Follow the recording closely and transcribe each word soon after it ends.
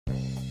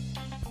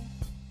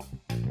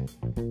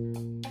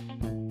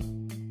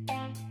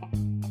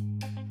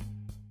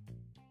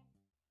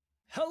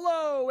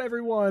Hello,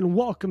 everyone.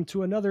 Welcome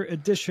to another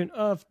edition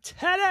of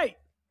Today.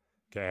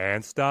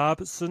 Can't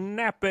stop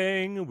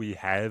snapping. We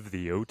have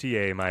the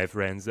OTA, my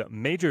friends.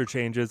 Major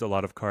changes, a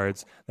lot of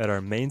cards that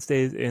are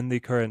mainstays in the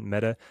current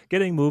meta,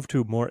 getting moved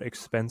to more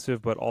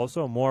expensive but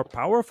also more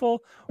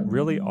powerful.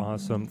 Really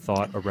awesome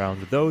thought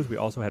around those. We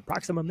also had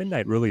Proxima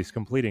Midnight release,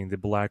 completing the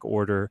Black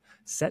Order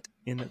set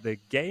in the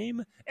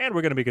game. And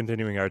we're going to be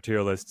continuing our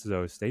tier list,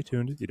 so stay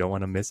tuned. You don't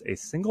want to miss a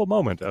single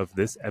moment of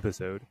this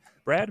episode.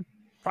 Brad,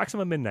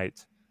 Proxima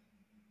Midnight.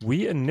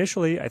 We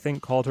initially, I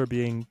think, called her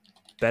being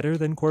better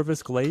than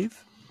Corvus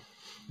Glaive.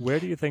 Where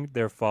do you think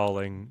they're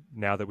falling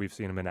now that we've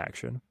seen him in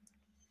action?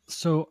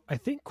 So I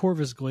think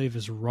Corvus Glaive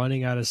is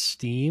running out of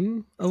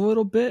steam a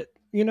little bit.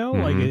 You know,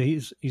 like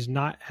he's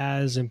not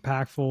as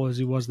impactful as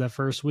he was that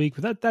first week,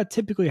 but that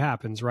typically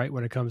happens, right?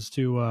 When it comes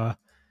to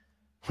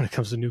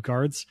new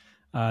cards,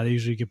 they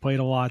usually get played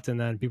a lot, and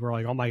then people are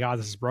like, "Oh my god,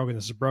 this is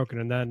broken,"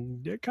 and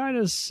then it kind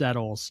of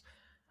settles.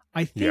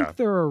 I think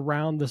they're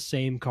around the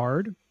same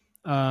card.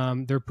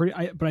 They're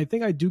pretty, but I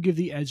think I do give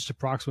the edge to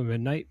Proxima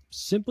Midnight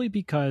simply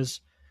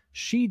because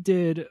she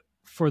did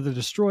for the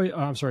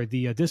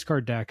the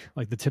discard deck,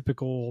 like the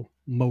typical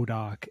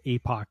MODOK,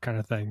 APOC kind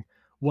of thing,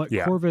 what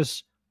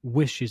Corvus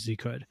wishes he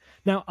could.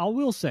 Now, I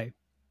will say,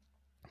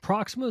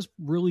 Proxima's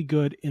really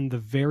good in the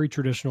very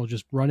traditional,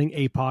 just running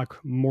APOC,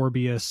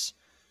 Morbius,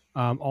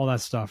 all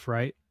that stuff,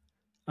 right?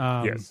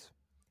 Yes.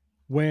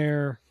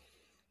 Where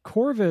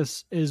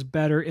Corvus is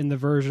better in the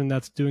version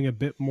that's doing a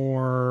bit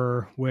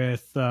more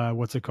with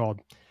what's it called,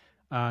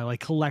 like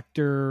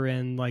Collector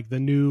and like the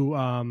new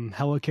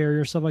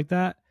Helicarrier, stuff like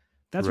that.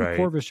 That's where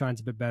Corvus shines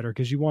a bit better,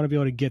 because you want to be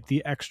able to get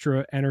the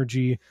extra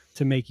energy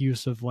to make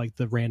use of like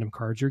the random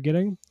cards you're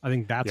getting. I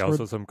think that's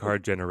also some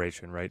card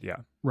generation, right? Yeah,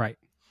 right.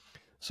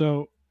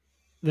 So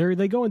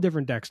they go in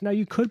different decks. Now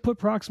you could put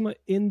Proxima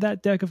in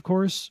that deck, of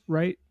course,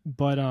 right?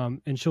 But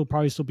and she'll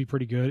probably still be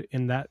pretty good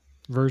in that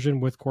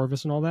version with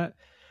Corvus and all that.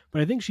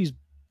 But I think she's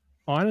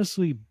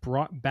honestly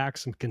brought back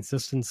some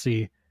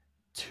consistency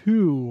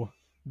to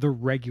the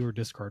regular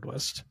discard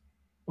list,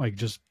 like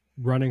just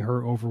running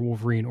her over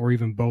Wolverine or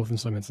even both in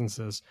some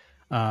instances.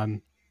 Because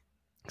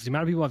the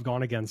amount of people I've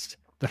gone against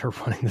that are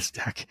running this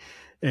deck,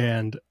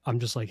 and I'm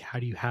just like, how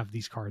do you have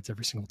these cards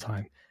every single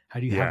time? How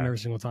do you have them every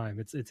single time?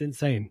 It's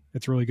insane.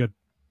 It's really good.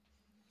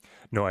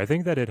 No, I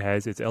think that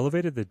it's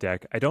elevated the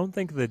deck. I don't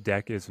think the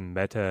deck is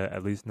meta,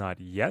 at least not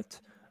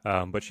yet,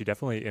 but she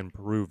definitely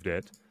improved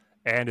it.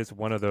 And it's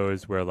one of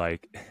those where,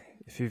 like,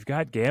 if you've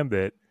got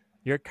Gambit,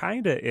 you're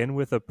kind of in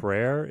with a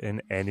prayer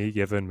in any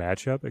given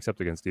matchup, except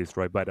against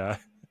Destroy. But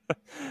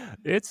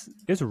it's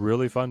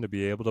really fun to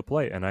be able to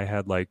play. And I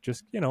had, like,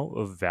 just,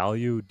 a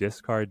value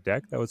discard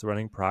deck that was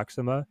running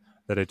Proxima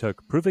that I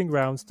took Proving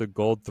Grounds to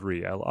Gold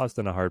 3. I lost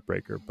in a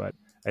Heartbreaker, but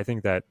I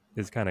think that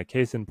is kind of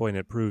case in point.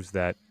 It proves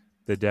that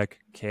the deck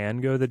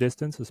can go the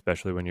distance,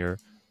 especially when you're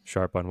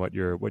sharp on what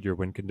your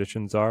win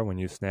conditions are, when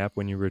you snap,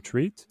 when you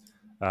retreat.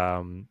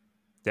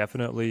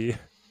 Definitely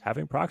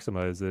having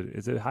Proxima is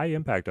a high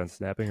impact on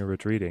snapping or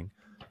retreating.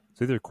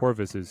 So either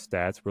Corvus's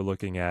stats, we're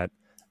looking at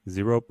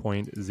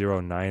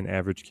 0.09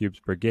 average cubes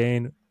per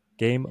game,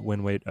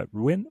 win weight,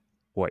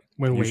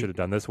 you should have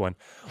done this one.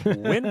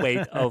 Win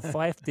weight of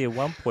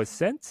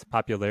 51%,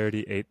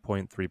 popularity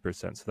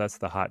 8.3%. So that's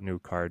the hot new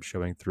card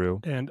showing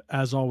through. And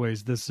as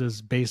always, this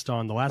is based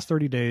on the last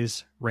 30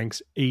 days,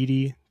 ranks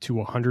 80 to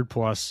 100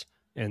 plus,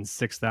 and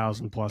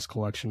 6,000 plus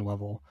collection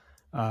level.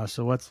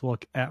 So let's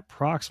look at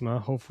Proxima.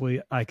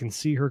 Hopefully I can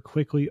see her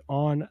quickly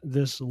on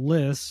this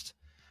list.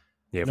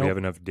 Yeah, if we have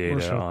enough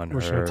data on her.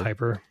 We're just going to type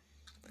her.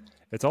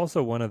 It's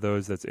also one of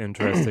those that's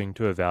interesting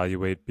to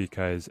evaluate,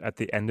 because at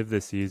the end of the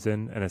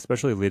season, and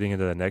especially leading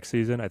into the next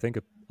season, I think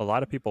a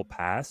lot of people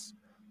pass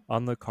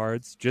on the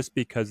cards just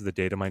because the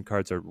data mine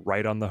cards are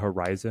right on the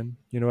horizon.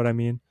 You know what I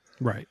mean?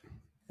 Right.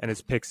 And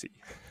it's Pixie.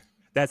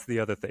 That's the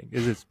other thing,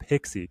 is it's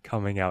Pixie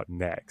coming out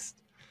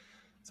next.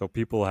 So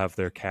people have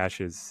their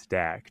caches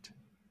stacked.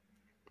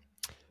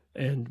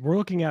 And we're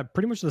looking at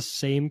pretty much the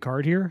same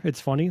card here. It's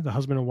funny. The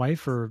husband and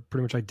wife are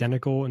pretty much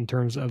identical in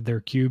terms of their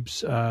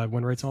cubes,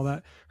 win rates, all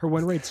that. Her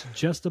win rate's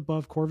just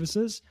above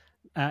Corvus's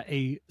at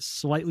a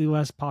slightly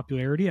less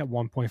popularity at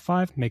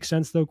 1.5. Makes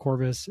sense, though.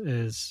 Corvus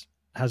has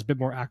a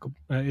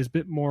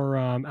bit more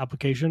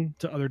application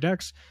to other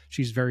decks.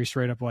 She's very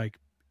straight up like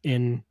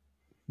in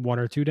one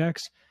or two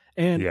decks.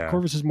 And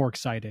Corvus is more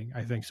exciting,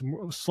 I think.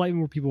 So slightly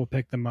more people will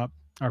pick him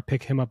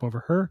up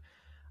over her.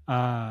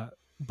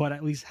 But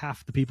at least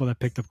half the people that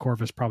picked up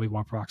Corvus probably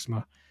want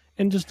Proxima.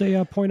 And just a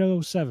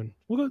 0.07.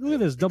 Look at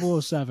this,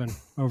 007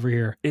 over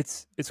here.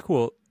 It's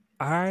cool.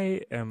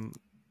 I am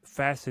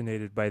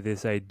fascinated by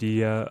this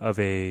idea of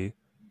a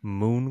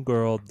Moon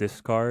Girl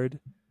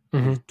discard.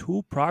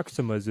 Two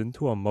Proximas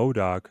into a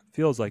MODOK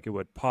feels like it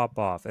would pop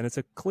off. And it's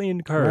a clean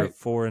curve,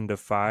 4 into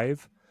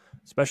 5.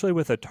 Especially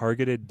with a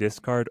targeted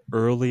discard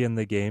early in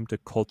the game to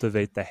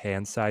cultivate the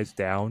hand size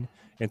down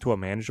into a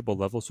manageable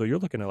level. So you're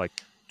looking at like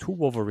 2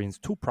 Wolverines,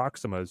 2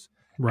 Proximas,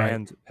 Right.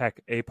 and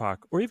heck, APOC,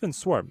 or even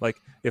Swarm. Like,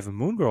 if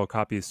Moon Girl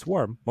copies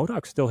Swarm,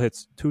 MODOK still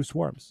hits 2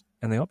 Swarms,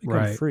 and they all become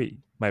Right. free,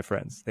 my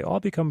friends. They all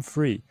become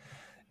free.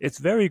 It's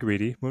very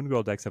greedy. Moon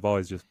Girl decks have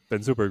always just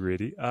been super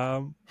greedy.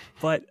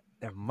 But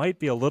there might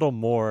be a little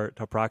more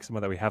to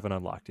Proxima that we haven't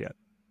unlocked yet.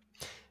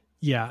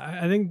 Yeah,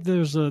 I think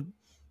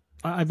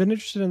I've been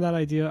interested in that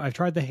idea. I've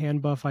tried the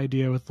hand buff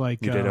idea with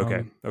like You did?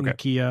 Okay.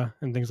 Nakia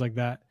and things like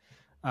that.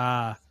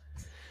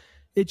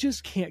 It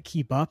just can't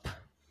keep up,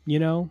 you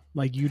know?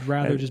 Like you'd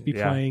rather just be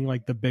playing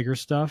like the bigger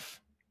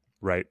stuff.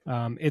 Right.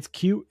 It's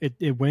cute.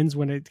 It wins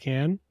when it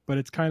can, but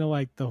it's kind of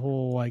like the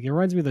whole like it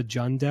reminds me of the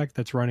Jund deck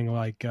that's running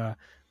like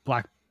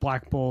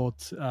Black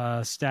Bolt,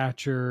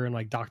 Stature, and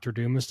like Doctor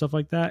Doom and stuff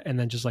like that, and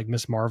then just like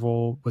Miss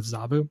Marvel with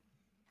Zabu.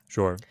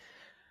 Sure.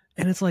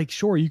 And it's like,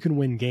 sure, you can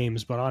win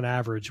games, but on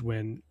average,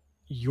 when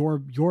your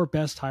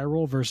best high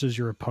roll versus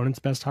your opponent's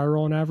best high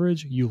roll on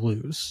average, you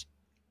lose.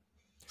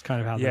 It's kind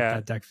of how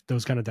that deck,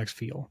 those kind of decks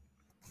feel.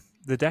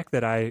 The deck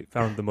that I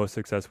found the most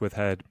success with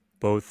had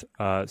both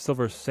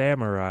Silver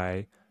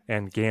Samurai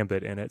and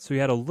Gambit in it. So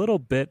you had a little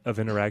bit of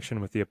interaction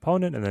with the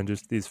opponent and then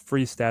just these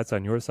free stats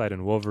on your side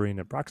and Wolverine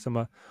and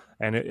Proxima.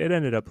 And it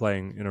ended up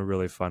playing in a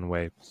really fun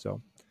way.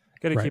 So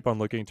got to keep on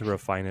looking to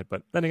refine it.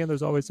 But then again,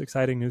 there's always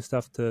exciting new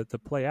stuff to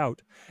play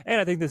out. And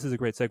I think this is a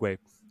great segue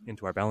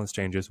into our balance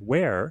changes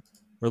where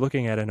we're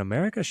looking at an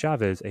America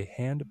Chavez, a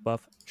hand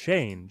buff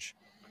change.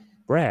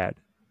 Brad,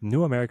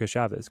 new America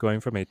Chavez, going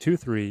from a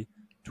 2/3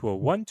 to a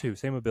 1/2,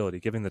 same ability,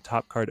 giving the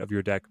top card of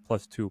your deck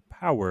 +2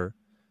 power.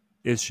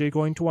 Is she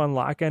going to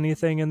unlock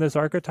anything in this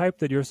archetype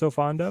that you're so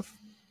fond of?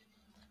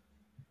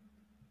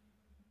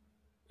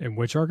 In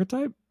which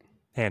archetype?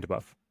 Hand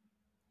buff.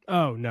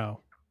 Oh,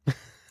 no.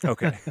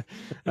 Okay.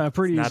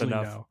 Pretty not easily,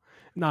 enough. no.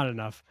 Not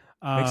enough.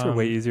 Makes her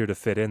way easier to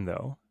fit in,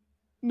 though.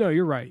 No,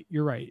 you're right.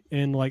 You're right.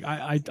 And like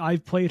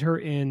I've played her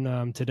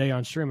in today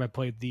on stream. I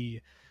played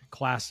the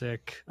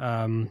classic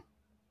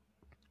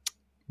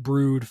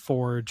Brood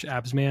Forge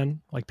Absman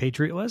like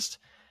Patriot list.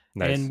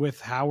 Nice. And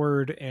with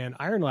Howard and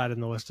Iron Lad in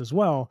the list as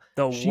well.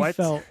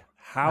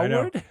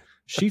 Howard?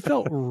 She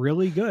felt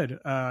really good in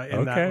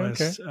that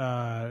list.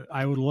 Okay.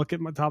 I would look at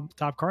my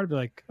top card and be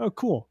like, oh,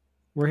 cool.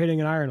 We're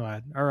hitting an Iron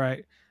Lad. All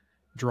right.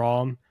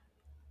 Draw him.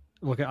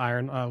 Look at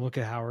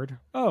Howard.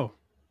 Oh,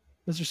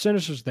 Mr.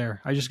 Sinister's there.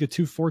 I just get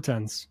 2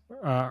 4/10s.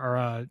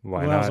 I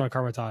was on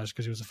Carmitage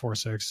because he was a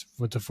 4/6.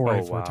 Went to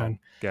 4/8, 4/10.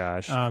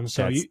 Gosh.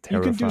 So you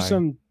can do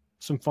some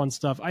fun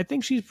stuff. I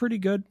think she's pretty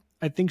good.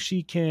 I think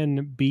she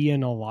can be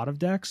in a lot of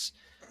decks.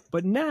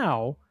 But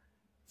now,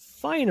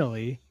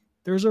 finally,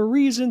 there's a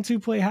reason to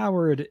play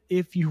Howard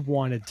if you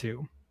wanted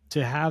to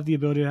have the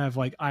ability to have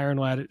like Iron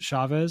Lad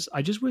Chavez.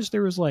 I just wish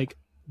there was like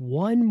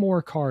one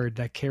more card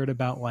that cared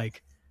about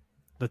like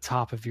the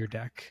top of your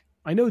deck.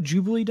 I know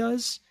Jubilee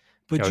does,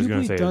 but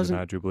Jubilee doesn't.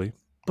 Not Jubilee.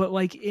 But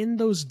like in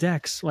those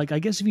decks, like I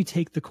guess if you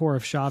take the core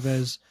of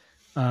Chavez,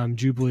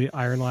 Jubilee,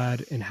 Iron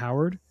Lad, and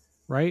Howard,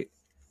 right?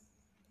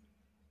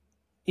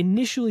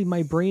 Initially,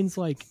 my brain's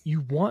like,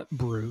 you want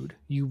Brood,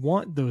 you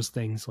want those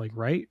things, like,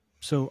 right?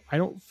 So I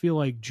don't feel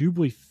like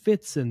Jubilee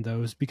fits in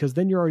those because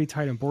then you're already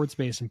tight on board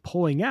space and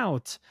pulling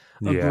out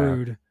a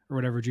Brood or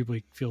whatever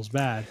Jubilee feels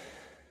bad.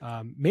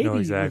 Maybe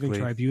Living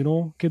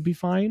Tribunal could be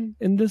fine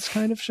in this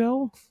kind of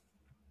shell,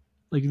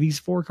 like these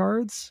 4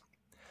 cards.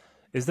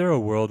 Is there a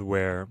world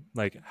where,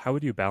 like, how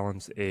would you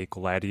balance a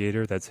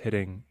Gladiator that's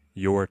hitting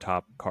your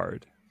top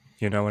card?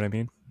 You know what I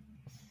mean?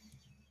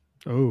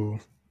 Oh,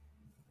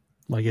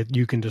 like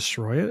you can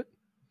destroy it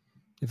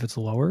if it's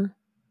lower?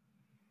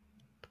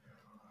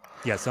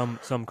 Yeah, some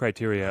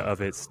criteria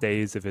of it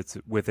stays if it's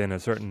within a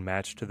certain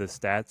match to the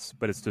stats,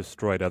 but it's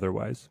destroyed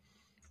otherwise.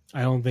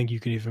 I don't think you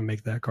can even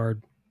make that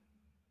card.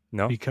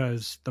 No?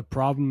 Because the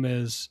problem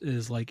is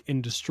like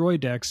in destroy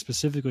decks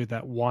specifically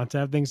that want to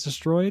have things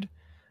destroyed,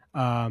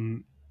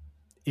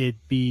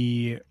 it'd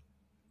be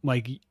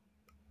like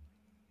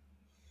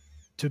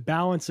to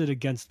balance it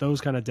against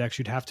those kind of decks,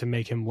 you'd have to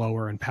make him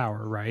lower in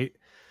power, right?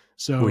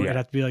 So it'd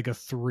have to be like a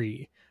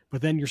 3.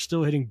 But then you're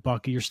still hitting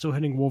Bucky, you're still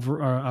hitting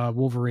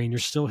Wolverine, you're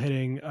still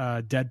hitting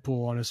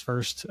Deadpool on his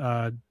first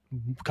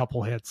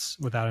couple hits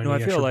without any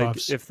extra buffs. I feel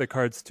like if the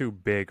card's too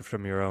big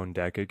from your own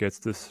deck, it gets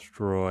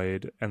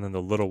destroyed, and then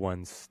the little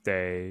ones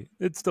stay.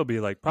 It'd still be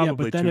like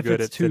probably too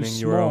good at thinning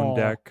your own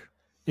deck.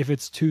 If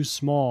it's too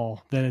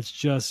small, then it's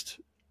just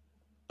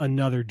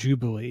another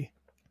Jubilee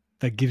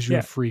that gives you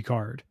a free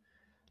card.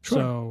 Sure.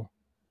 So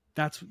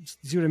that's,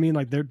 see what I mean?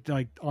 Like they're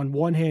like on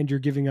one hand you're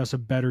giving us a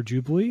better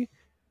Jubilee,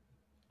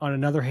 on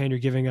another hand you're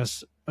giving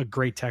us a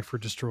great tech for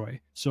destroy.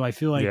 So I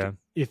feel like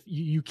if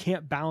you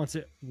can't balance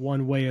it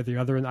one way or the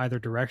other in either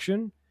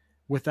direction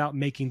without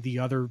making the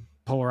other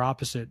polar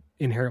opposite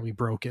inherently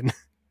broken.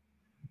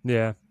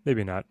 Yeah,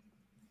 maybe not.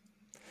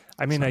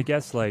 I mean, I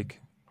guess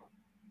like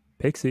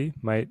Pixie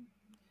might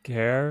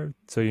care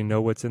so you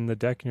know what's in the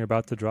deck and you're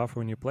about to draw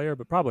for when you play her,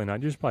 but probably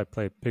not. You just probably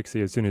play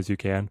Pixie as soon as you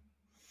can.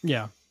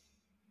 Yeah.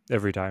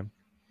 Every time.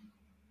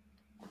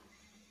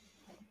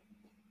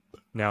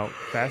 Now,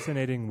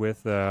 fascinating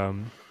with, I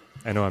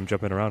know I'm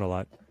jumping around a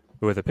lot,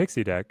 but with a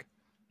Pixie deck,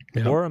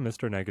 Yep. or a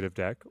Mr. Negative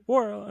deck,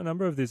 or a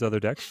number of these other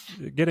decks,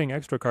 getting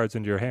extra cards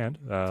into your hand,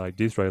 like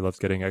Destroy loves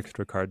getting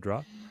extra card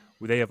draw.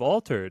 They have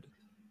altered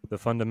the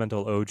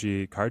fundamental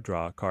OG card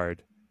draw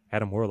card,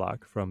 Adam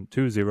Warlock, from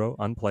 2-0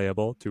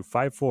 unplayable to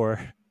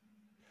 5-4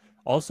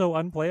 also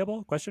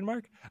unplayable? Question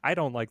mark. I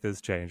don't like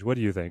this change. What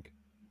do you think?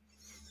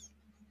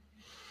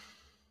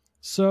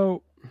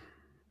 So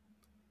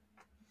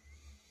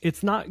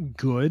it's not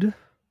good.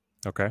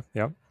 Okay.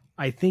 Yeah.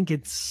 I think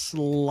it's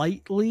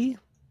slightly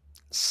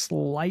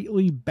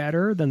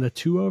better than the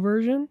 2.0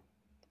 version.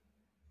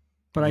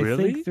 But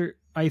Really?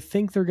 I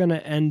think they're going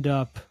to end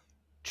up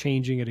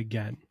changing it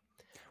again.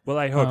 Well,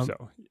 I hope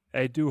so.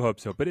 I do hope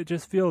so. But it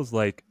just feels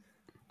like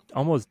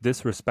almost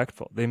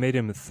disrespectful. They made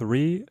him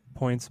 3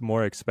 points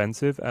more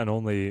expensive and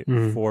only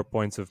 4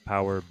 points of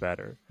power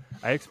better.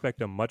 I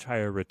expect a much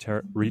higher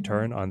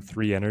return on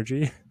 3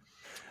 energy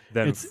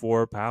than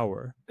 4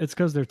 power. It's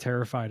because they're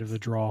terrified of the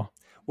draw.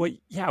 Well,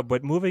 yeah,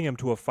 but moving him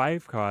to a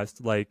 5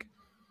 cost, like,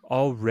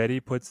 already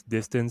puts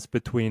distance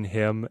between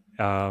him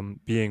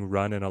being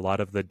run in a lot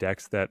of the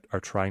decks that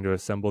are trying to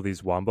assemble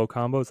these wombo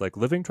combos. Like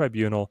Living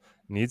Tribunal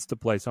needs to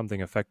play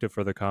something effective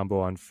for the combo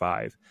on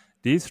 5.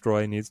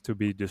 Destroy needs to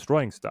be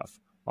destroying stuff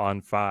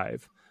on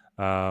 5.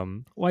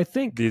 Well, I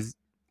think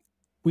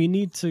we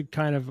need to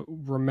kind of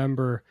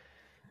remember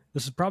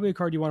this is probably a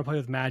card you want to play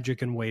with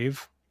Magic and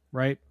Wave,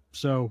 right?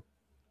 So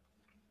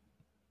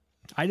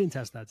I didn't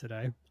test that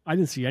today. I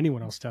didn't see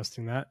anyone else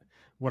testing that.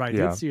 What I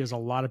did see is a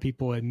lot of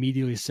people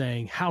immediately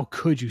saying, how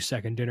could you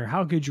second dinner?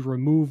 How could you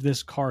remove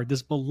this card?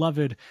 This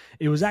beloved,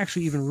 it was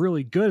actually even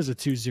really good as a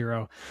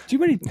 2-0. Do you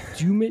know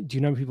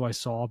how many people I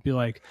saw be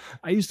like,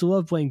 I used to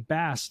love playing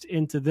Bast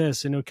into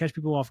this and it would catch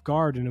people off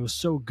guard and it was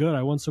so good.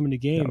 I won so many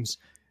games.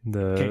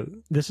 Yep.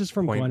 This is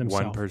from Glenn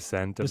himself.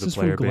 1% of this the is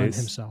player from Glenn base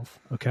himself.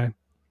 Okay.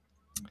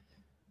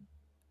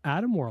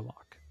 Adam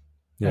Warlock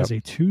as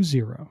a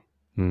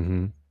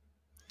 2-0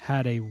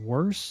 had a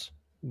worse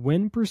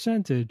win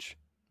percentage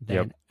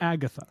than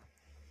Agatha.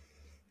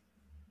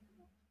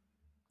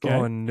 Okay?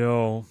 Oh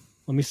no.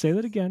 Let me say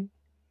that again.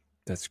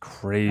 That's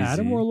crazy.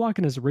 Adam Warlock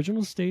in his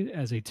original state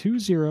as a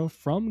 2-0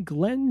 from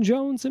Glenn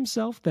Jones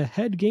himself, the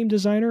head game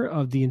designer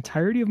of the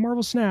entirety of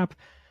Marvel Snap,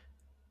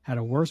 had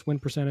a worse win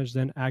percentage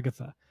than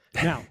Agatha.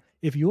 Now,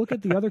 if you look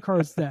at the other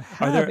cards that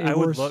have a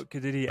worse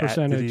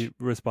percentage, did he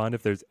respond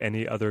if there's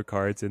any other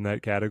cards in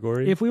that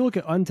category? If we look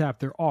at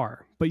Untapped, there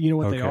are. But you know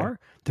what they are?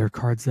 They're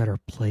cards that are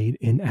played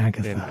in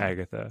Agatha. In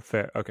Agatha.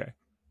 Fair. Okay.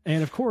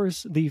 And of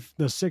course, the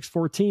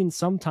 6/14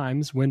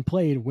 sometimes, when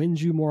played,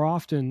 wins you more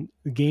often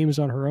games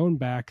on her own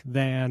back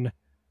than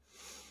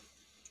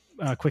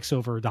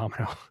Quicksilver or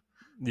Domino.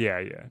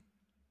 Yeah.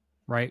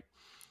 Right?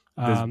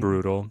 That's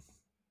brutal.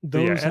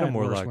 Those had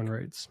worse win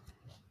rates.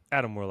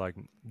 Adam Warlock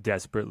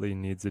desperately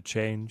needs a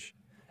change.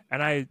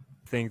 And I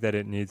think that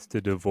it needs to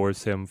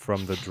divorce him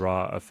from the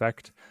draw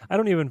effect. I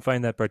don't even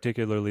find that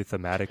particularly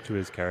thematic to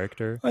his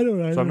character. I don't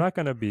either. So I'm not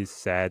going to be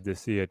sad to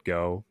see it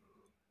go.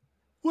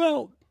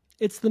 Well,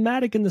 it's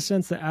thematic in the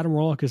sense that Adam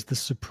Warlock is the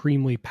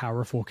supremely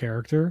powerful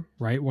character,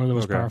 right? One of the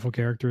most powerful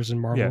characters in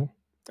Marvel.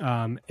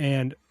 Yeah.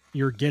 And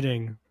you're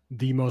getting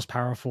the most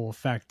powerful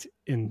effect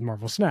in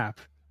Marvel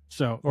Snap.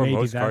 So or maybe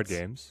most card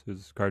games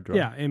is card draw.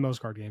 Yeah, in most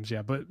card games,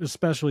 yeah. But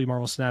especially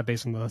Marvel Snap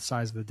based on the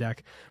size of the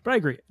deck. But I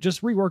agree.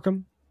 Just rework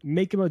them.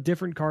 Make him a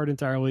different card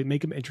entirely.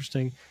 Make him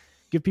interesting.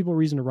 Give people a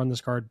reason to run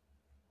this card.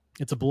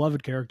 It's a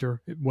beloved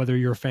character, whether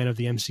you're a fan of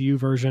the MCU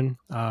version.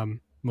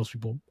 Most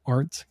people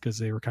aren't because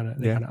they kind of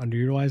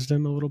underutilized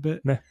him a little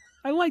bit. Meh.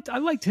 I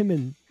liked him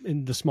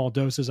in the small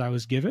doses I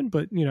was given,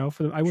 but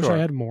I wish I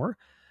had more.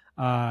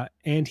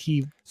 And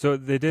he so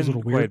they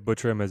didn't quite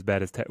butcher him as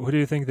bad as what do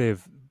you think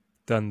they've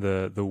done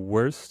the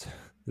worst?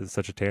 This is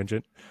such a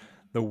tangent.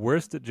 The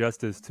worst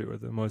justice to or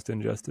the most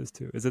injustice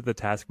to? Is it the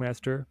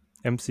Taskmaster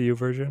MCU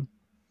version?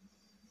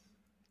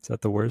 Is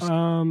that the worst?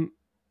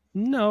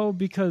 No,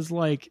 because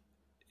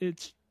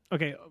it's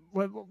okay.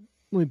 Let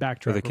me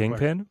backtrack. For the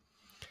Kingpin.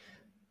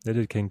 They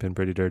did Kingpin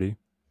pretty dirty.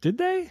 Did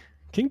they?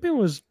 Kingpin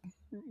was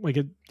like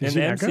an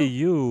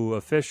MCU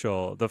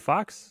official. The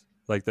Fox,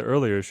 like the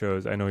earlier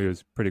shows, I know he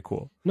was pretty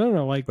cool. No,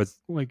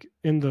 like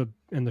in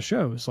the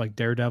shows, like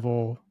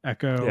Daredevil,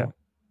 Echo. Yeah.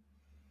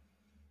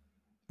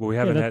 Well, we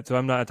haven't had, so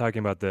I'm not talking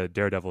about the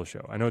Daredevil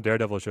show. I know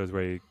Daredevil shows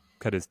where he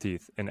cut his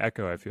teeth. In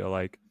Echo, I feel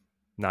like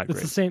not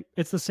great.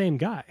 It's the same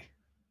guy.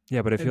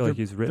 Yeah, but I feel like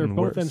he's written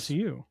worse. They're both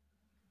MCU.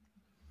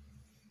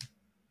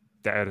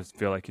 I just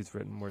feel like he's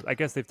written worse. I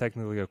guess they've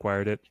technically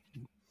acquired it.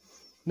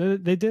 No,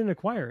 they didn't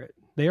acquire it.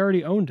 They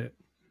already owned it.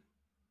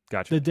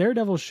 Gotcha. The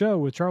Daredevil show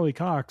with Charlie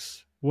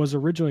Cox was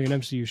originally an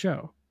MCU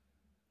show.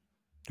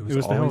 It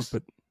was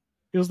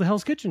the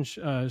Hell's Kitchen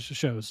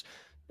shows.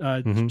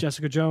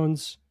 Jessica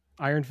Jones,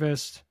 Iron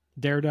Fist,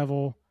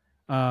 Daredevil,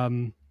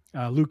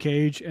 Luke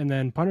Cage, and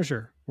then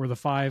Punisher were the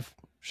 5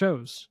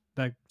 shows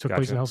that took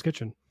place in Hell's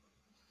Kitchen.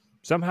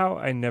 Somehow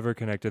I never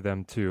connected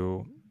them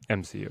to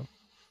MCU.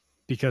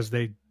 Because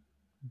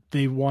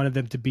they wanted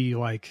them to be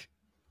like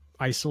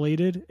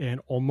isolated and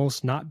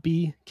almost not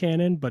be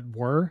canon, but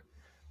were.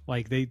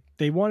 Like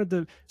they wanted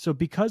to, so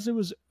because it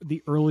was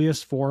the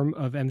earliest form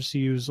of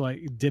MCU's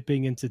like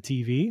dipping into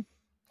TV,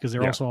 because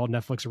they're also all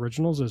Netflix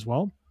originals as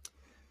well.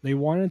 They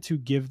wanted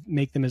to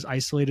make them as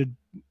isolated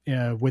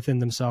within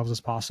themselves as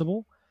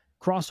possible,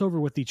 crossover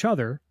with each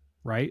other,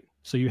 right?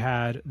 So you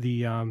had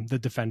the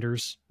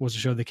Defenders was a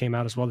show that came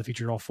out as well that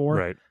featured all four,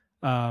 Right.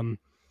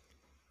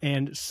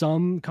 And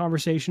some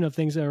conversation of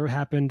things that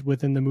happened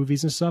within the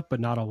movies and stuff, but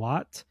not a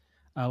lot.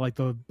 Like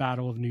the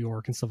Battle of New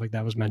York and stuff like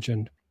that was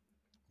mentioned.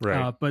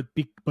 Right. But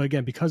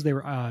again, because they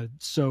were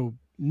so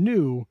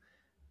new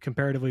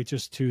comparatively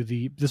just to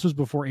this was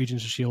before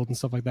Agents of S.H.I.E.L.D. and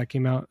stuff like that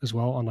came out as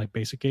well on like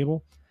basic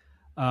cable.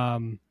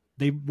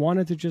 They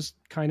wanted to just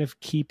kind of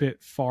keep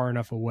it far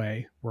enough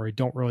away where I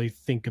don't really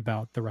think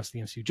about the rest of the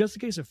MCU, just in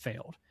case it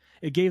failed.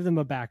 It gave them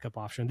a backup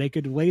option. They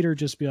could later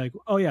just be like,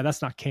 oh yeah,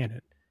 that's not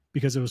canon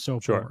because it was so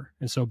poor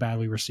and so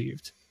badly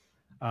received.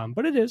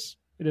 But it is,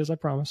 I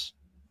promise.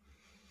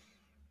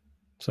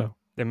 So,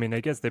 I mean,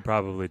 I guess they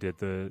probably did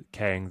the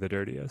Kang the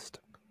dirtiest.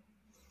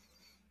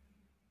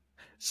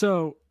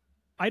 So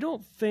I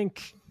don't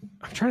think,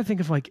 I'm trying to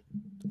think of like,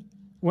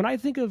 when I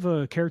think of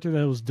a character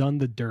that was done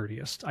the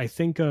dirtiest, I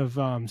think of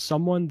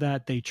someone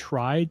that they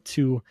tried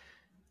to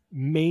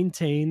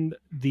maintain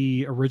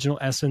the original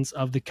essence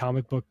of the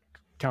comic book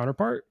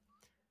counterpart,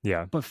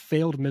 but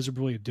failed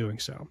miserably at doing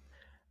so.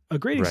 A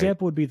great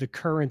example would be the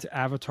current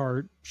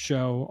Avatar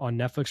show on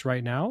Netflix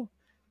right now.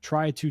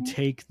 Try to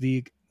take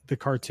the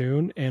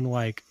cartoon and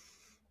like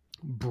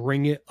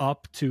bring it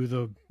up to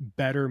the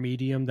better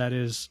medium that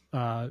is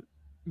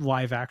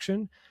live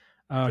action.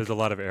 There's a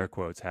lot of air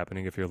quotes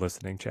happening if you're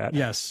listening, chat.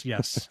 Yes.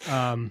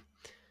 And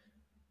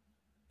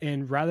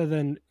rather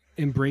than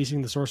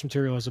embracing the source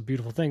material as a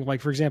beautiful thing, like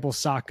for example,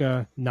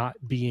 Sokka not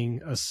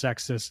being a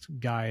sexist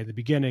guy at the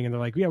beginning, and they're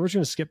like, yeah, we're just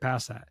going to skip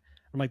past that.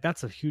 I'm like,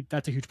 that's a huge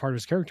part of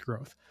his character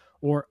growth.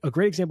 Or a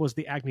great example is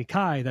the Agni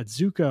Kai that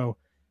Zuko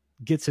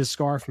gets his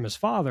scar from his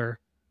father.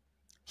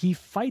 He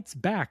fights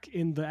back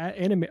in the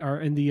anime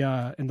or in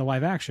the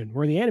live action.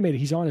 Where in the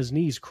animated, he's on his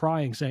knees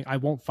crying, saying, "I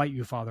won't fight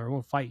you, father. I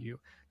won't fight you."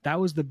 That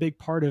was the big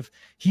part of.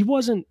 He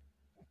wasn't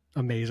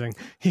amazing.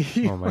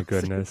 Oh my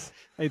goodness!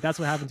 Hey, that's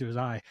what happened to his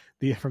eye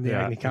from the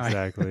Agni Kai.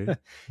 Exactly.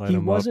 He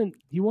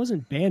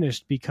wasn't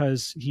banished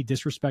because he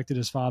disrespected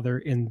his father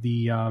in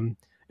the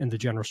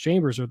general's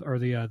chambers or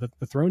the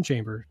throne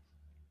chamber.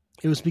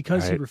 It was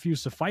because he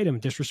refused to fight him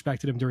and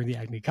disrespected him during the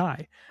Agni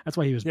Kai. That's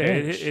why he was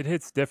banished. It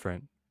hits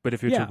different. But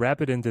if you're to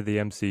wrap it into the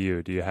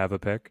MCU, do you have a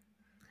pick?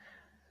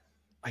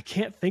 I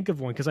can't think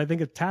of one because I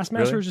think of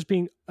Taskmaster as just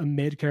being a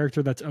mid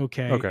character that's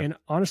okay. And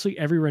honestly,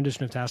 every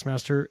rendition of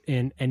Taskmaster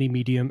in any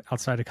medium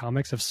outside of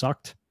comics have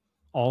sucked.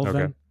 All of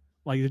them.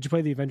 Like, did you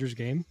play the Avengers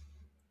game?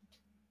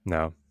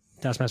 No.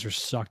 Taskmaster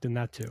sucked in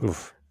that too.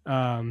 Oof.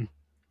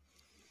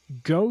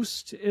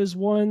 Ghost is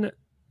one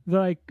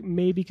that I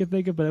maybe could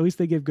think of, but at least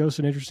they give Ghost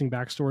an interesting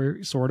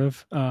backstory, sort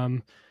of,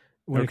 when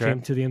it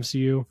came to the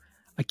MCU.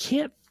 I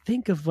can't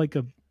think of like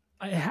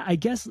I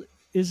guess,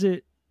 is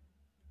it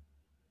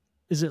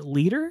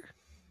Leader?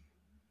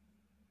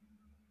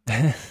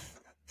 It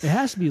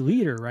has to be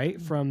Leader,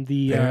 right? From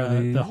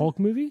the Hulk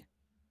movie?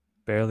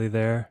 Barely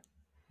there,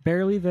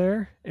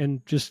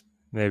 and just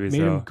maybe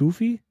made him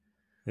goofy.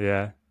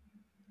 Yeah.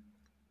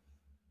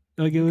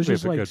 Like it was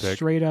just like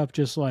straight up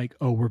just like,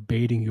 oh, we're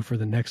baiting you for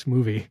the next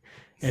movie.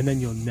 And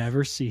then you'll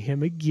never see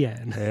him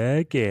again.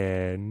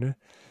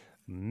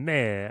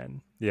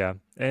 Man. Yeah.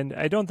 And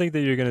I don't think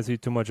that you're going to see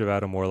too much of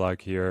Adam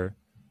Warlock here.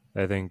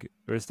 I think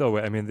we're still,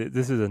 I mean,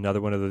 this is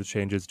another one of those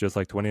changes, just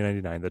like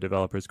 2099. The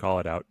developers call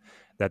it out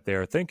that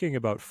they're thinking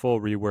about full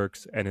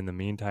reworks. And in the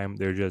meantime,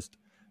 they're just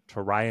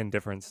trying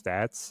different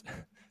stats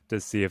to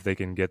see if they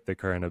can get the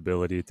current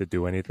ability to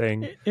do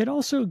anything. It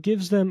also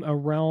gives them a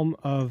realm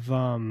of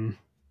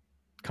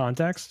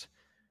context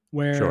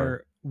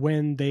where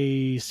when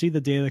they see the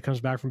data that comes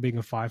back from being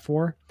a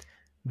 5/4,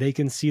 they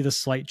can see the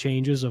slight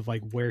changes of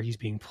like where he's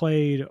being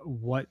played,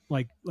 what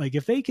like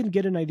if they can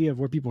get an idea of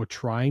where people are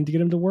trying to get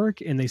him to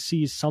work and they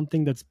see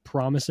something that's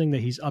promising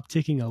that he's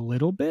upticking a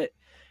little bit,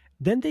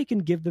 then they can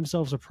give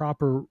themselves a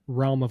proper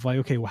realm of like,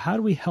 okay, well, how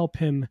do we help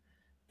him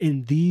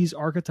in these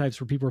archetypes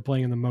where people are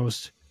playing him the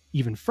most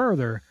even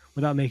further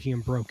without making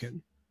him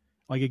broken?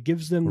 Like it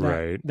gives them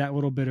that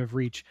little bit of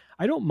reach.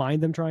 I don't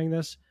mind them trying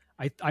this.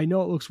 I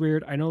know it looks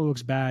weird. I know it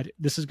looks bad.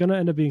 This is going to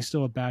end up being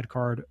still a bad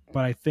card,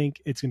 but I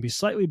think it's going to be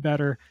slightly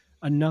better,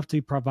 enough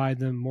to provide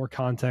them more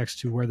context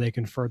to where they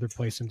can further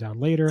place him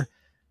down later.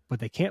 But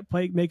they can't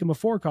make him a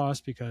 4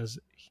 cost because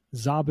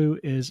Zabu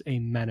is a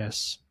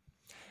menace.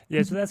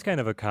 Yeah, so that's kind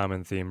of a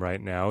common theme right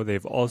now.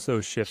 They've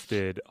also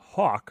shifted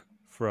Hawk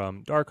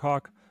from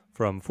Darkhawk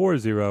from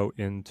 4/0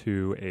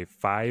 into a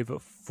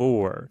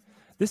 5/4.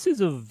 This is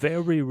a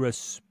very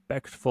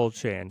respectful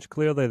change.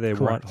 Clearly, they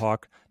want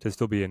Hawk to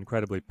still be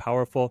incredibly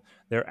powerful.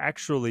 They're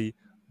actually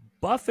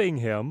buffing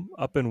him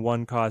up in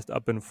 1 cost,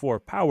 up in 4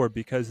 power,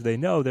 because they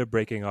know they're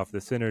breaking off the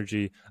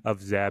synergy of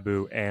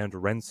Zabu and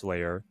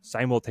Renslayer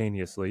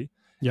simultaneously.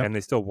 And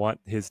they still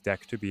want his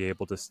deck to be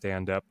able to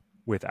stand up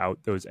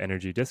without those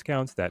energy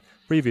discounts that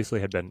previously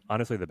had been,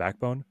 honestly, the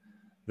backbone.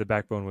 the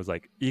backbone was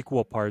like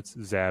equal parts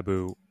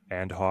Zabu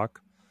and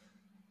Hawk.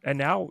 And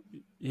now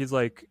he's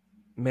like,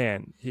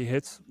 man, he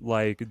hits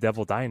like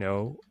Devil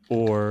Dino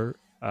or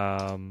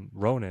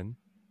Ronin,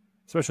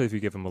 especially if you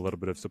give him a little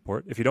bit of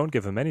support. If you don't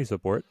give him any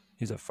support,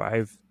 he's a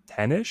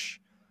 5/10-ish,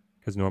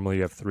 because normally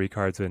you have 3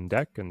 cards in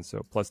deck, and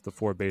so plus the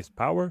 4 base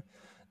power.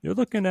 You're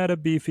looking at a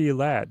beefy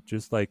lad,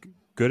 just like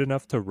good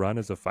enough to run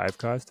as a 5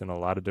 cost in a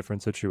lot of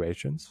different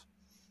situations.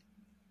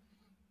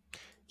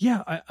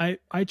 Yeah,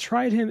 I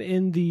tried him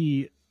in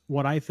the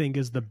what I think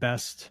is the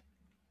best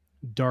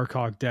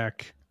Darkhawk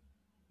deck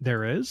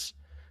there is,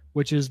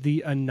 which is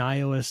the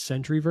Annihilus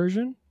Sentry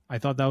version. I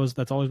thought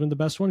that's always been the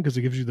best one because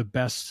it gives you the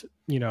best,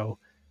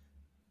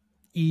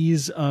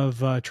 ease of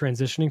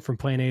transitioning from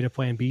plan A to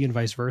plan B and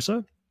vice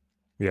versa.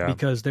 Yeah.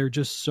 Because they're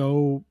just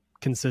so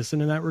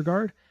consistent in that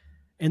regard.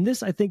 And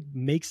this, I think,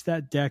 makes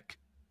that deck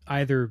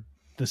either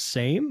the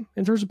same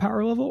in terms of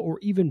power level or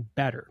even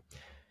better.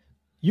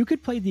 You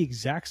could play the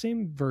exact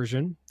same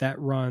version that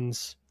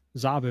runs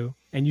Zabu,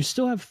 and you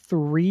still have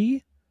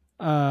 3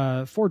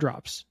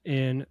 4-drops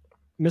in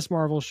Miss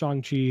Marvel,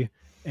 Shang-Chi,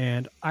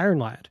 and Iron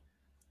Lad.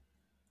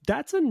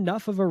 That's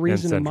enough of a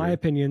reason, in my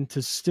opinion,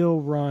 to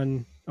still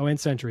run... Oh, and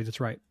Sentry, that's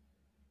right.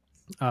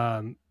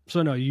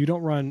 So no, you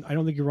don't run... I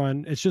don't think you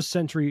run... It's just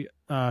Sentry,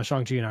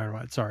 Shang-Chi, and Iron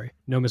Lad. Sorry.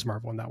 No Miss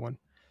Marvel on that one.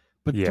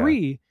 But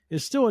 3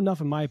 is still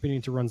enough, in my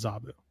opinion, to run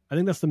Zabu. I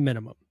think that's the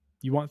minimum.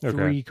 You want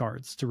 3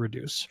 cards to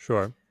reduce.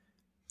 Sure.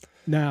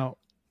 Now,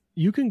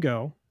 you can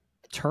go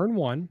turn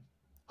 1,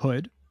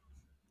 Hood,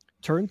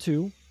 turn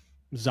 2,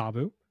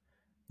 Zabu,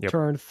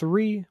 turn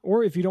 3,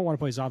 or if you don't want to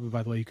play Zabu,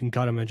 by the way, you can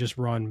cut him and just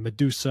run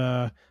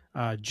Medusa,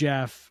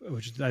 Jeff,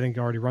 which I think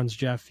already runs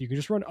Jeff. You can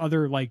just run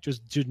other, like,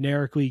 just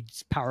generically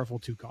powerful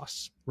 2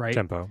 costs, right?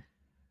 Tempo.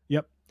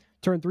 Yep.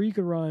 Turn 3, you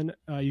can run,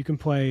 you can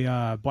play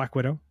Black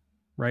Widow,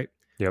 right?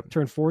 Yep.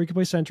 Turn 4, you can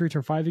play Sentry.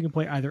 Turn 5, you can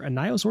play either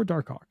Annihilus or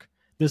Darkhawk.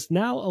 This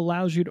now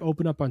allows you to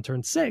open up on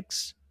turn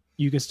 6.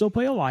 You can still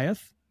play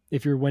Eliath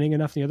if you're winning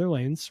enough in the other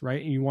lanes,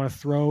 right? And you want to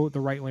throw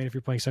the right lane if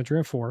you're playing Sentry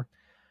on 4.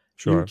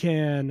 Sure. You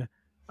can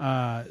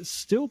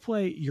still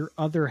play your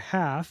other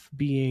half,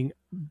 being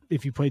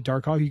if you play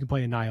Darkhawk, you can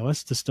play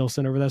Annihilus to still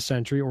send over that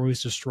Sentry or at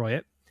least destroy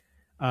it,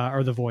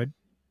 or the Void.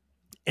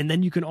 And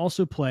then you can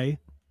also play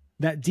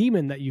that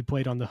Demon that you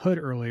played on the Hood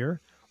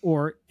earlier,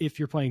 or if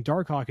you're playing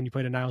Darkhawk and you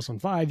played Annihilus on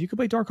 5, you can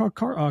play Darkhawk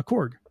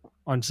Korg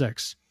on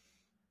 6.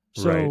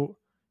 So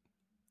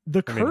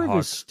the curve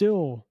is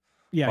still...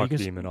 Yeah, Hawk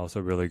Demon also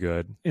really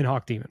good. In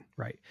Hawk Demon,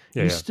 right.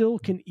 Yeah, you still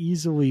can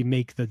easily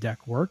make the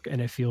deck work, and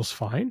it feels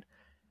fine.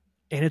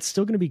 And it's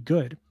still going to be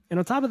good. And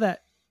on top of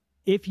that,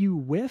 if you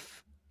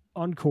whiff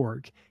on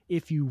Korg,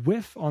 if you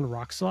whiff on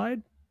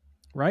Rockslide,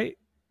 right?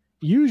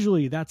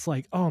 Usually that's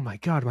like, oh my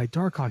God, my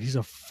Darkhawk, he's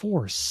a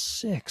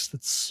 4/6.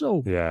 That's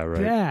so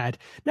bad.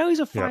 Now he's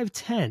a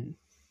 5/10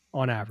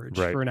 on average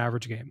for an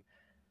average game.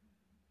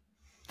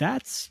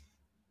 That's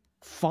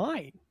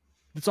fine.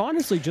 It's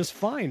honestly just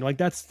fine. Like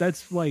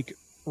that's like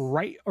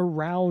right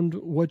around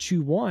what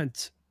you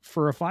want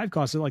for a 5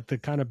 cost, like the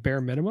kind of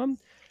bare minimum.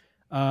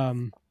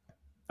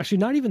 Actually,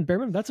 not even bare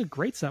minimum. That's a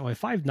great set. Like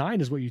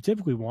 5/9 is what you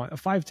typically want. A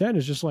 5/10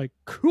 is just like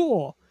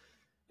cool.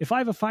 If I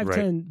have a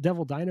 5/10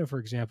 Devil Dino, for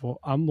example,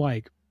 I'm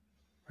like,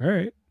 all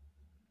right,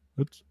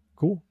 that's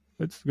cool.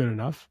 That's good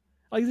enough.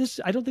 Like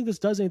this, I don't think this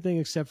does anything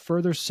except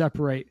further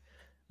separate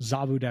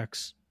Zabu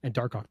decks and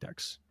Darkhawk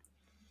decks.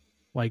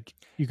 Like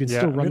you can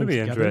still run them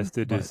together. I'm going to be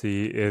interested to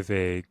see if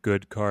a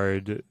good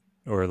card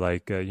or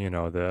like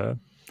the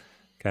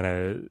kind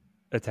of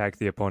attack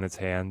the opponent's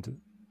hand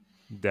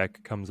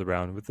deck comes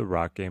around with the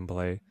rock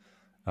gameplay,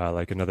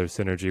 like another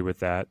synergy with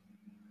that.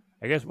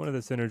 I guess one of the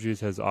synergies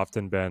has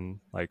often been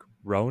like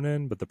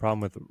Ronin, but the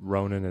problem with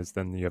Ronin is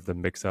then you have the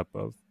mix up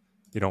of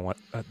you don't want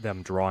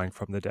them drawing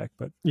from the deck,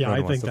 but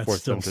I think that's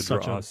still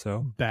such a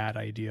bad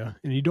idea.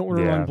 And you don't want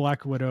to run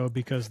Black Widow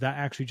because that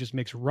actually just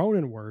makes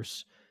Ronin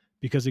worse,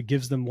 because it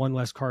gives them 1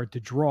 less card to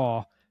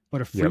draw,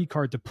 but a free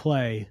card to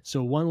play.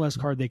 So 1 less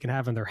card they can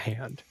have in their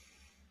hand.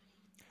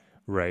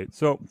 Right.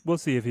 So we'll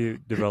see if he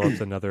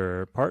develops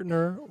another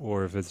partner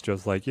or if it's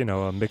just like,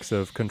 a mix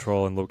of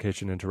control and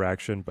location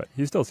interaction, but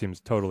he still seems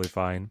totally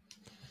fine.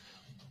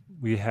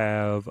 We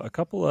have a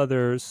couple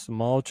other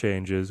small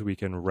changes we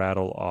can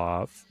rattle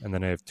off, and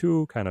then I have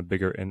 2 kind of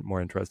bigger and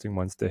more interesting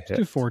ones to hit. Let's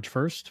do Forge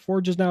first.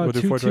 Forge is now a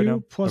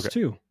 2/2 plus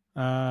 2.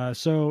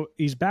 So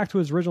he's back to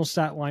his original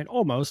stat line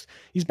almost.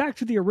 He's back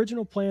to the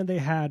original plan they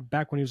had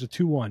back when he was a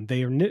 2/1.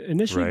 They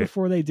initially,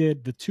 before they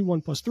did the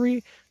 2/1 plus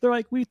 3, they're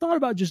like, we thought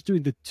about just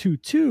doing the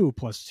 2/2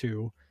 plus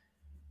 2.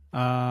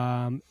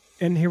 And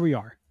here we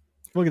are.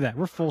 Look at that.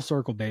 We're full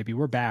circle, baby.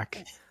 We're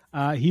back.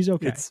 He's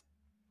okay.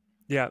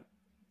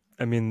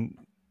 I mean,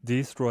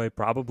 Destroy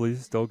probably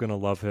still going to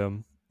love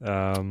him.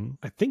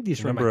 I think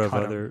Destroy might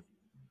cut him.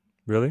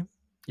 Really?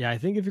 Yeah, I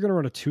think if you're going to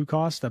run a 2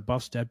 cost that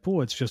buffs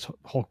Deadpool, it's just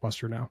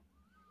Hulkbuster now.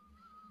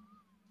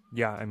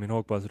 Yeah, I mean,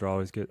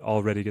 Hulkbuster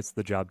already gets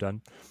the job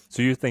done.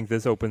 So you think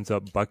this opens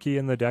up Bucky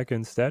in the deck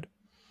instead?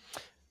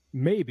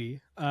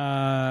 Maybe.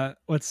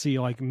 Let's see.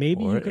 Like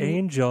maybe or you could...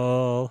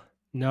 Angel.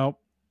 Nope.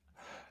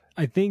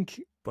 I think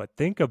But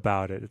think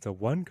about it. It's a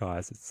 1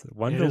 cost. It's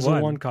 1 It to is a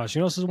 1. 1 cost. You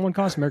know, this is a 1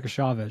 cost America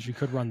Chavez. You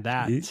could run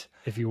that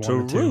if you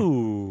wanted to.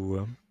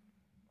 True.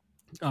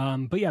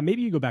 But yeah,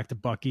 maybe you go back to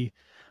Bucky.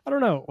 I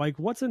don't know. Like,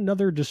 what's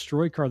another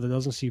destroy card that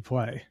doesn't see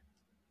play?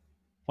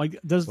 Like,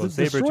 does the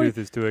Sabretooth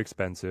is too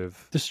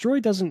expensive. Destroy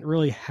doesn't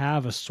really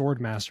have a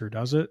Swordmaster,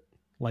 does it?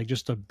 Like,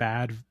 just a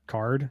bad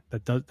card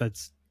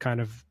that's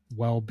kind of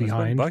well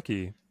behind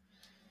Bucky.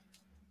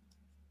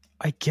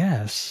 I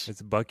guess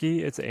it's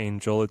Bucky, it's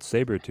Angel, it's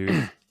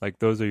Sabretooth. Like,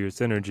 those are your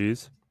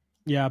synergies.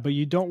 Yeah, but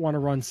you don't want to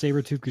run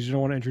Sabretooth because you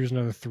don't want to introduce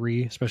another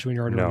 3, especially when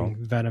you're already running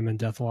Venom and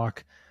Deathlock,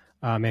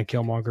 and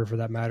Killmonger for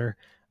that matter.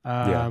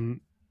 But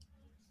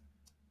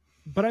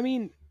I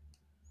mean,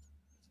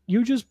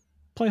 you just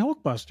play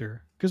Hulkbuster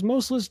because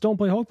most lists don't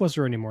play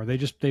Hulkbuster anymore.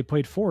 They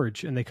played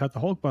Forge and they cut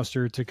the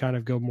Hulkbuster to kind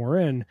of go more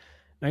in.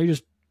 Now you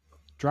just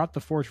drop the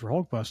Forge for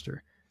Hulkbuster.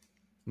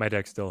 My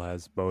deck still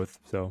has both,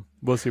 so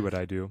we'll see what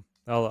I do.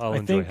 I'll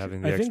enjoy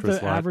having the extra slot. I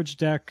think the average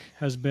deck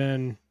has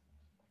been.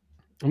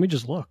 Let me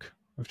just look.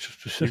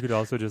 You could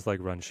also just like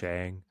run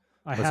Shang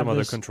or some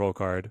other control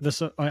card.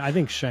 I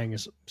think Shang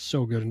is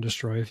so good in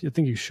Destroy. I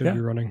think you should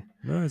be running.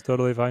 No, it's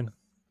totally fine.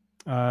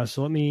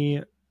 So let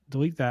me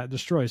delete that.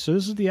 Destroy. So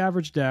this is the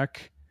average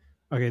deck.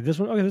 Okay, this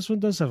one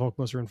does have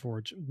Hulkbuster and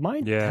Forge.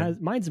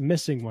 Mine's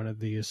missing one of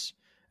these.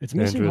 It's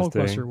missing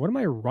Hulkbuster. What am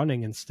I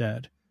running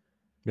instead?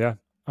 Yeah,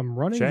 I'm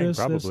running Shang, this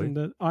probably. this,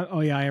 and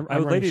I'm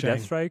running Lady Shang.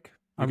 Deathstrike.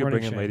 You could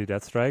bring in Lady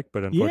Deathstrike,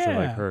 but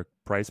unfortunately, like, her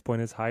price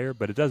point is higher.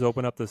 But it does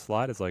open up the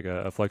slot as like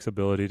a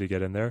flexibility to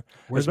get in there.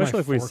 Where's especially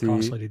my if we see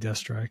Lady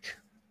Deathstrike.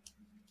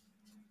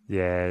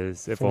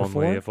 Yes, if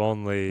 4/4?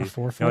 only.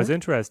 Now it's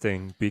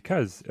interesting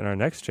because in our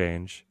next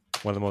change,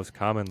 one of the most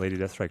common Lady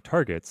Deathstrike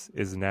targets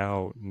is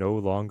now no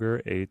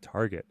longer a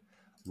target.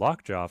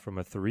 Lockjaw from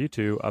a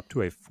 3/2 up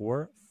to a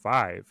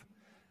 4/5.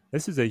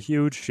 This is a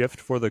huge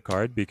shift for the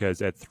card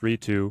because at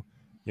 3/2.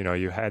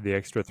 You had the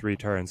extra 3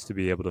 turns to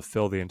be able to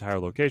fill the entire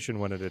location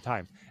one at a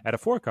time. At a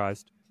 4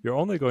 cost, you're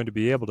only going to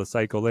be able to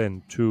cycle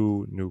in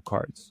 2 new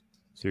cards.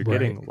 So you're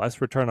getting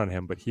less return on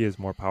him, but he is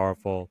more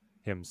powerful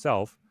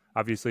himself.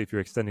 Obviously, if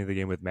you're extending the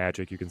game with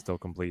magic, you can still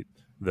complete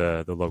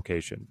the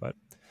location. But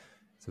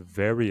it's a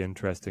very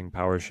interesting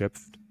power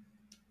shift.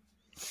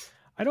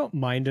 I don't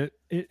mind it.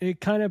 It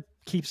kind of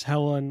keeps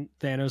Hela and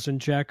Thanos in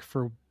check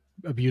for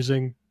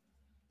abusing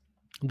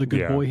the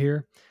good boy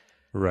here.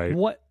 Right.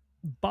 What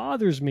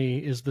bothers me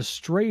is the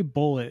stray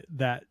bullet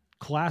that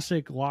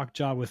classic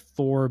Lockjaw with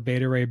Thor,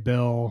 Beta Ray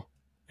Bill,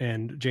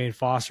 and Jane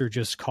Foster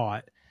just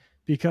caught.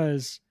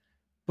 Because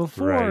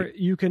before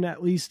you can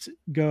at least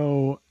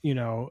go,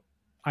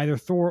 either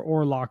Thor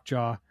or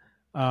Lockjaw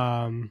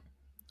on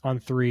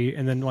 3,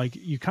 and then like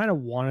you kind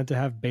of wanted to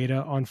have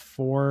Beta on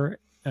 4,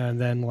 and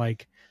then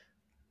like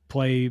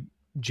play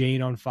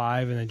Jane on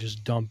 5, and then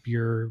just dump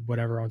your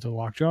whatever onto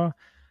Lockjaw.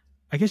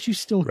 I guess you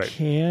still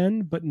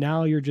can, but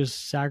now you're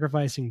just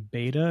sacrificing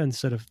Beta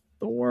instead of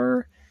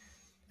Thor.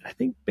 I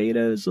think Beta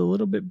is a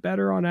little bit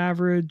better on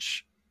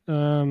average.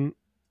 I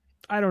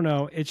don't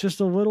know. It's just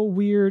a little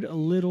weird, a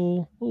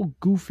little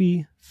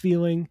goofy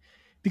feeling,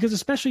 because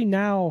especially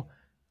now,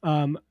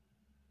 I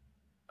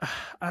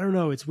don't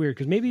know. It's weird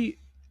because maybe.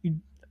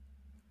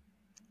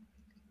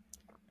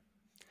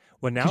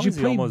 Now is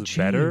he almost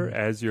better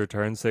as your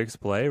turn 6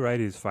 play,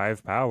 right? He's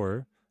 5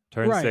 power.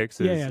 Turn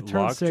 6 is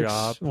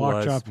Lockjaw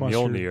plus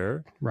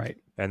Mjolnir. Right.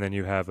 And then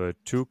you have a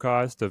 2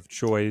 cost of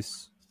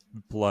choice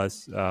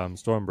plus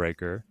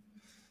Stormbreaker.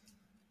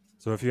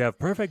 So if you have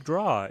perfect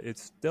draw,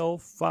 it's still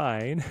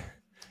fine.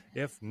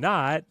 If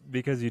not,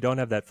 because you don't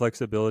have that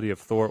flexibility of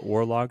Thor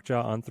or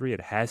Lockjaw on 3,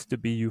 it has to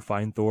be you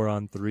find Thor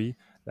on 3.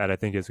 That I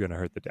think is going to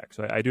hurt the deck.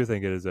 So I do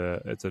think it's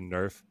a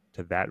nerf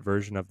to that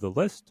version of the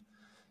list.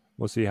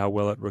 We'll see how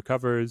well it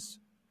recovers.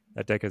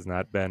 That deck has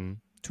not been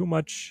too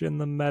much in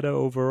the meta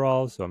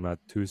overall, so I'm not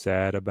too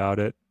sad about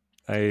it.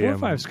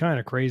 4/5 is kind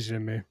of crazy to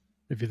me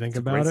if you think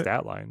about it. It's a great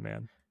stat line,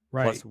 man.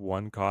 Right. Plus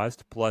 1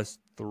 cost, plus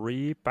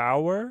 3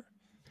 power.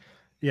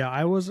 Yeah,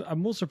 I'm a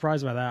little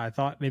surprised by that. I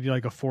thought maybe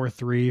like a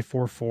 4/3,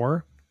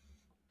 4/4,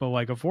 but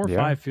like a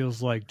 4/5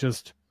 feels like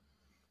just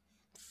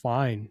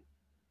fine.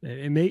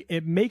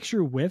 It makes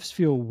your whiffs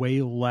feel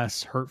way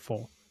less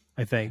hurtful,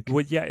 I think.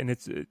 Well, yeah, and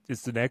it's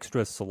an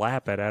extra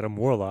slap at Adam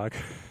Warlock.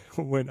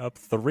 Went up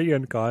 3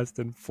 in cost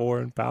and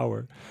 4 in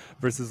power,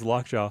 versus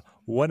Lockjaw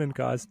 1 in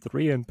cost,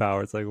 3 in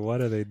power. It's like, what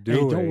are they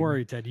doing? Hey, don't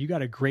worry, Ted. You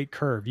got a great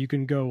curve. You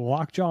can go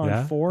Lockjaw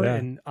on 4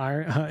 and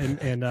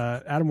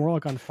Adam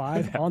Warlock on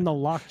 5 on the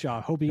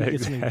Lockjaw, hoping you get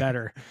something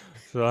better.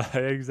 So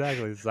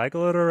exactly,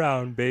 cycle it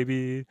around,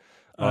 baby.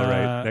 All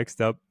right,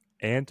 next up,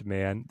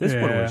 Ant-Man. This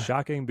one was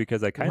shocking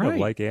because I kind of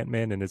like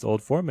Ant-Man in his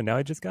old form, and now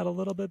he just got a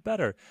little bit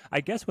better.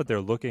 I guess what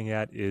they're looking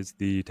at is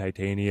the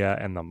Titania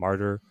and the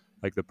Martyr.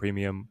 Like the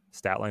premium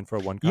stat line for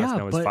a 1 cost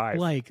now is 5.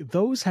 Like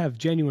those have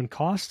genuine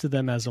cost to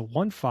them as a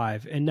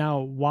 1/5. And now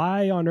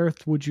why on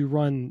earth would you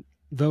run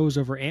those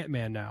over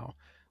Ant-Man now?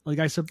 Like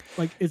is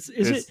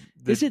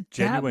it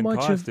genuine that much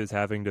cost is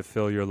having to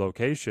fill your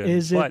location,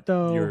 is but it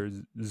though? Your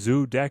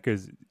zoo deck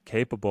is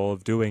capable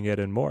of doing it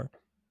and more.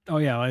 Oh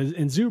yeah,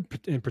 in Zoo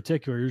in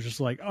particular, you're just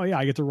like, oh yeah,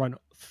 I get to run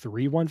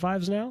 3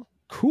 1.5s now.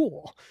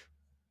 Cool,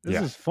 this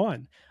Yeah. is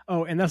fun.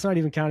 Oh, and that's not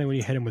even counting when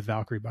you hit him with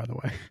Valkyrie, by the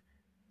way.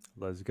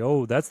 Let's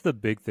go. That's the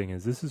big thing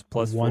is this is A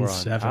 +4 on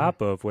 1/7.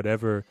 top of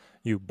whatever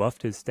you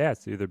buffed his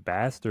stats, either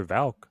Bast or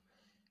Valk.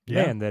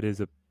 Yeah, Man, that is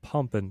a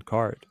pumping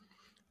card.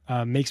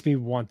 makes me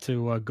want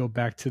to go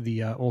back to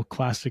the old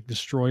classic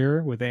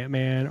Destroyer with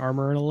Ant-Man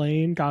armor in a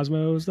lane,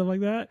 Cosmo, stuff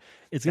like that.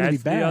 It's gonna be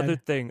That's the other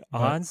bad, thing.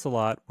 but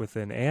Onslaught with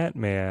an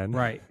Ant-Man.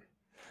 right.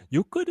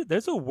 You could.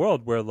 There's a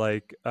world where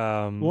like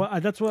Well,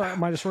 that's what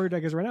my Destroyer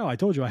deck is right now. I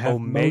told you I have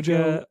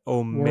Mojo,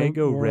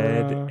 Omega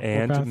Red, Warpath.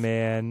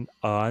 Ant-Man,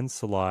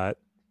 Onslaught.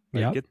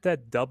 Like Yep. get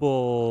that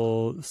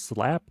double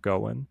slap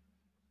going.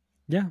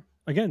 Yeah.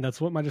 Again, that's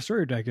what my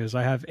Destroyer deck is.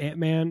 I have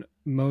Ant-Man,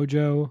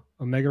 Mojo,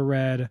 Omega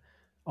Red,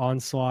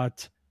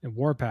 Onslaught, and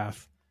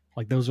Warpath.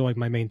 Like those are like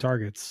my main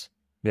targets.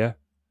 Yeah.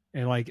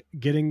 And like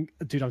dude,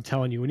 I'm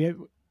telling you, when you have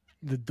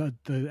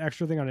the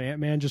extra thing on an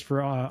Ant-Man just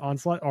for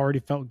Onslaught already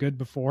felt good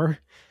before.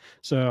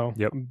 So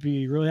Yep. I'm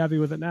be really happy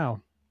with it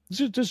now. It's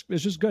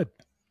just good.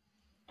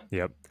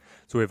 Yep.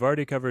 So we've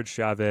already covered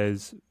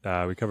Chavez.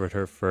 We covered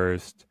her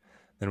first.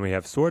 Then we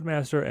have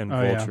Swordmaster and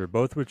Vulture,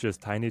 both with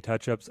just tiny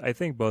touch-ups. I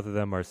think both of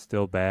them are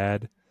still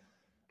bad.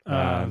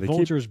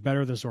 Vulture is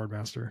better than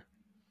Swordmaster.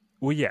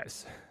 Well,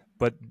 yes,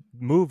 but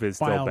move is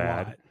By still a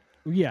bad. lot.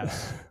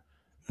 Yes,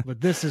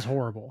 but this is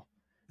horrible.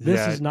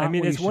 This is not. I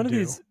mean, what it's you one of should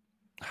do. these.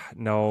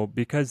 No,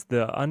 because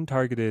the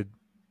untargeted,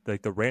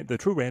 like the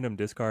true random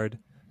discard,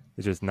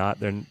 is just not.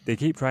 They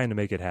keep trying to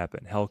make it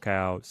happen.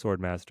 Hellcow,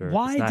 Swordmaster.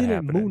 Why it's not didn't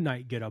happening. Moon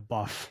Knight get a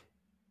buff?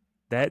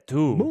 That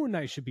too. Moon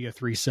Knight should be a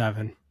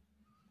 3/7.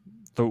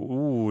 So,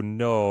 ooh,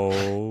 no.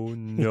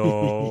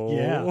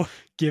 Yeah,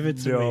 give it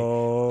to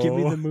me. Give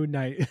me the Moon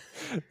Knight.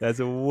 That's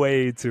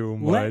way too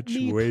much.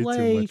 Too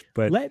much.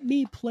 But let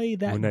me play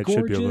that Moon Knight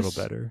gorgeous, should be a little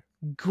better.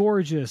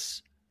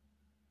 Gorgeous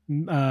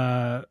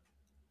Met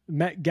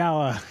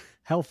Gala,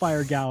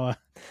 Hellfire Gala.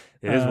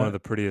 It is one of the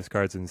prettiest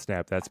cards in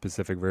Snap, that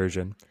specific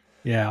version.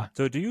 Yeah.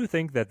 So do you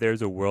think that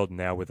there's a world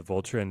now with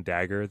Vulture and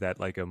Dagger that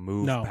like a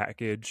move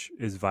package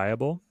is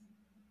viable?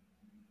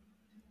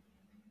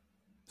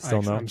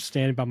 Still no? I'm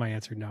standing by my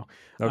answer. No.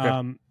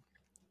 Okay.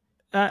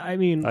 I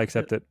mean, I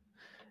accept it.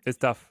 It's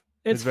tough.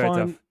 It's very fun.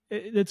 tough.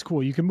 It's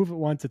cool. You can move it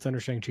once. It's under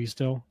Shang-Chi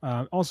still.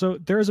 Also,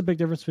 there is a big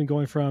difference between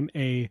going from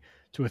a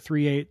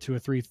 3/8 to a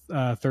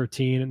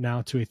 3/13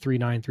 now to a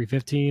 3/9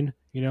 3/15.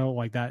 You know,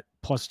 like that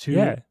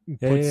 +2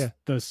 puts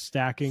the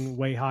stacking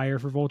way higher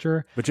for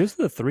Vulture. But just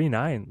the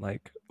 3/9,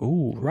 like,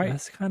 ooh, right.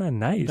 That's kind of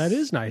nice. That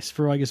is nice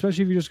for like,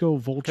 especially if you just go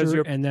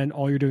Vulture and then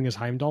all you're doing is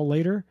Heimdall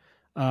later.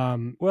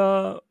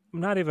 Well,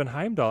 not even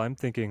Heimdall. I'm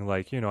thinking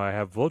like, I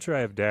have Vulture,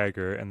 I have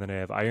Dagger, and then I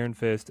have Iron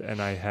Fist, and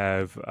I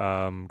have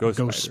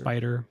Ghost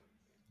Spider.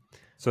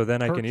 So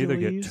then I can either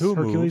get two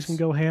Hercules moves. can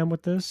go ham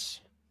with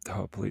this.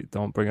 Oh, please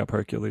don't bring up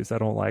Hercules. I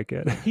don't like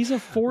it. He's a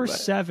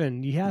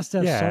 4/7. He has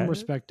to have some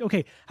respect.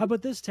 Okay, how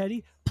about this,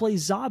 Teddy? Play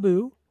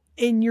Zabu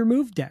in your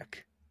move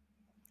deck.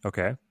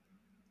 Okay.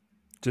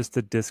 Just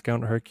to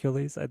discount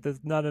Hercules?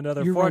 There's not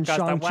another you forecast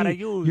I want to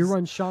use. You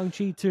run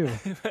Shang-Chi too.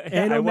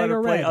 And I want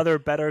to play other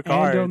better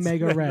cards. And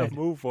Omega Red. The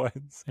move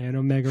ones. And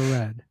Omega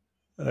Red.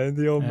 And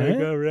the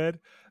Omega Red.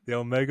 The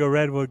Omega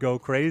Red will go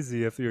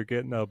crazy if you're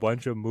getting a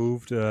bunch of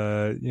moved,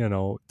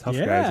 tough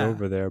guys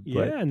over there.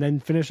 But and then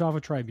finish off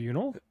a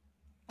Tribunal.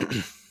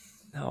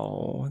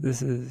 No,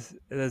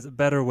 there's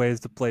better ways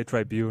to play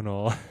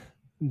Tribunal.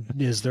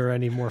 Is there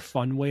any more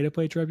fun way to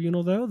play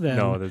Tribunal though?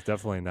 No, there's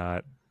definitely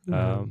not.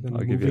 I'll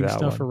give you that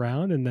stuff one.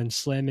 around and then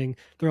slamming.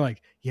 They're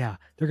like, yeah,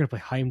 they're gonna play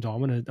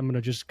Heimdall. I'm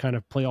gonna just kind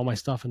of play all my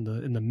stuff in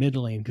the mid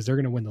lane because they're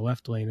gonna win the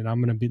left lane and I'm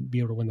gonna be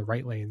able to win the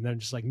right lane. And then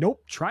just like,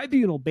 nope,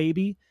 Tribunal,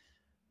 baby.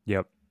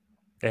 Yep.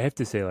 I have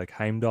to say, like,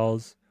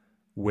 Heimdall's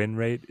win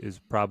rate is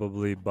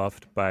probably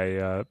buffed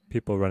by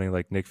people running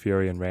like Nick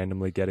Fury and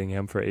randomly getting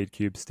him for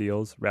 8-cube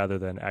steals rather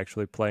than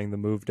actually playing the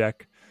move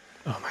deck.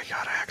 Oh my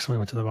god, I actually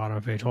went to the bottom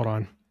of the page. Hold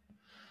on.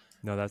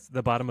 No, that's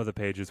the bottom of the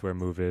page is where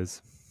move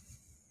is.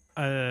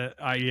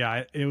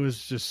 It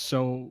was just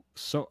so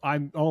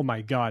oh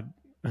my god.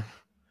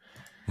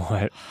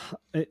 What?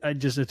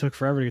 It took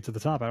forever to get to the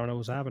top. I don't know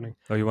what's happening.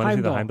 Oh, you want to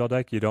see the Heimdall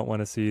deck? You don't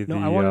want to see the...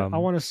 I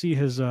want to see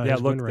his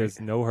his look, win rate.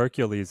 There's no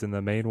Hercules in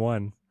the main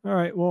one. All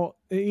right, well,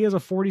 he has a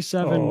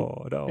 47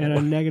 and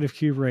a negative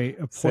cube rate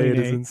of 0.8. Say it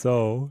isn't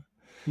so.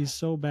 He's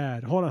so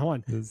bad. Hold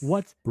on. It's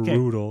What's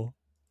brutal.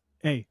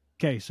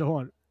 Okay, so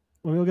hold on.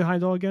 Let me look at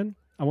Heimdall again.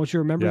 I want you to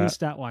remember these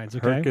stat lines,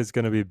 okay? Herc is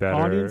going to be better.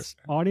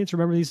 Audience,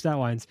 remember these stat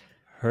lines.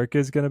 Herc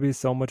is going to be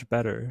so much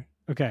better.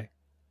 Okay.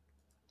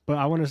 But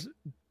I want to...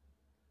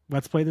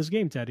 Let's play this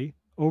game, Teddy.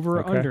 Over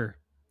or under?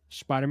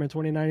 Spider-Man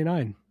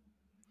 2099.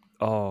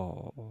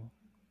 Oh.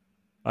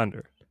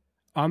 Under.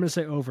 I'm going to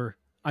say over.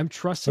 I'm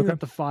trusting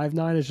that the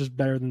 5/9 is just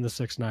better than the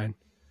 6/9.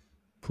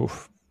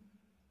 Poof.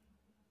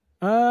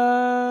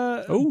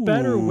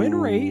 Better win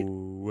rate.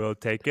 We'll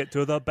take it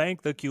to the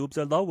bank. The cubes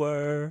are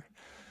lower.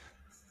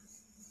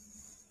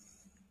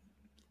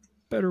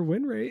 Better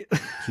win rate.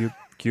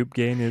 Cube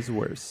gain is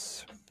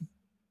worse.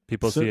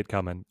 People see it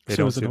coming. They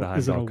So don't see the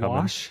is it a Heimdall coming.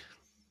 wash?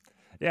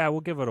 Yeah,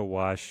 we'll give it a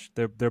wash.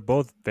 They're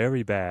both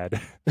very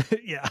bad.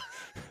 Yeah.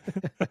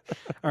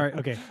 All right.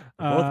 Okay. Both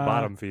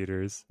bottom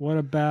feeders. What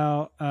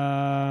about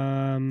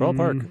Well,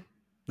 Park.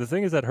 The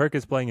thing is that Herc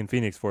is playing in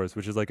Phoenix Force,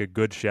 which is like a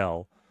good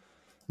shell.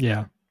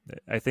 Yeah.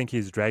 I think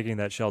he's dragging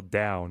that shell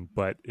down,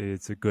 but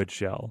it's a good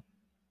shell.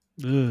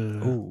 Ugh.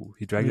 Ooh,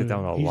 he dragged it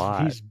down a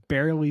lot. He's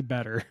barely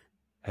better.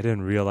 I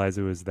didn't realize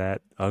it was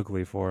that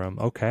ugly for him.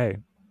 Okay.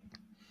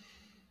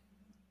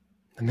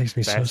 That makes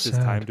me so sad.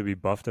 Fastest time to be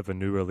buffed of a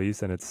new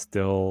release, and it's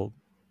still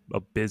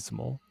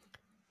abysmal.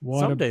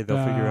 Someday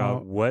they'll figure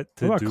out what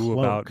to do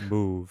about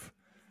move.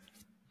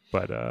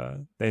 But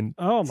they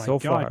oh my so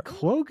god, far,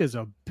 Cloak is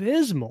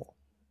abysmal.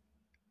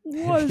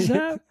 What is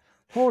that?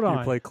 Hold on.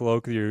 You play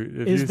Cloak. If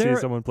you see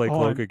someone play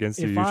Cloak against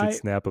you, you should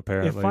snap.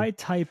 Apparently, if I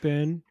type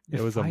in,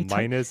 it was a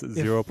minus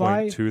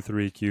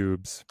 0.23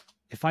 cubes.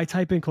 If I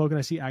type in Cloak and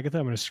I see Agatha,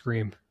 I'm gonna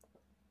scream.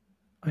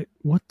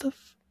 What the?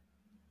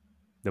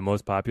 The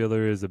most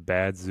popular is a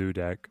bad zoo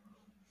deck.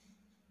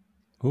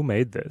 Who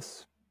made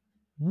this?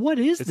 What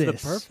is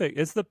this?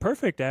 It's the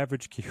perfect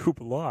average cube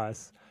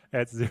loss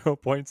at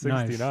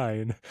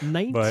 0.69. Nice.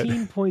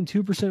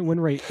 19.2%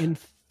 win rate in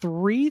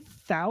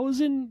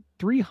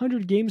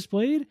 3,300 games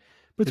played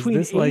between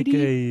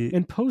 80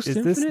 and post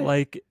Infinite. Is this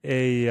like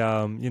a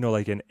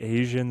like an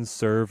Asian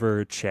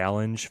server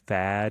challenge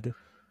fad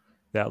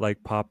that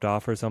like popped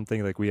off or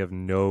something like we have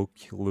no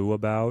clue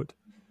about?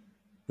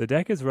 The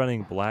deck is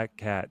running Black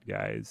Cat,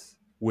 guys,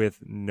 with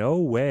no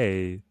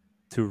way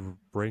to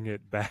bring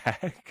it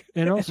back.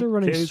 And also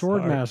running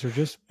Swordmaster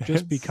just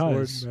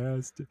because.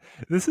 Swordmaster.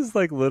 This is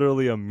like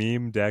literally a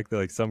meme deck that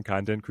like some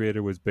content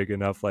creator was big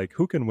enough, like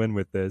who can win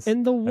with this?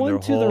 And the one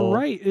to the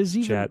right is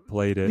even chat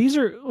played it. These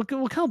are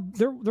look how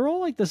they're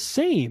all like the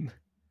same.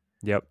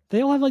 Yep.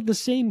 They all have like the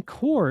same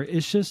core.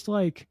 It's just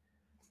like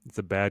it's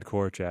a bad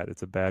core, chat.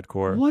 It's a bad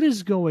core. What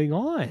is going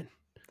on?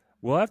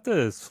 We'll have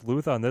to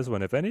sleuth on this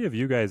one. If any of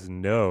you guys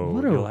know,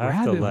 you'll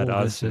have to let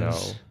us know.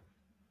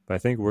 But I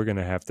think we're going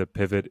to have to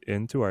pivot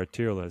into our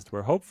tier list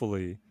where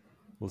hopefully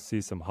we'll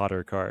see some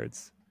hotter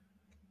cards.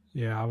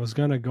 Yeah, I was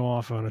going to go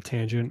off on a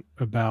tangent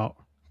about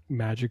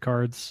Magic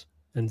cards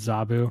and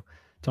Zabu,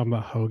 talking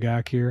about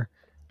Hogak here.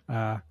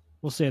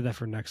 We'll save that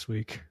for next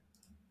week.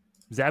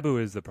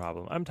 Zabu is the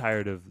problem. I'm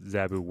tired of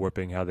Zabu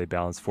warping how they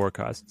balance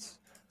forecasts.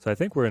 So I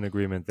think we're in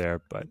agreement there.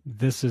 But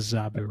this is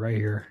Zabu right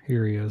here.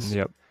 Here he is.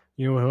 Yep.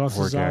 You know who else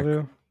is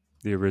Zabu?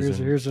 The Arisen.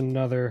 Here's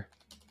another.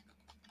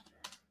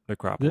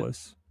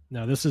 Necropolis.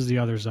 No, this is the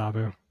other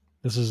Zabu.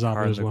 This is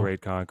Zabu as the well.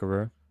 Great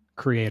Conqueror.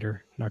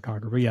 Creator, not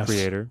Conqueror, but yes.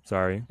 Creator,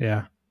 sorry.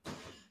 Yeah.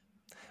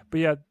 But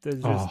yeah,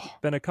 there's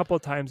just been a couple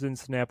of times in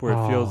Snap where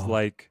it feels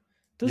like,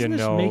 doesn't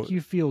this make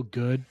you feel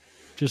good?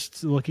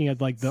 Just looking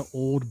at like the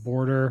old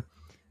border,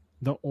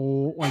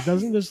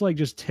 doesn't this like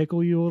just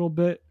tickle you a little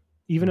bit?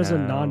 Even as a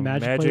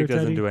non-Magic player, Magic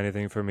doesn't do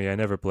anything for me. I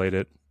never played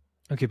it.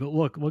 Okay, but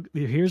look, look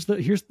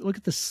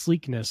at the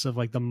sleekness of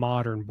like the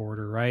modern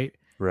border, right?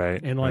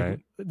 Right. And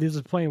like this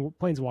is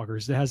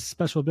Planeswalkers. It has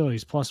special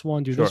abilities.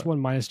 +1, do this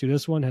one, -2, do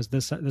this one, has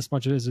this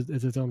much as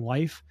its own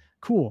life.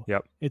 Cool.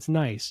 Yep. It's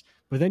nice.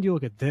 But then you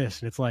look at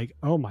this and it's like,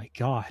 oh my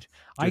God.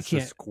 I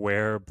can't a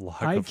square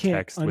block of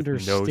text with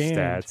no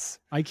stats.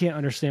 I can't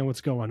understand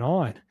what's going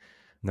on.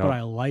 No. But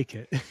I like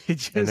it.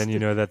 And then you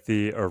know that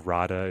the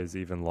errata is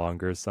even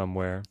longer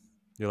somewhere.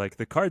 You're like,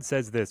 the card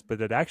says this, but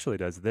it actually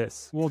does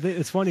this. Well,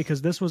 it's funny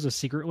because this was a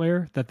secret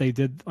layer that they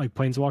did like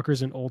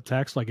Planeswalkers in old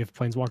text, like if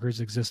Planeswalkers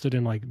existed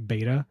in like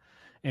beta,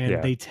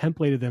 and they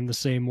templated them the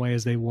same way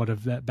as they would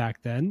have that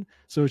back then.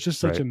 So it's just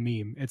such a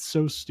meme. It's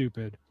so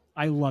stupid.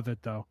 I love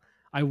it though.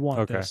 I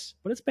want this,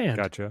 but it's banned.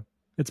 Gotcha.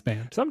 It's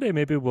banned. Someday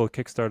maybe we'll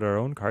kickstart our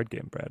own card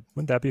game, Brad.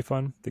 Wouldn't that be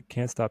fun? The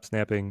Can't Stop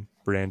Snapping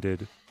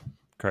branded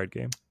card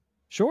game.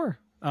 Sure.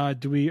 Are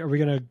we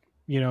gonna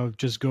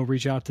just go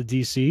reach out to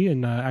DC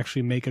and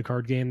actually make a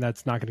card game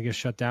that's not going to get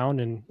shut down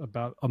in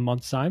about a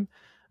month's time?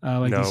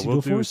 No, DC we'll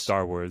do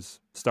Star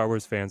Wars. Star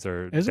Wars fans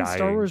are Isn't dying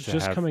Star Wars to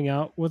just have... coming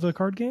out with a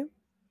card game?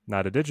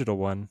 Not a digital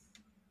one.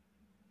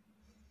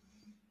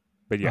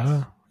 But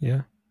yes.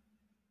 Yeah.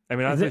 I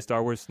mean, honestly,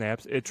 Star Wars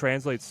Snaps, it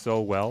translates so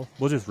well.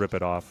 We'll just rip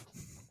it off.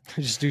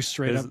 Just do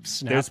straight up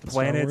Snap. There's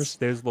planets,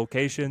 there's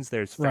locations,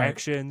 there's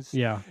factions.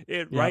 Yeah.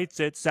 It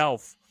writes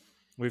itself.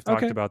 We've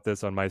talked about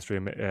this on my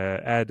stream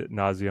ad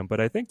nauseum,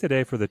 but I think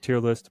today for the tier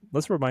list,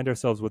 let's remind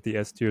ourselves what the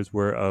S tiers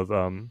were of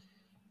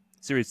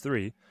Series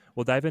 3.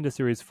 We'll dive into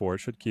Series 4. It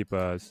should keep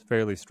us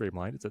fairly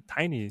streamlined. It's a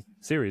tiny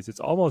series.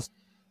 It's almost,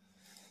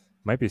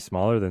 might be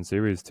smaller than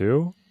Series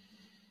 2.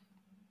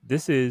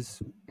 This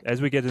is, as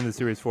we get into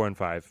Series 4 and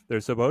 5, they're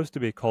supposed to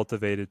be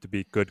cultivated to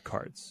be good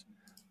cards.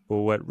 But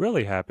what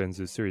really happens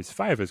is Series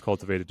 5 is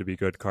cultivated to be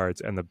good cards,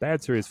 and the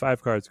bad Series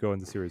 5 cards go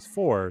into Series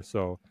 4,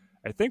 so...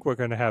 I think we're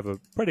going to have a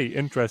pretty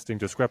interesting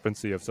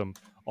discrepancy of some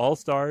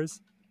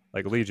all-stars,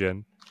 like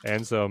Legion,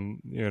 and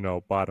some,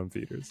 bottom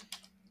feeders.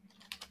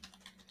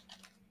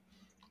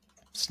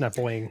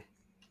 Snappling.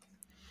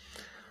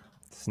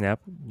 Snap,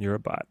 you're a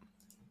bot.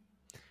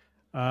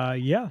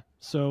 Yeah.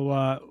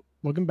 So,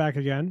 welcome back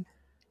again.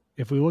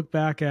 if we look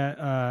back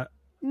at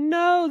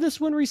no, this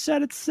one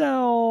reset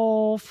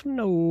itself.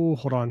 No,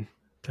 hold on.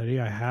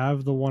 Teddy, I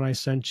have the one I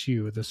sent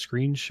you, the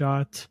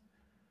screenshot.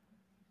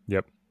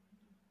 Yep.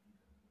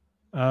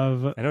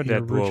 Of I know the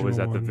Deadpool was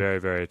original at the one. very,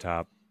 very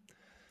top.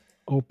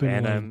 Open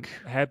and link.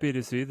 I'm happy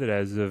to see that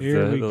as of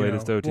Here the we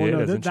latest go. OTA, Well, no, it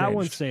hasn't that changed.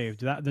 one saved.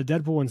 The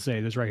Deadpool one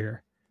saved is right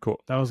here. Cool.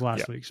 That was last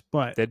Yeah. week's.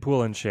 But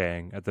Deadpool and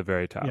Shang at the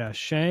very top. yeah,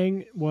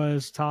 Shang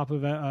was top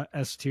of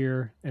S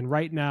tier. And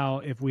right now,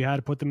 if we had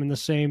to put them in the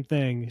same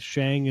thing,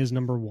 Shang is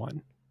number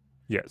 1.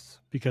 Yes.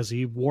 Because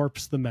he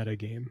warps the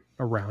metagame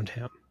around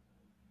him.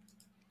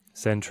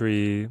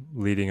 Sentry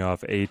leading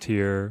off A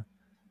tier,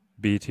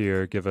 B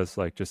tier. Give us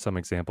like just some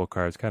example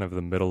cards, kind of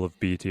the middle of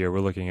B tier. We're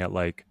looking at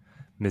like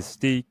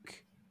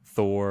Mystique,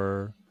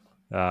 Thor,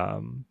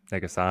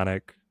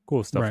 Negasonic,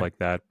 cool stuff Right. like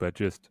that, but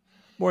just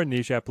more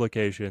niche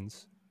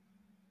applications.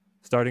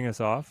 Starting us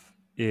off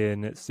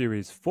in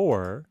Series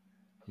 4,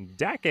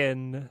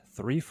 Daken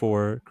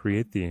 3/4,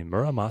 create the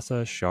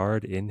Muramasa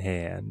Shard in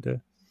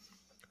hand.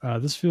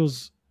 This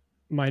feels,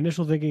 my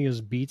initial thinking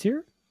is B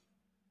tier.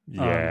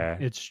 Yeah.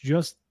 It's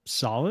just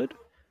solid,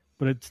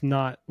 but it's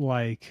not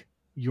like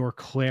you're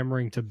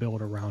clamoring to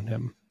build around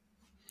him.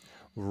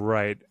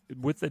 Right.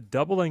 With the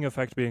doubling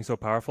effect being so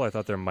powerful, I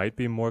thought there might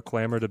be more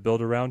clamor to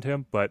build around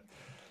him, but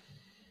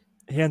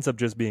he ends up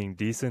just being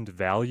decent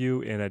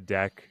value in a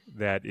deck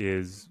that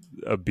is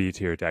a B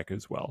tier deck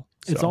as well.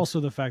 It's So, also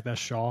the fact that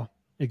Shaw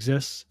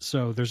exists,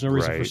 so there's no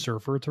reason for Right.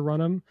 Surfer to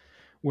run him,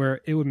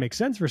 where it would make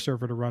sense for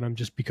Surfer to run him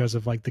just because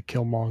of like the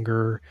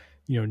Killmonger,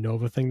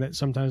 Nova thing that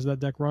sometimes that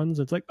deck runs.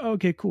 It's like, oh,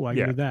 okay, cool, I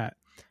can do that.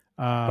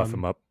 buff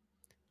him up.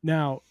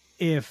 Now,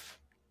 if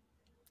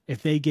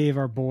they gave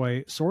our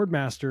boy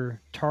Swordmaster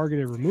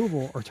targeted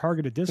removal or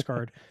targeted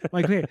discard,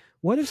 like, okay,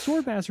 what if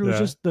Swordmaster was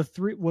just the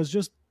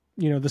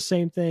the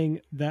same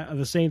thing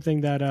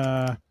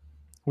that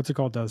what's it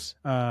called does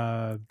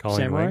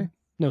Samurai? Wing?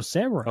 No,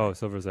 Samurai. Oh,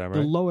 Silver Samurai.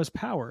 The lowest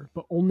power,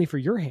 but only for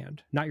your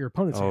hand, not your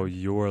opponent's Oh, hand.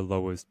 your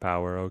lowest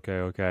power.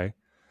 Okay.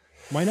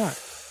 Why not?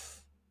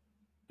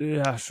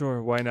 Yeah,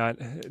 sure. Why not?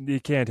 You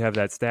can't have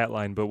that stat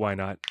line, but why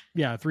not?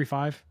 Yeah,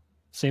 3/5,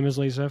 same as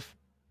Lazef.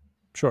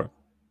 Sure.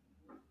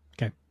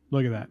 Okay,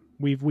 look at that.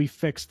 We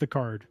fixed the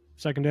card.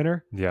 Second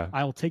dinner. Yeah.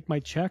 I'll take my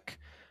check.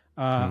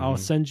 I'll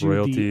send you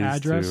Royalties the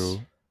address.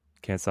 to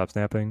Can't Stop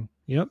Snapping.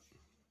 Yep.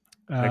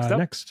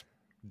 Next.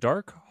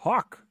 Dark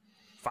Hawk.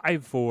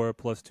 5/4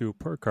 +2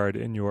 per card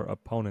in your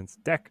opponent's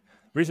deck.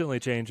 Recently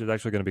changed. It's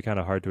actually going to be kind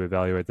of hard to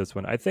evaluate this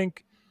one. I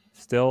think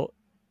still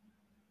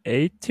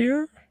A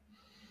tier?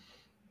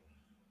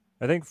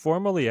 I think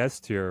formerly S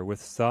tier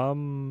with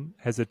some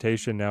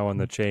hesitation now on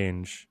the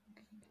change.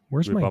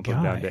 Where's we my bump him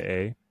guy? down to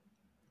A.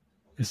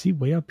 Is he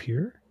way up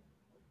here?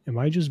 Am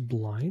I just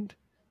blind?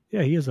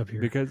 Yeah, he is up here.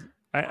 Because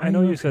I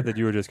know you said that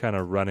you were just kind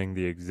of running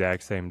the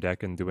exact same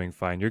deck and doing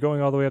fine. You're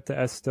going all the way up to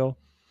S still?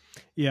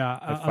 Yeah,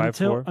 At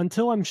 5/4?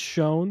 until I'm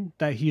shown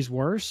that he's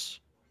worse,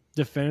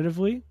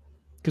 definitively.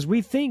 Because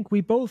we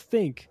both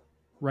think,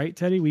 right,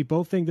 Teddy? We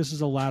both think this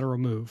is a lateral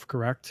move,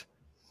 correct?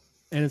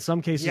 And in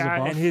some cases, a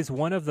buff. And he's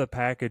one of the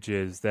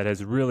packages that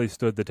has really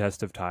stood the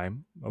test of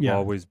time, of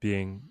always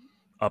being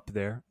up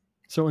there.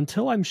 So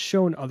until I'm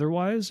shown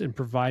otherwise and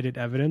provided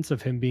evidence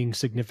of him being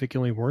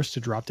significantly worse to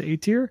drop to A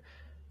tier,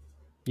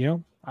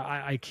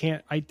 I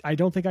can't. I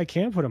don't think I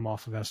can put him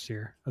off of S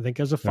tier. I think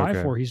as a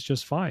 5/4, he's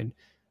just fine.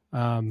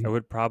 I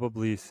would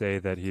probably say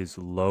that he's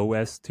low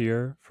S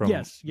tier from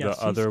the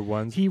other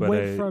ones. He but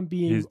went from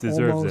being he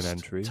deserves almost an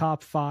entry.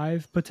 top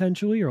 5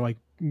 potentially, or like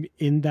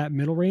in that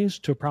middle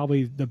range, to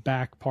probably the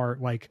back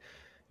part, like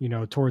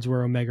towards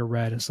where Omega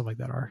Red and stuff like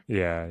that are.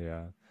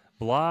 Yeah.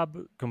 Blob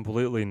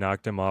completely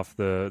knocked him off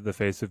the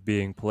face of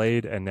being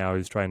played, and now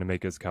he's trying to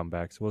make his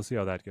comeback. So we'll see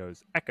how that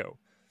goes.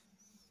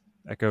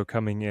 Echo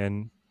coming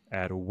in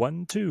at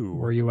 1/2.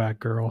 Where you at,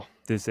 girl?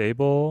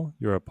 Disable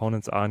your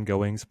opponent's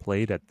ongoings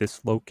played at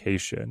this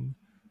location.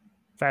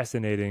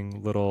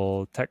 Fascinating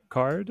little tech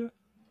card.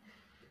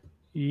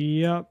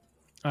 Yep.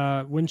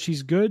 When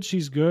she's good,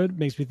 she's good.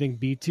 Makes me think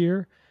B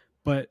tier,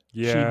 but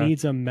she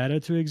needs a meta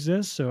to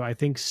exist. So I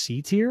think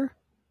C tier.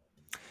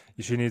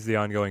 She needs the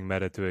ongoing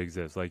meta to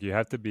exist. Like, you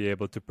have to be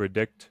able to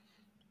predict.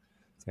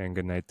 Saying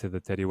goodnight to the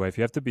Teddy wife.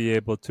 You have to be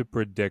able to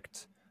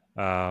predict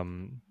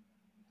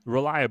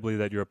reliably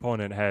that your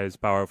opponent has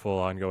powerful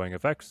ongoing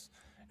effects,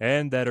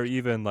 and that are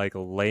even like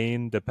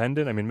lane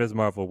dependent. I mean, Ms.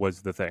 Marvel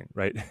was the thing,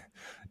 right?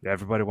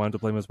 Everybody wanted to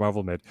play Ms.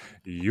 Marvel mid.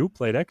 You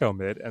played Echo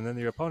mid, and then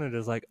your opponent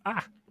is like,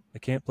 I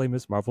can't play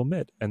Ms. Marvel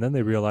mid. And then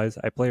they realize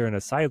I play her in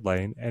a side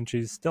lane, and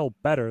she's still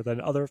better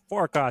than other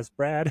 4-cost,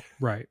 Brad.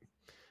 Right.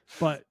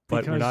 But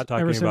we're not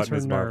talking about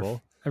Ms.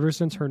 Marvel. Ever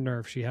since her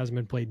nerf, she hasn't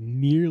been played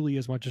nearly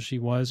as much as she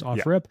was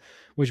off rip,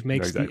 which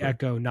makes the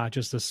Echo not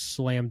just a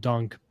slam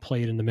dunk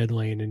played in the mid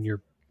lane and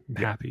you're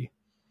happy.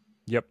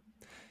 Yep.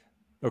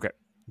 Okay.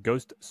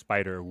 Ghost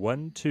Spider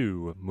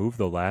 1/2. Move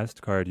the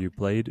last card you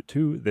played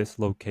to this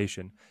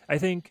location. I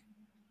think,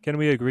 can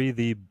we agree,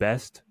 the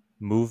best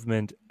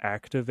movement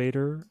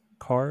activator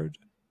card?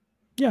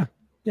 Yeah,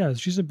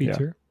 she's a B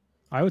tier.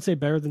 I would say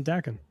better than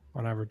Dakin.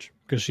 on average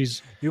because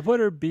she's You put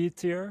her B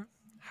tier.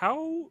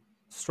 How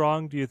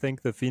strong do you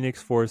think the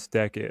Phoenix Force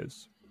deck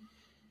is?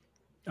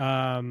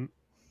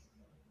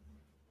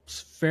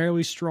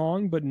 Fairly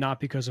strong, but not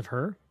because of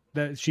her.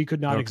 That she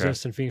could not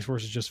exist, and Phoenix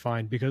Force is just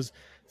fine because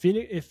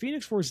if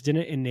Phoenix Force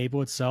didn't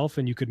enable itself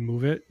and you could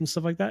move it and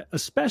stuff like that,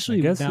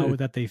 especially now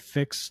that they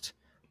fixed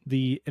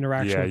the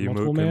interaction with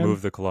multiple man, can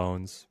move the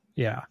clones.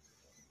 Yeah,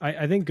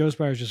 I think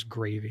Ghostwire is just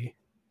gravy.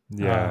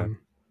 Yeah.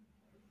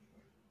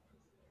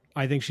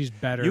 I think she's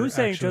better. You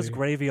saying just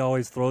gravy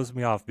always throws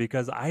me off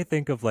because I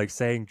think of like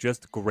saying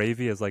just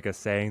gravy as like a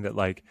saying that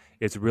like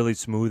it's really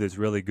smooth, it's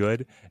really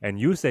good, and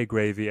you say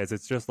gravy as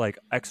it's just like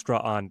extra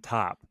on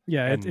top.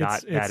 Yeah, and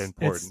not that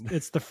important.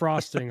 It's the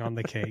frosting on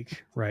the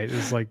cake, right?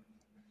 It's like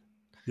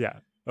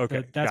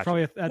okay. That's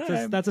probably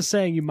that's a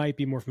saying you might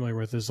be more familiar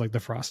with is like the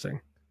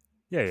frosting.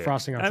 Yeah.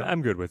 Frosting on top.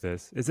 I'm good with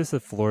this. Is this a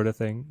Florida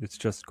thing? It's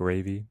just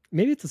gravy.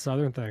 Maybe it's a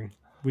Southern thing.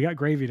 We got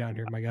gravy down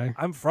here, my guy.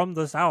 I'm from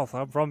the South.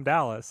 I'm from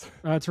Dallas.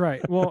 That's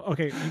right. Well,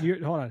 okay.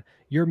 Hold on.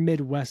 You're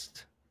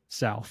Midwest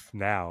South.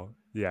 Now,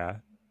 yeah.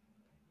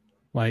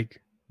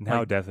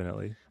 Now,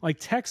 definitely. Like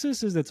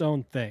Texas is its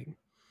own thing.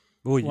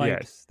 Well,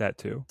 yes, that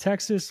too.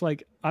 Texas,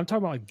 like I'm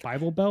talking about like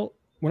Bible Belt.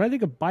 When I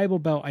think of Bible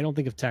Belt, I don't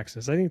think of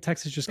Texas. I think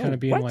Texas just kind of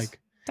being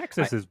like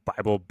Texas is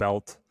Bible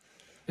Belt.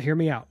 Hear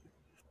me out.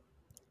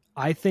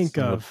 I think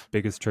of the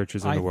biggest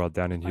churches in the world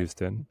down in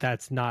Houston.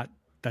 That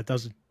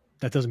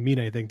doesn't mean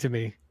anything to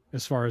me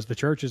as far as the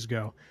churches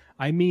go.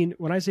 I mean,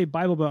 when I say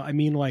Bible Belt, I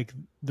mean like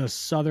the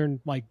Southern,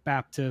 like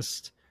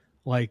Baptist,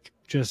 like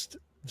just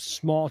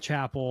small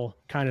chapel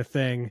kind of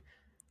thing.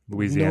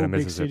 Louisiana,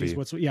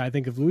 Mississippi. I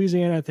think of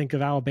Louisiana. I think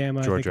of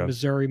Alabama. Georgia. I think of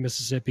Missouri,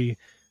 Mississippi,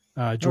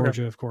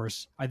 Georgia, of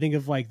course. I think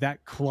of like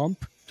that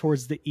clump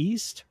towards the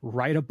east,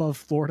 right above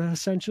Florida,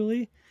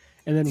 essentially.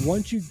 And then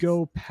once you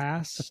go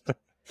past,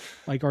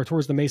 like, or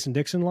towards the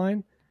Mason-Dixon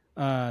line,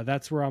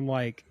 that's where I'm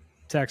like,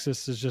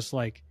 Texas is just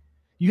like,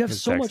 you have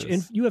so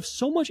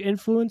much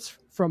influence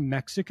from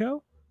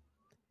Mexico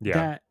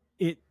that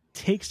it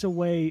takes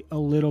away a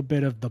little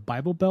bit of the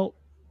Bible Belt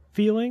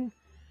feeling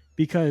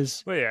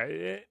because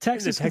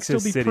Texas can still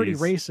be pretty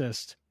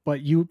racist, but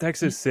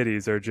Texas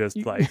cities are just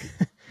like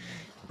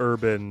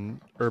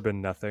urban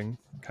nothing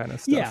kind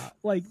of stuff. Yeah,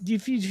 like do you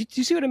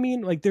see what I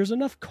mean? Like there's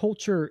enough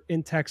culture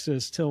in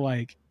Texas to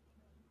like,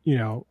 you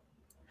know,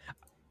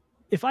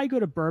 if I go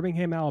to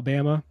Birmingham,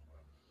 Alabama,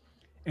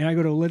 and I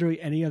go to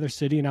literally any other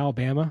city in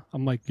Alabama,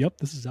 I'm like, yep,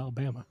 this is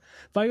Alabama.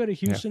 If I go to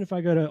Houston, if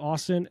I go to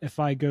Austin, if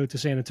I go to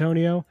San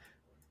Antonio,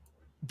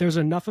 there's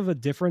enough of a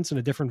difference and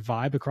a different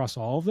vibe across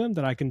all of them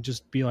that I can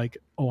just be like,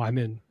 oh, I'm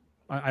in.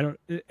 I don't,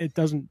 it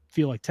doesn't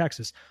feel like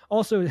Texas.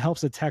 Also, it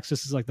helps that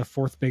Texas is like the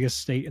fourth biggest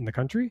state in the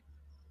country.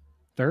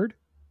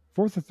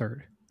 Fourth or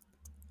third?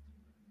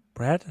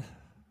 Brad,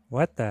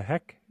 what the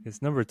heck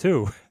is number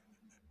 2?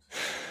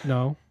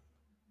 No.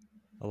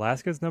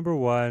 Alaska's number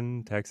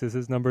 1. Texas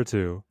is number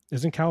 2.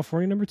 Isn't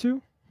California number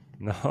 2?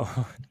 No.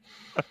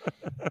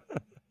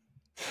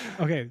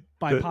 Okay,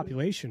 by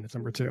population, it's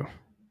number 2.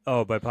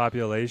 Oh, by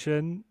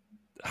population?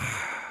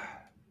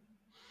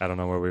 I don't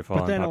know where we fall.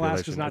 But then on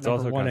population. Alaska's not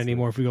number 1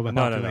 anymore if we go by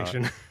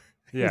population. No.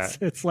 Yeah,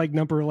 it's like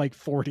number like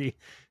 40.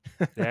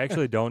 I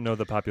actually don't know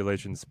the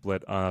population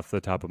split off the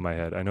top of my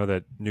head. I know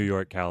that New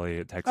York,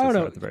 Cali, Texas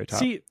are at the very top.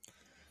 See,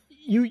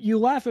 you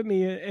laugh at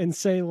me and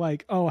say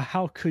like, oh,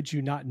 how could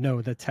you not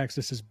know that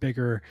Texas is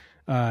bigger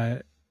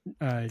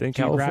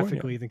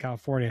geographically than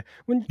California?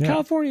 When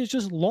California is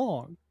just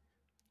long.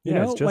 You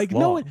know, it's just like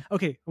long. no one.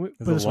 Okay,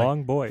 it's a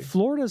long boy.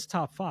 Florida's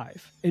top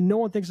 5, and no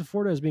one thinks of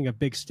Florida as being a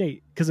big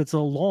state because it's a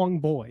long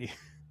boy.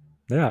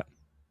 Yeah.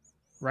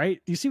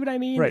 Right? Do you see what I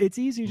mean? Right. It's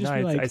easy to just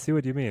be like. I see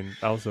what you mean.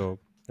 Also,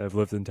 I've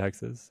lived in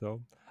Texas, so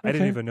I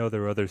didn't even know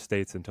there were other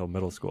states until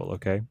middle school.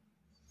 Okay.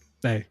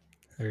 Hey,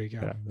 there you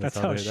go. Yeah, that's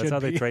how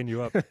they train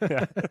you up.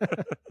 Yeah.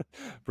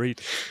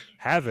 Breach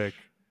Havoc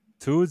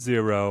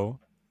 2-0.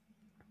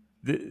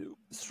 The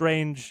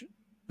strange,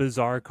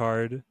 bizarre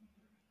card.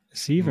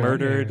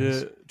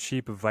 Murdered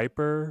cheap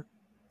Viper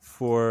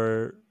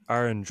for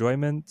our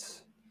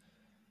enjoyment.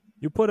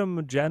 You put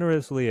him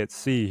generously at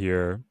C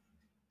here.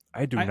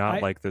 I do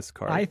not like this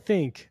card. I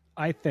think,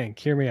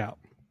 hear me out.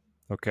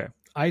 Okay.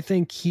 I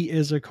think he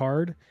is a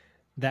card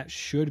that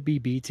should be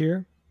B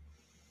tier.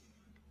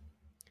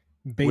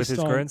 With his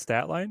current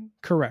stat line?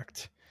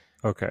 Correct.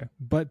 Okay.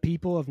 But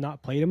people have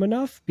not played him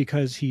enough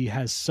because he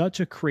has such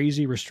a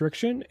crazy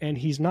restriction and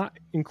he's not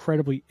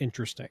incredibly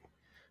interesting.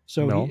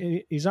 So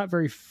he's not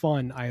very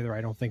fun either, I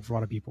don't think, for a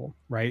lot of people,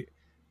 right?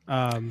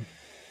 I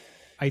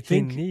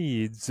think he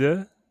needs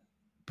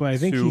but I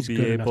think he's be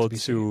good able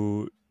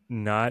to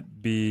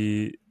not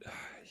be.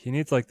 He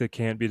needs like the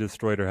can't be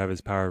destroyed or have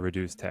his power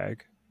reduced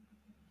tag.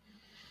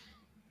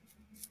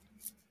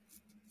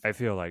 I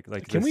feel like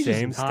the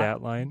same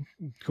stat line.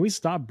 Can we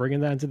stop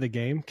bringing that into the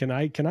game? Can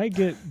I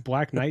get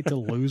Black Knight to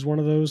lose one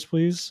of those,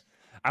 please?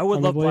 I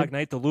would love Black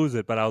Knight to lose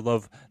it, but I would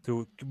love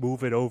to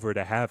move it over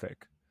to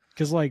Havoc.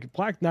 Because like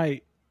Black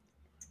Knight,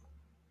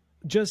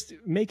 just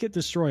make it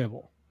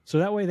destroyable, so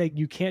that way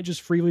you can't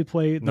just freely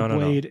play the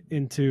blade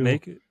into.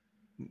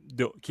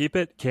 Keep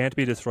it, can't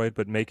be destroyed,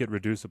 but make it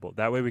reducible.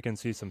 That way we can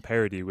see some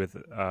parity with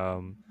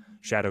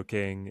Shadow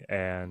King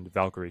and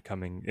Valkyrie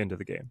coming into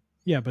the game.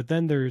 Yeah, but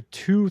then there are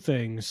two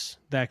things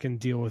that can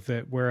deal with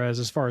it. Whereas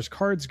as far as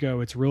cards go,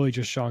 it's really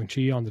just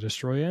Shang-Chi on the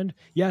destroy end.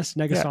 Yes,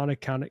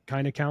 Negasonic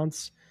kind of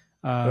counts.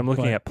 But I'm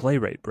looking at play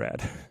rate,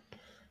 Brad.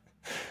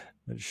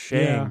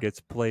 Shang gets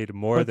played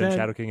more than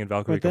Shadow King and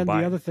Valkyrie combined. But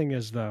then the other thing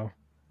is, though,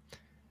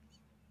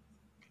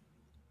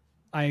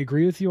 I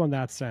agree with you on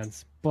that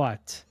sense.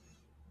 But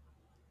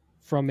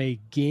from a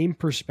game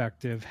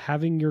perspective,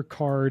 having your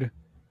card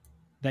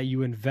that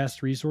you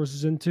invest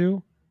resources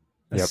into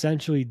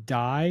essentially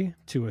die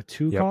to a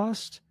 2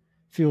 cost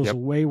feels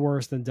way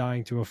worse than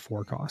dying to a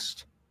 4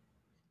 cost.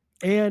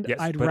 And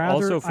but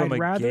also from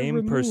a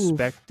game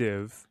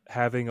perspective,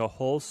 having a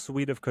whole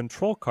suite of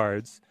control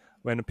cards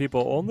when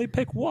people only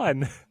pick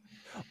one,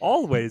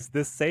 always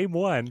this same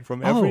one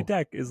from every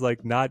deck is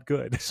like not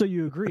good. So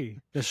you agree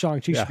that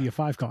Shang-Chi should be a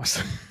 5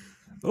 cost?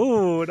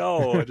 Oh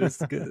no,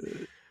 just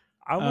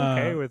I'm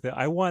okay with it.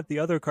 I want the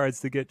other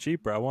cards to get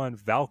cheaper. I want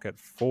Valk at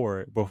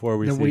 4 before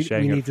we see Shang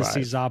at 5. We need to see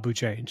Zabu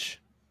change.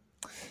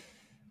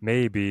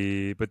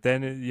 Maybe, but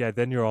then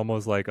you're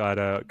almost like,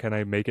 can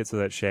I make it so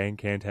that Shang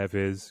can't have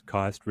his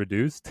cost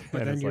reduced?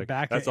 But then you're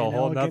back that's at a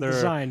whole nother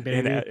design,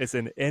 baby. It's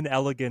an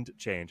inelegant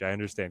change. I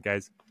understand,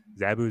 guys.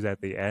 Zabu's at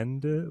the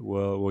end.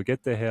 We'll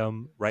get to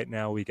him. Right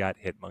now, we got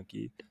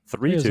Hitmonkey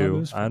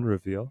 3/2 on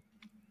reveal.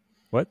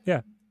 What?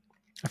 Yeah,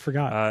 I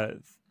forgot.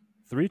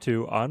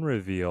 3/2 on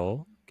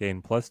reveal.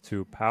 Gain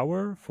 +2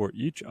 power for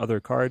each other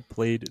card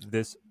played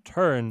this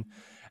turn,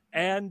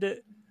 and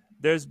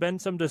there's been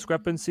some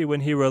discrepancy.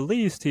 When he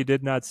released, he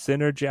did not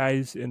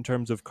synergize in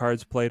terms of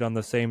cards played on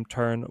the same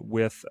turn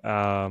with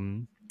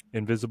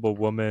Invisible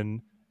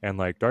Woman and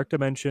like Dark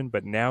Dimension,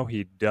 but now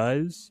he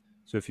does.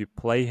 So if you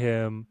play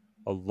him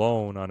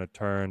alone on a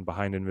turn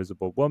behind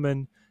Invisible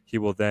Woman, he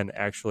will then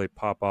actually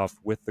pop off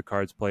with the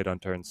cards played on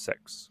turn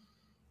 6.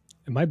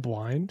 Am I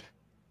blind?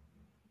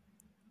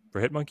 For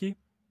Hitmonkey?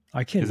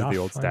 I can't. Is it the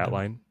old stat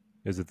line?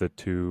 Is it the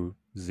 2-0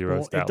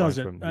 stat it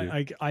doesn't. line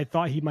from I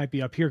thought he might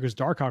be up here because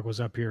Darkhawk was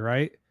up here,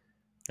 right?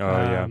 Oh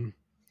yeah.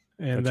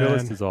 And the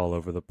list is all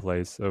over the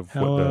place of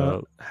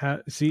the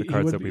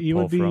cards that we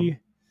pull from. He would be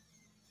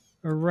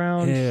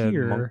around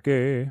here,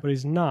 monkey. But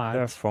he's not.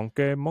 That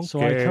funky monkey.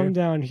 So I come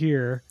down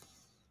here.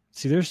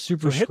 See, there's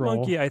Super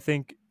Scroll. Hitmonkey,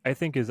 I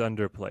think is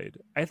underplayed.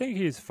 I think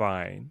he's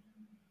fine.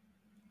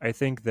 I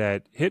think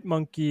that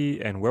Hitmonkey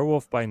and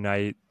Werewolf by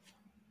Night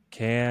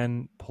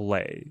can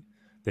play.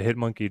 The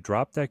Hitmonkey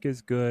drop deck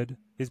is good.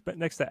 He's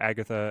next to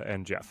Agatha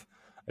and Jeff.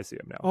 I see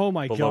him now. Oh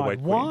my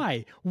god!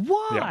 Why?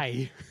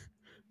 Yeah.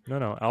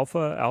 No.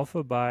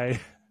 Alpha by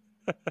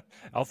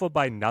Alpha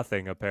by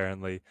nothing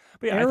apparently.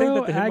 But yeah, Arrow, I think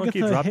that the Hitmonkey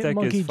Agatha, drop deck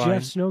Hitmonkey, is fine.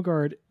 Jeff,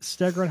 Snowguard,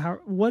 Stegron.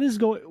 What is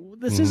going?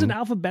 This isn't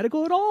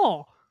alphabetical at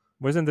all.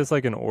 Wasn't this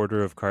like an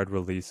order of card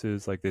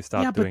releases? Like they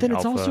stopped doing doing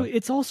alpha? Yeah, but then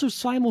it's also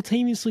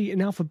simultaneously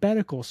in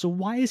alphabetical. So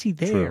why is he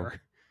there? True.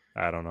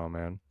 I don't know,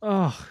 man.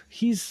 Oh,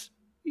 he's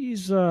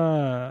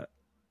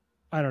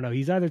I don't know.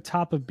 He's either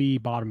top of B,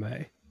 bottom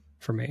A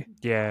for me.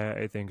 Yeah,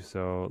 I think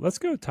so. Let's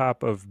go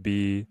top of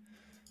B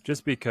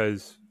just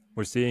because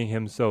we're seeing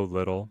him so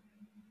little.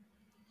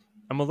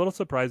 I'm a little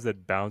surprised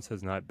that Bounce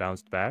has not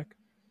bounced back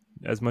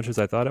as much as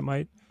I thought it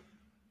might,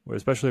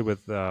 especially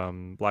with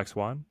Black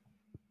Swan.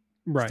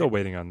 Right. Still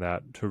waiting on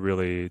that to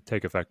really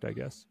take effect, I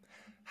guess.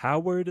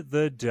 Howard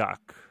the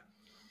Duck.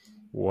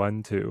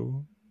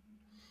 1-2.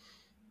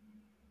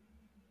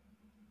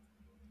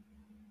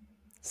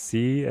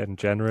 C and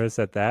generous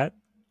at that.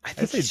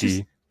 I say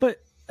D. But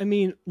I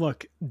mean,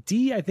 look,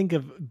 D. I think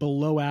of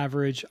below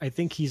average. I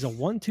think he's a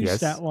 1-2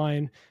 stat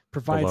line.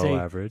 Provides below a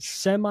average.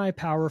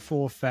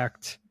 Semi-powerful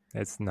effect.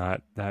 It's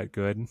not that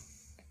good.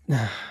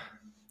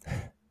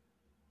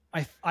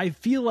 I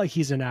feel like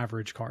he's an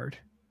average card.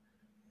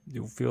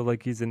 You feel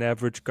like he's an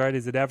average card?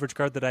 He's an average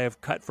card that I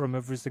have cut from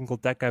every single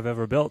deck I've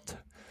ever built.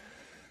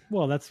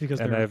 Well, that's because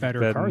there are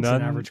better cards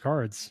than average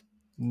cards.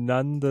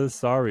 None the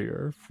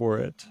sorrier for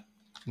it.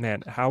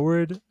 Man,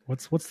 Howard.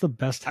 What's the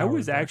best Howard I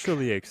was deck?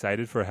 actually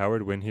excited for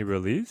Howard when he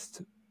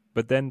released,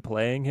 but then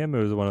playing him,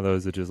 it was one of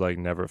those that just like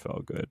never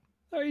felt good.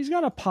 He's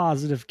got a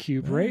positive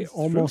cube rate,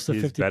 almost a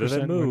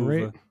 50% win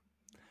rate.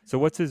 So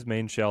what's his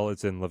main shell?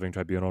 It's in Living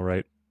Tribunal,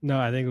 right? No,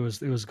 I think it was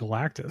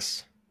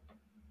Galactus.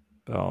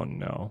 Oh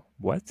no!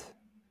 What?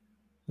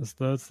 That's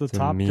the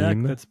top deck.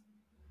 That's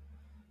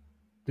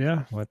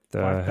What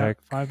the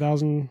heck?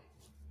 5,000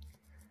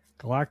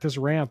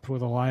 Galactus ramp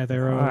with Goliath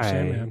Arrow and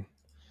Sandman.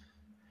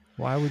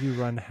 Why would you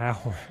run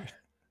Howard?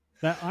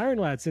 That Iron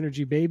Lad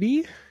synergy,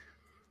 baby.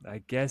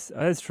 I guess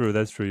that's true.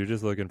 That's true. You're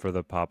just looking for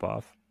the pop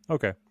off.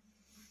 Okay.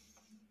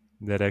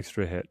 That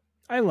extra hit.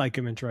 I like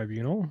him in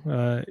Tribunal.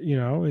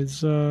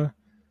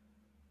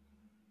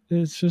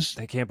 It's just.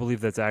 I can't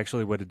believe that's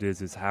actually what it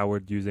is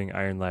Howard using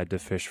Iron Lad to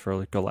fish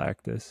for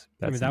Galactus.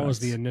 That was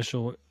the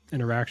initial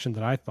interaction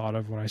that I thought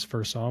of when I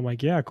first saw him.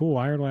 Like, yeah, cool.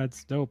 Iron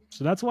Lad's dope.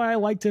 So that's why I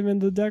liked him in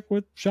the deck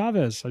with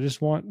Chavez. I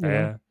just want,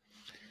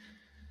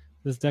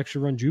 this deck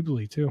should run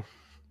Jubilee too.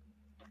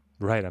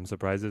 Right, I'm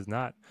surprised it's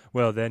not.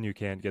 Well, then you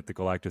can't get the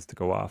Galactus to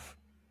go off.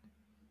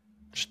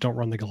 Just don't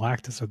run the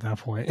Galactus at that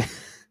point.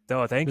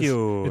 Oh, thank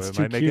you. It's It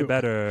too might make it cute.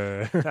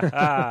 better.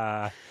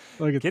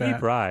 Look at Kitty that.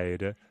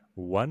 Pride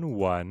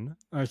 1-1.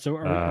 All right, so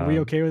are we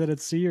okay with it at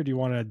C, or do you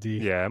want it at D?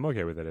 Yeah, I'm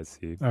okay with it at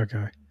C.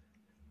 Okay.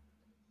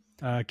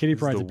 Kitty This is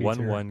Pride's the a B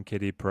tier. 1-1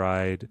 Kitty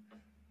Pride.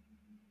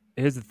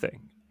 Here's the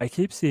thing. I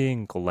keep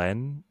seeing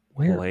Glenn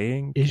Where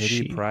playing is Kitty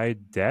she?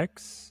 Pride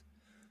decks,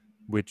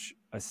 which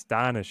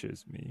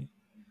astonishes me.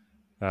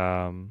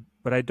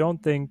 But I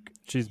don't think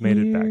she's made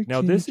it back.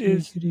 Now, this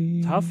is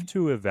tough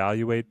to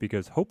evaluate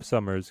because Hope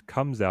Summers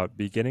comes out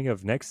beginning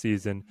of next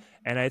season,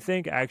 and I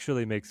think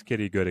actually makes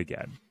Kitty good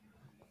again.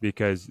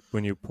 Because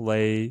when you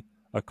play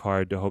a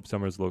card to Hope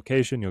Summers'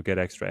 location, you'll get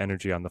extra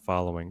energy on the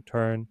following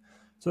turn.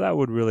 So that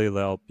would really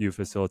help you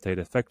facilitate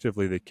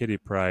effectively the Kitty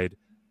Pride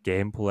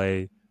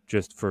gameplay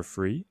just for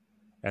free.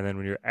 And then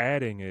when you're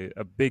adding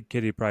a big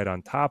Kitty Pride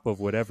on top of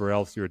whatever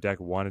else your deck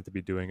wanted to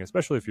be doing,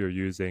 especially if you're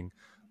using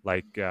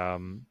like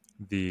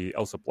the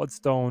Elsa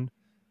Bloodstone,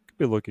 could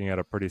be looking at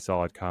a pretty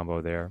solid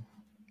combo there.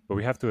 But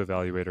we have to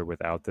evaluate her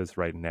without this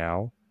right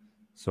now.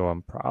 So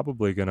I'm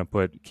probably going to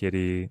put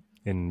Kitty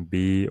in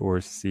B or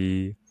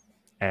C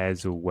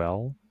as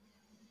well,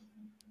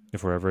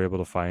 if we're ever able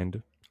to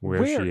find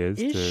where she is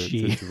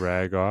to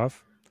drag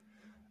off.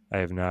 I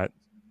have not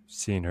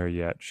seen her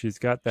yet. She's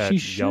got that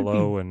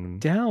yellow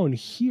and down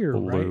here,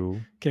 blue.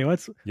 Right? Okay,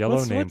 let's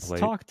nameplate.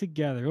 Talk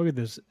together. Look at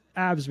this: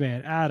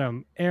 Absman,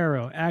 Adam,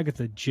 Arrow,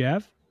 Agatha,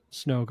 Jeff,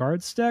 Snowguard,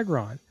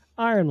 Stegron,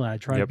 Iron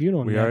Lad,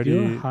 Tribunal,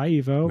 Nebula,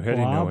 Haivo,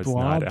 blah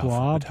blah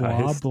blah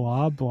blah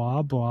blah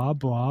blah blah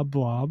blah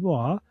blah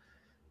blah.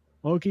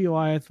 Loki,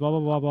 Goliath, blah blah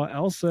blah blah.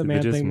 Elsa,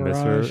 Man Thing, Mirage.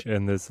 Did we just miss her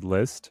in this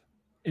list?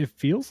 It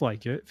feels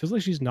like it. It feels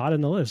like she's not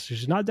in the list.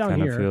 She's not down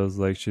here. Kind of feels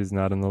like she's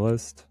not in the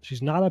list.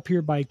 She's not up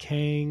here by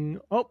Kang.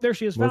 Oh, there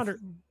she is. Found her.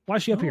 Why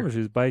is she up here?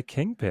 She's by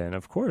Kingpin.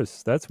 Of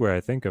course. That's where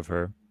I think of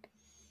her.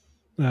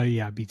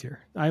 Yeah, B tier.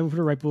 I put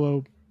her right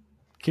below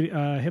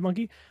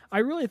Hitmonkey. I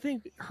really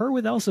think her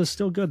with Elsa is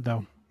still good,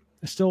 though.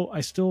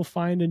 I still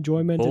find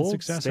enjoyment and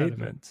success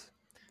statement.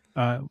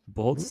 Out of it.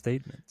 Bold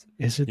statement.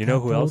 Is it? You know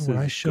who else is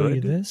I show good?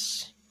 You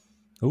this.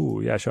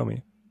 Oh yeah, show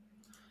me.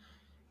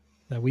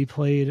 That we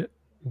played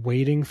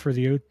waiting for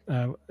the.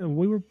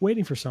 We were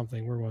waiting for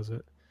something. Where was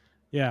it?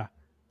 Yeah,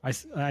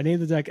 I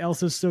named the deck.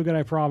 Elsa's still good,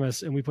 I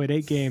promise. And we played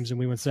 8 games and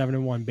we went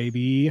 7-1,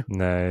 baby.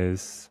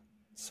 Nice.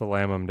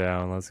 Slam them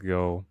down. Let's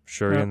go.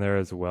 Shuri in there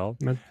as well.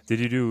 Did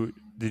you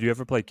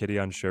ever play Kitty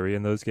on Shuri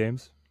in those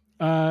games?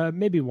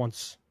 Maybe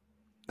once.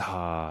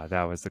 Ah,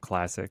 that was the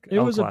classic. It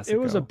was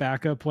a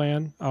backup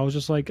plan. I was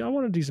just like, I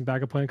want a decent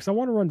backup plan because I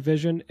want to run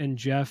Vision and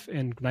Jeff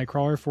and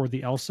Nightcrawler for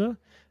the Elsa,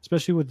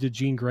 especially with the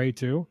Jean Grey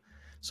too.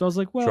 So I was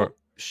like, well, sure.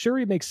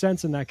 Shuri makes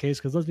sense in that case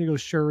because let me go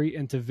Shuri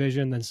into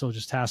Vision, then still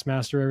just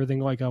Taskmaster everything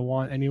like I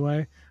want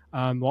anyway,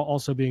 while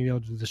also being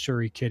able to do the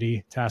Shuri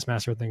Kitty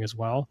Taskmaster thing as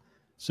well.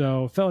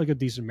 So it felt like a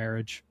decent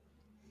marriage.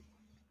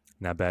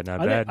 Not bad, not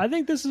bad. I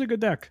think this is a good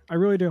deck. I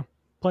really do.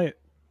 Play it,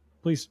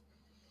 please.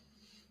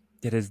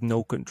 It has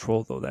no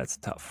control, though. That's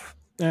tough.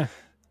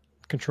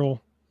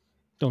 Control.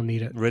 Don't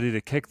need it. Ready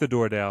to kick the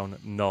door down.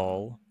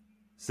 Null.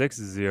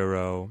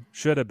 6-0.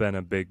 Should have been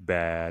a big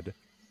bad.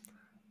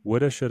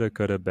 Woulda, shoulda,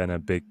 coulda been a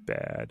big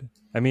bad.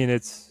 I mean,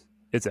 it's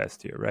S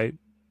tier, right?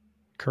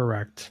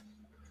 Correct.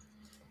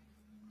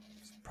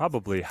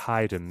 Probably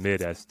high to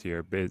mid S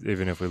tier,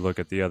 even if we look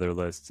at the other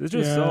lists. It's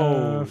just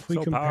so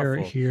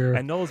powerful. Here.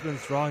 And Null's been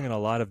strong in a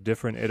lot of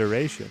different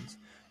iterations.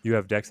 You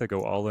have decks that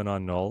go all in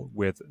on Null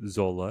with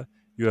Zola.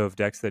 You have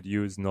decks that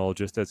use Null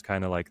just as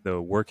kind of like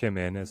the work him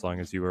in as long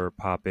as you were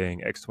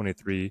popping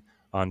X23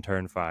 on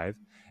turn 5.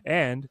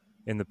 And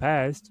in the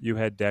past, you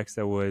had decks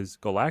that was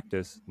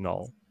Galactus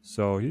Null.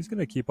 So he's going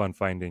to keep on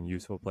finding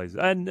useful places.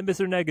 And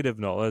Mr. Negative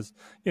Null is,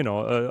 an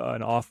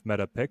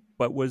off-meta pick,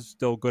 but was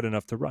still good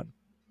enough to run.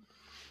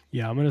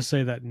 Yeah, I'm going to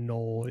say that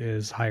Null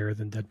is higher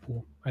than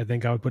Deadpool. I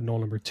think I would put Null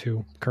number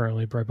 2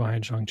 currently, right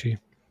behind Shang-Chi.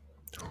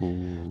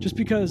 Ooh. Just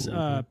because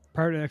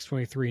prior to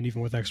X23 and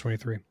even with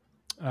X23,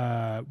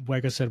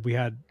 like I said, we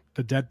had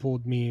the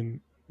Deadpool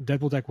meme.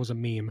 Deadpool deck was a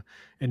meme,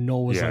 and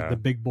Null was like the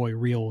big boy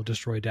real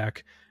Destroy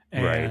deck.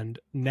 And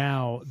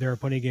now there are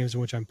plenty of games in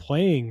which I'm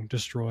playing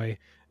Destroy,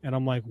 and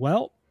I'm like,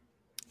 well,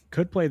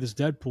 could play this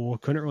Deadpool.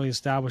 Couldn't really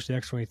establish the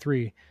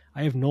X23.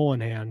 I have Null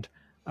in hand.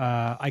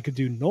 I could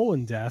do Null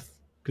in Death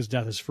because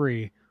Death is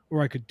free,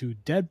 or I could do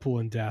Deadpool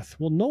in Death.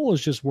 Well, Null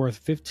is just worth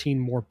 15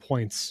 more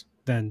points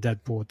than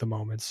Deadpool at the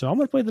moment, so I'm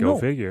gonna play the Null. Go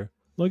figure.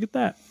 Look at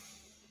that.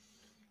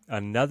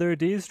 Another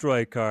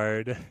Destroy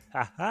card.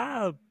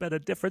 Haha, but a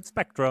different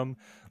spectrum.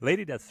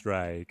 Lady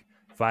Deathstrike,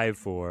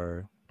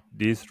 5/4.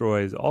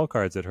 Destroys all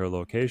cards at her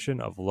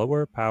location of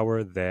lower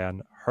power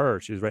than her.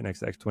 She's right next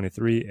to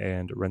X23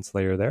 and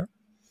Renslayer there.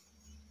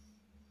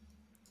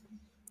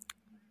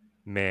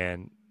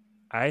 Man,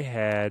 I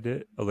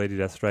had a Lady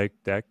Deathstrike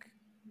deck.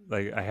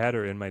 Like, I had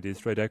her in my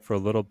Destroy deck for a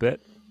little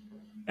bit.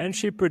 And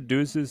she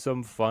produces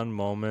some fun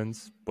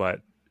moments,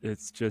 but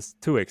it's just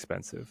too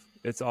expensive.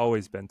 It's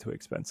always been too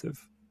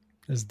expensive.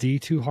 Is D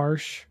too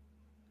harsh?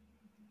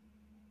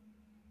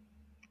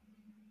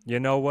 You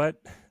know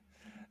what?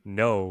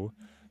 No,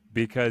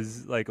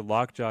 because like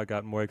Lockjaw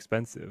got more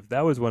expensive.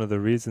 That was one of the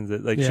reasons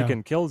that like she Yeah.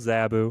 can kill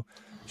Zabu,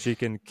 she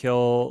can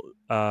kill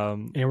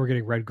And we're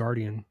getting Red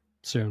Guardian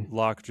soon.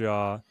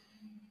 Lockjaw,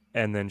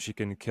 and then she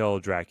can kill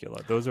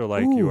Dracula. Those are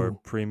like your Ooh,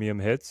 premium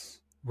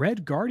hits.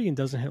 Red Guardian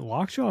doesn't hit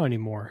Lockjaw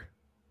anymore.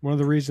 One of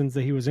the reasons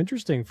that he was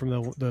interesting from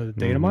the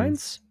data Mm-hmm.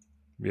 mines.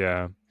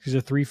 Yeah. He's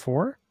a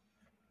 3/4.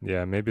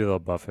 Yeah, maybe they'll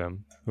buff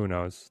him. Who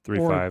knows? 3-5.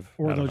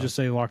 Or I they'll don't know. just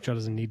say Lockjaw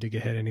doesn't need to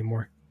get hit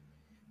anymore.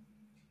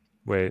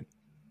 Wait.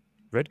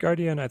 Red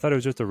Guardian? I thought it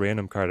was just a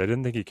random card. I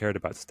didn't think he cared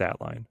about stat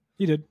line.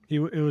 He did. It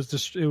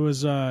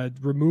was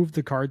removed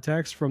the card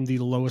text from the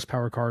lowest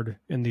power card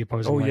in the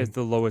opposing lane. Yes,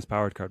 the lowest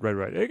powered card.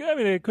 Right. I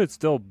mean, it could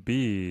still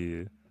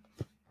be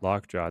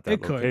Lockjaw at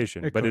that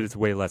location, but it is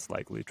way less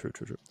likely. True.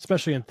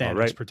 Especially in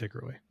Thanos,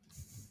 particularly.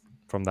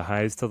 From the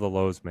highs to the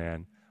lows,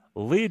 man.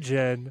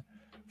 Legion,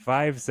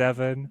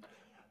 5/7.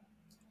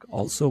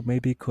 Also,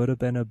 maybe could have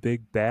been a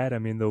big bad. I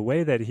mean, the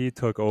way that he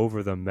took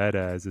over the meta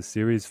as a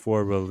Series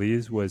 4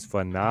 release was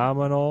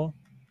phenomenal.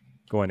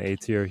 Going A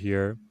tier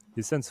here.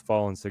 He's since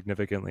fallen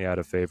significantly out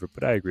of favor,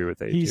 but I agree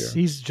with A tier.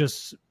 He's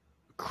just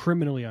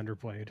criminally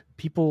underplayed.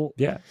 People,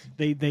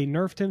 they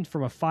nerfed him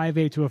from a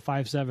 5/8 to a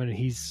 5/7, and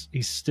he's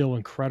still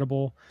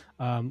incredible.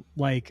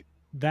 Like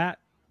that,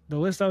 the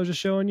list I was just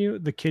showing you,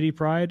 the Kitty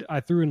Pride, I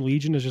threw in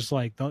Legion is just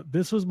like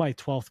this was my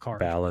 12th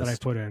card that I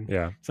put in.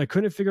 Yeah, so I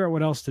couldn't figure out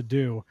what else to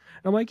do.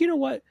 And I'm like, you know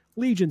what?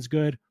 Legion's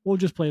good. We'll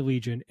just play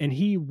Legion, and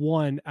he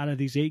won out of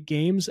these 8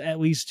 games, at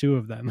least 2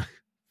 of them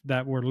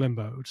that were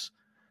limbos.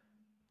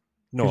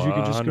 No, you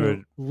could just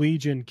go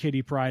Legion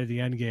Kitty Pride at the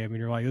end game, and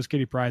you're like, this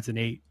Kitty Pride's an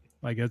 8.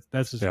 Like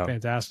that's just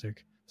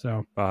fantastic.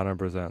 So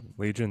 100%.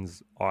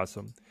 Legion's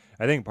awesome.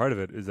 I think part of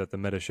it is that the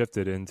meta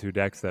shifted into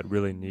decks that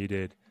really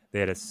needed. They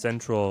had a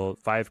central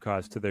 5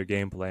 cost to their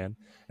game plan,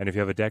 and if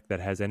you have a deck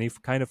that has any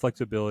kind of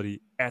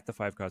flexibility at the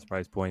 5 cost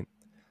price point,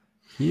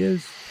 he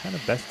is kind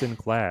of best in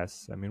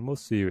class. I mean, we'll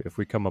see if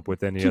we come up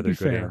with any other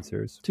good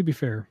answers. To be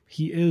fair,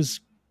 he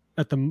is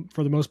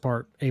for the most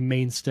part a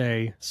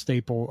mainstay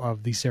staple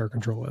of the Sarah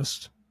control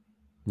list.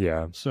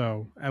 Yeah.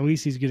 So at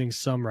least he's getting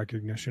some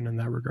recognition in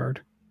that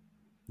regard.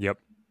 Yep.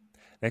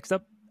 Next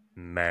up,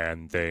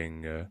 Man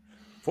Thing.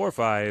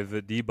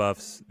 4/5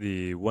 debuffs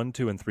the 1,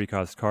 2, and 3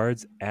 cost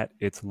cards at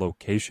its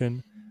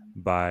location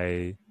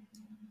by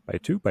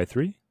 2, by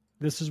 3.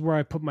 This is where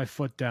I put my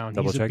foot down.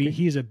 Double-checking?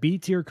 He's a B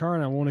tier card,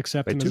 and I won't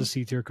accept him as a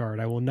C tier card.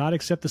 I will not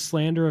accept the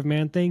slander of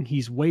Man Thing.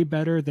 He's way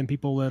better than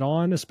people let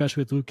on,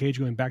 especially with Luke Cage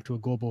going back to a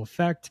global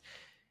effect.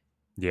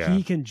 Yeah.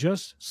 He can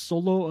just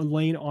solo a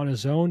lane on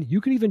his own.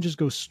 You can even just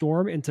go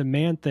Storm into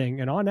Man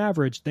Thing, and on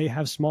average, they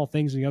have small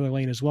things in the other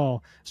lane as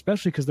well,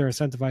 especially because they're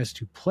incentivized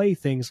to play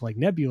things like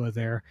Nebula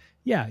there.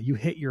 Yeah, you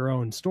hit your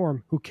own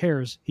Storm. Who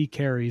cares? He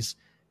carries.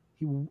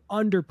 He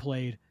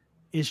underplayed.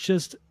 It's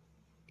just,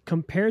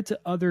 compared to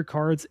other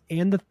cards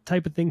and the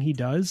type of thing he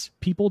does,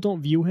 people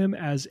don't view him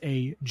as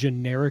a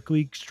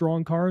generically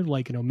strong card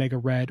like an Omega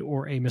Red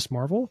or a Miss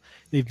Marvel.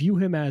 They view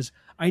him as,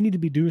 I need to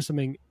be doing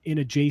something in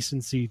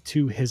adjacency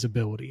to his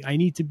ability. I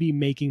need to be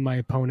making my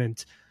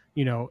opponent,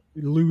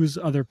 lose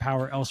other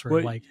power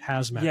elsewhere, like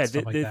Hazmat. Yeah,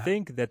 stuff they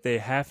think that they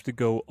have to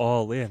go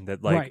all in,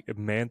 that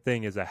Man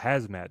Thing is a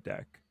Hazmat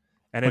deck.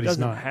 And it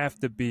doesn't have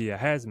to be a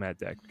Hazmat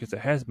deck, because a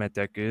Hazmat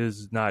deck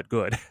is not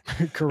good.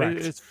 Correct.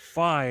 It's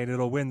fine.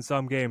 It'll win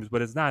some games,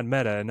 but it's not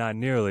meta and not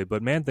nearly.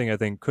 But Man Thing, I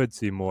think, could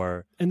see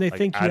more. And they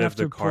think you have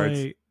to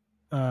cards.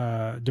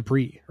 Play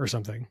Debris or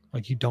something.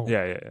 Like, you don't.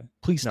 Yeah.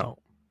 Please don't.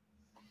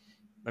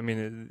 I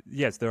mean,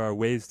 yes, there are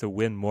ways to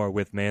win more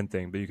with Man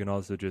Thing, but you can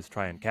also just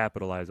try and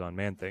capitalize on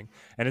Man Thing.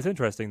 And it's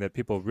interesting that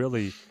people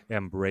really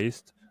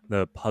embraced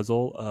the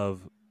puzzle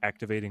of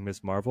activating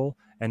Miss Marvel,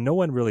 and no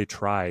one really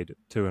tried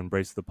to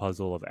embrace the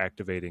puzzle of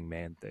activating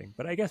Man Thing.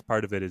 But I guess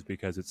part of it is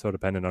because it's so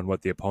dependent on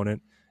what the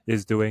opponent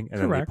is doing,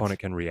 and then the opponent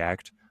can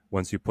react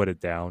once you put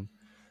it down.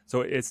 So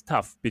it's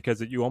tough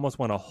because you almost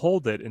want to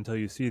hold it until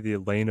you see the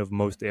lane of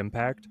most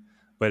impact,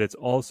 but it's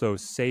also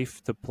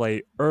safe to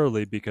play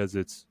early because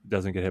it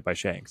doesn't get hit by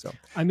Shang. So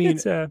I mean,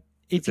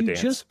 if you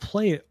just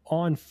play it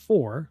on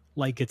 4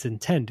 like it's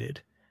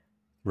intended,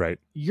 right,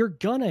 you're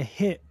gonna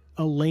hit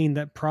a lane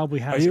that probably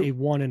has a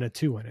 1 and a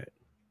 2 in it.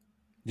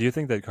 Do you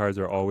think that cards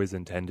are always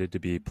intended to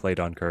be played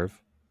on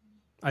curve?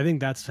 I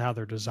think that's how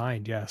they're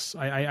designed, yes.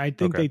 I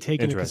think they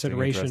take into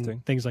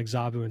consideration things like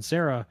Zabu and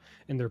Sarah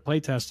in their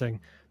playtesting,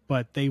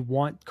 but they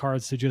want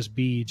cards to just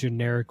be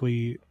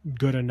generically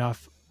good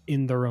enough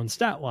in their own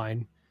stat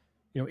line,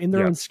 in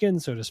their own skin,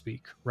 so to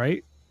speak,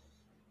 right?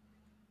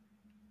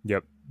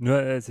 Yep.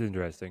 No, that's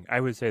interesting. I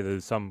would say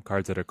there's some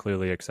cards that are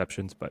clearly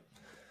exceptions, but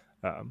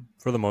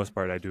for the most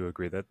part, I do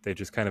agree that they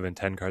just kind of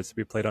intend cards to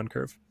be played on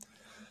curve.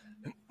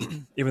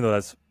 Even though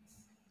that's,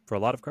 for a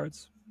lot of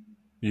cards,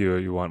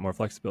 you want more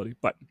flexibility.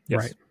 But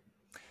yes. Right.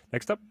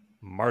 Next up,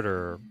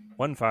 Martyr.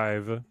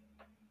 1/5.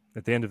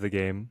 At the end of the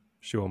game,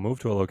 she will move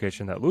to a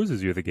location that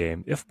loses you the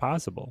game, if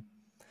possible.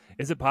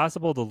 Is it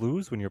possible to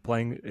lose when you're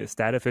playing a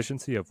stat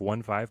efficiency of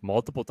 1/5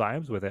 multiple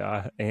times with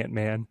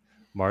Ant-Man,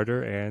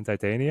 Martyr, and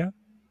Titania?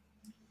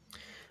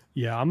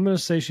 Yeah, I'm gonna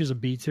say she's a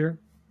B tier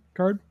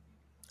card.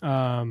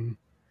 Um,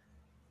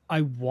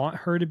 I want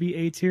her to be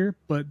A tier,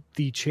 but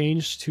the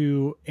change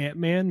to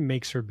Ant-Man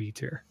makes her B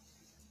tier.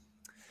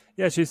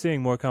 Yeah, she's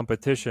seeing more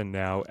competition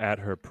now at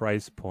her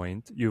price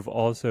point. You've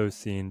also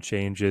seen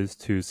changes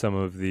to some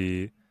of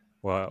the,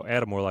 well,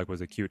 Adam Warlock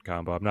was a cute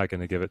combo. I'm not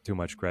going to give it too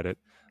much credit,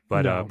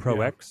 but No, Pro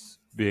yeah. X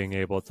being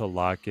able to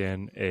lock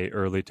in a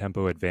early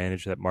tempo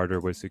advantage that Martyr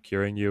was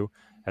securing you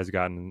has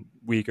gotten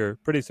weaker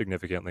pretty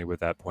significantly with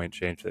that point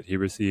change that he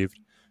received.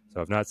 So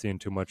I've not seen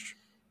too much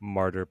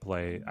Martyr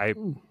play.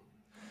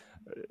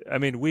 I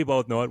mean, we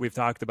both know it. We've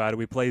talked about it.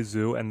 We play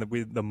Zoo, and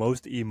the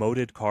most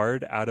emoted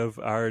card out of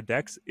our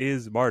decks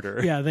is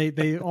Martyr. Yeah,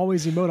 they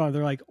always emote on it.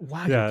 They're like,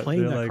 wow, you're Yeah,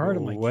 playing they're that like, card.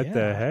 I'm like, what the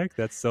yeah. heck?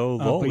 That's so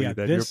But lowly yeah,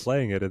 that you're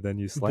playing it and then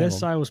you slam this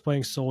them. I was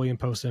playing solely in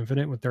Post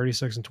Infinite with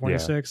 36 and Yeah.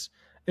 26.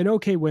 An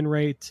okay win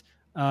rate.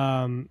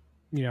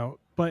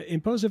 But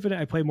in Post Infinite,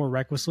 I play more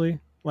recklessly.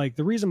 Like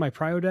the reason my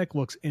Prio deck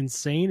looks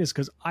insane is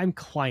because I'm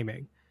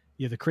climbing.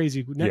 Yeah, the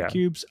crazy net Yeah.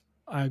 cubes,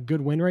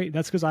 good win rate.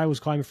 That's because I was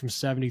climbing from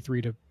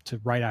 73 to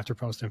right after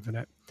Post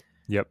Infinite.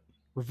 Yep.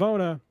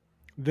 Ravona,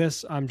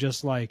 this I'm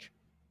just like,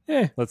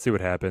 Let's see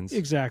what happens.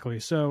 exactly.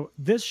 So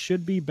this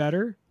should be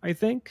better, I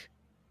think.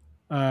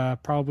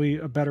 Probably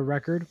a better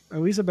record,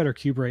 at least a better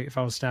cube rate if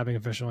I was snapping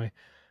efficiently.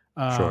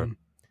 Sure.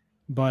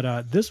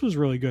 But this was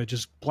really good.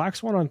 Just Black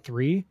Swan on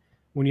 3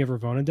 when you have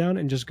Ravona down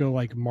and just go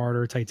like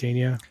Martyr,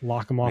 Titania,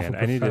 lock them off Man,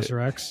 with Professor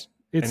X.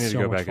 It's I need so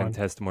to go much back fun. and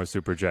test more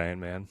Super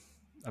Giant, man.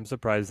 I'm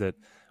surprised that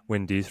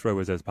when Destroy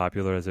was as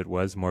popular as it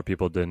was, more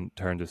people didn't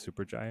turn to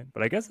Super Giant.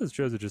 But I guess it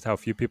shows just how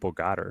few people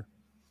got her.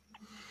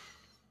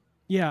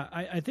 Yeah,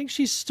 I think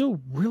she's still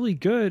really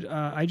good.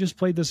 I just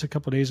played this a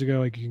couple days ago.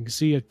 Like you can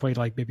see, I played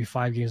like maybe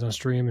 5 games on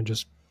stream and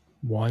just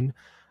won.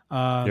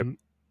 Yep.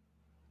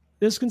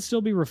 This can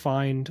still be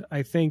refined.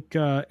 I think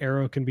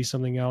Arrow can be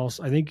something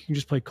else. I think you can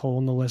just play Cole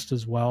in the list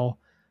as well.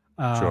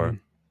 Sure.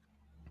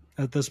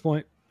 At this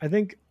point, I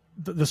think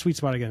the sweet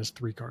spot again is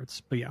 3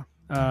 cards. But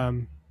yeah,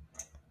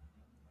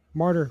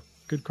 Martyr,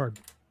 good card.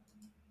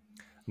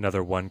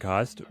 Another 1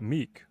 cost,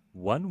 Meek.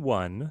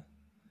 1/1.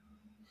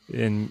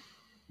 In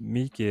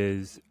Meek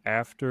is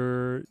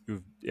after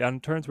on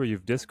turns where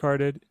you've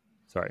discarded.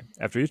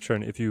 After each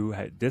turn, if you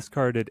had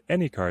discarded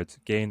any cards,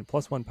 gain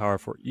 +1 power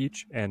for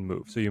each and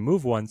move. So you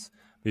move once,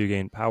 but you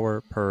gain power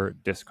per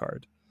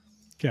discard.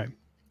 Okay,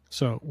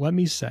 so let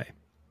me say,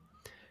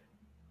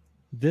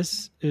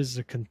 this is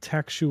a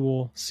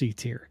contextual C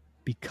tier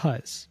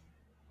because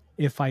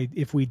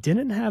if we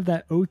didn't have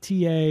that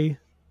OTA,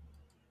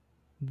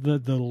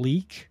 the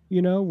leak,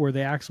 where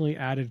they accidentally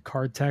added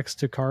card text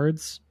to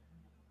cards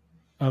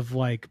of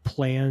like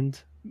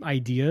planned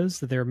ideas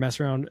that they were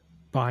messing around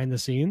behind the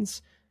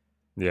scenes.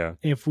 Yeah.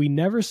 If we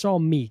never saw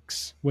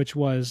Meeks, which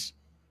was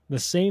the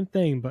same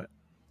thing, but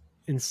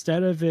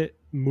instead of it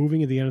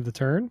moving at the end of the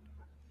turn,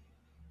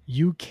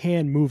 you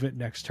can move it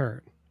next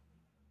turn.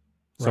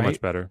 So much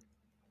better.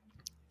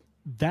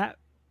 That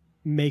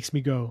makes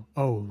me go,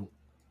 oh,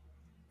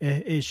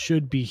 it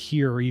should be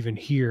here or even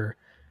here.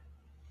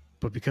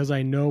 But because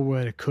I know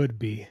what it could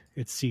be,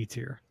 it's C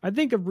tier. I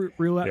think of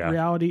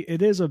reality,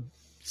 it is a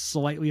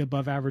slightly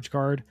above average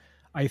card.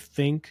 I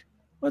think.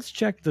 Let's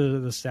check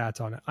the stats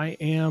on it. I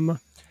am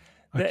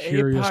a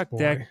curious APOC boy.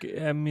 deck.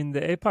 I mean,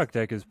 the APOC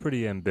deck is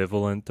pretty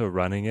ambivalent to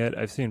running it.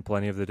 I've seen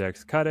plenty of the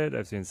decks cut it.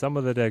 I've seen some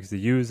of the decks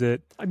use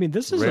it. I mean,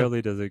 this is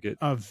rarely does it get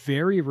a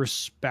very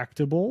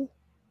respectable,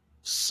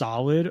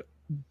 solid,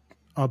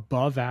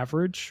 above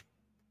average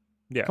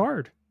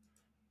card.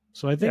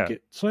 So I think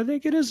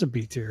it is a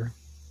B tier.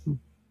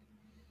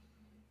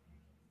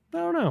 I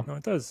don't know. No,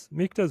 it does.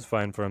 Meek does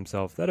fine for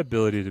himself. That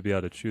ability to be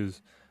able to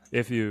choose,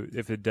 if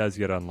it does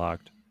get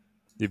unlocked,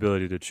 the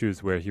ability to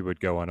choose where he would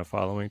go on a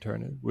following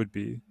turn, it would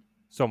be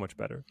so much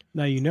better.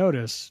 Now you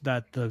notice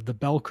that the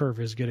bell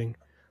curve is getting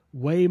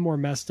way more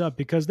messed up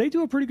because they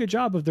do a pretty good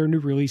job of their new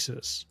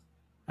releases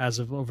as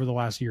of over the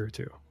last year or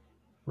two,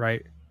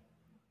 right?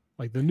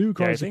 Like the new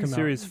cards. I think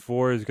Series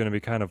 4 is going to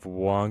be kind of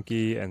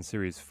wonky, and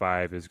Series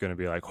 5 is going to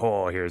be like,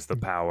 oh, here's the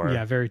power.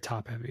 Yeah, very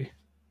top heavy.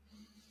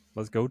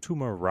 Let's go to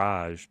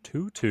Mirage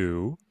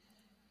 2/2.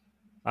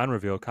 On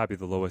reveal, copy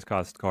the lowest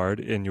cost card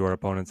in your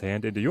opponent's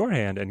hand into your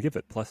hand and give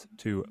it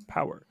 +2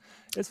 power.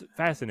 It's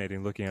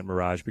fascinating looking at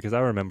Mirage because I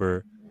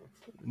remember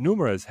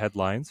numerous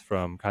headlines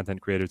from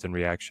content creators and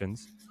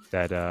reactions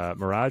that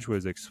Mirage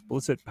was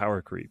explicit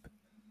power creep.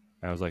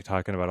 And I was like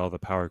talking about all the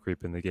power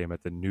creep in the game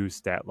at the new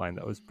stat line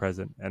that was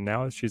present. And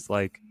now she's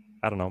like,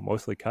 I don't know,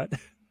 mostly cut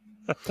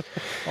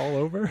all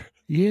over.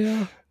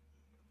 Yeah.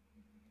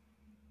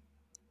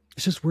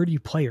 It's just where do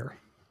you play her,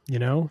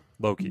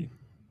 Loki.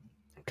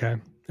 Okay.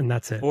 And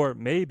that's it. Or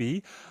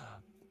maybe,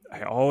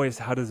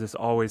 how does this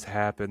always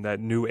happen? That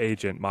new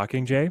agent,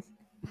 Mockingbird.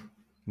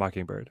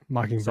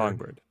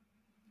 Songbird.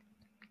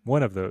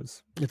 One of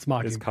those it's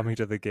Mockingbird. Is coming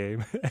to the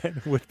game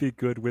and would be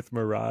good with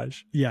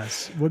Mirage.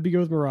 Yes, would be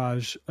good with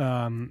Mirage.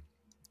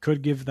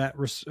 Could give that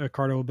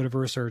card a little bit of a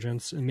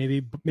resurgence, and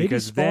maybe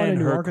because spawn then a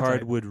new her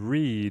card would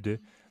read,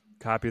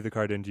 copy the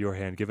card into your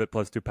hand, give it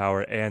 +2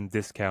 power, and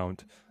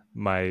discount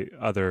my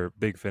other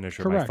big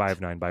finisher, Correct. my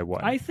 5/9 by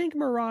 1. I think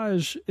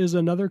Mirage is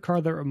another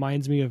card that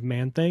reminds me of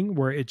Man Thing,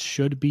 where it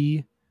should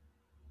be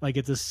like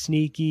it's a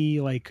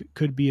sneaky, like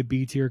could be a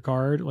B tier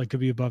card, like could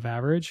be above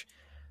average.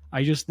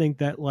 I just think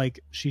that like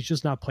she's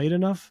just not played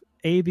enough.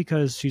 A,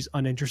 because she's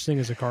uninteresting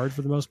as a card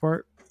for the most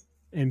part,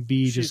 and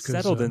B, She's just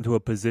settled into a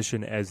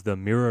position as the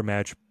mirror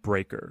match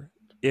breaker.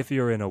 If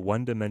you're in a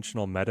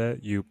one-dimensional meta,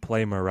 you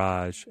play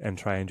Mirage and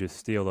try and just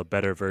steal a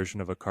better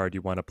version of a card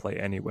you want to play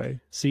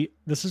anyway. See,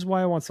 this is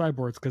why I want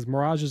sideboards, because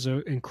Mirage is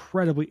an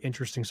incredibly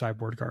interesting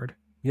sideboard card.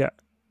 Yeah.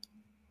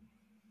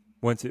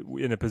 Once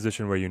in a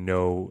position where you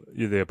know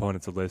the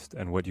opponent's list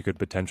and what you could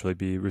potentially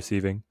be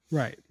receiving.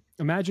 Right.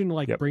 Imagine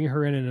like bringing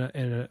her in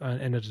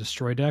a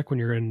destroy deck when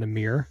you're in the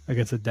mirror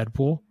against a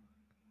Deadpool.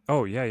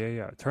 Oh,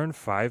 yeah. Turn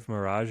 5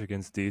 Mirage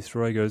against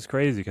Destroy goes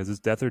crazy because it's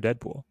Death or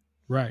Deadpool.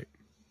 Right.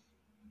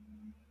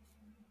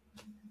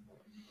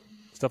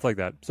 Stuff like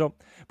that. So,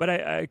 but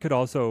I could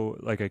also,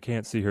 like, I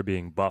can't see her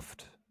being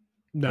buffed.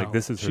 No. Like,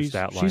 this is her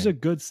stat line. She's a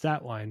good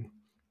stat line.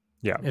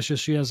 Yeah. It's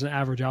just she has an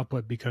average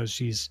output because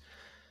she's,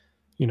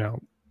 you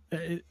know,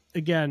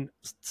 again,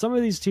 some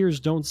of these tiers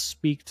don't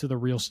speak to the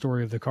real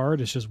story of the card.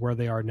 It's just where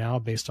they are now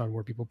based on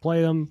where people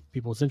play them,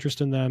 people's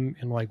interest in them,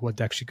 and like what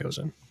deck she goes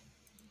in.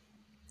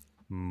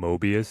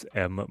 Mobius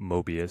M.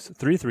 Mobius.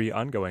 3/3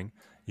 ongoing.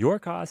 Your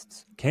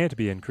costs can't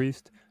be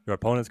increased. Your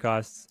opponent's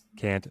costs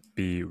can't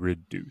be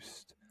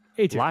reduced.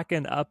 A-tier.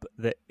 Locking up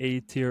the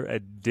A-tier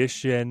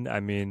edition.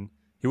 I mean,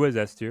 he was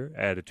S-tier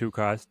at a 2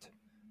 cost,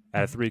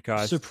 at a 3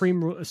 cost.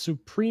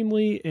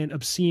 Supremely and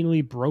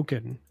obscenely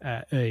broken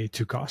at a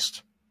 2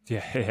 cost.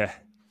 Yeah.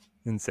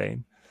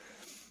 Insane.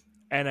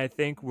 And I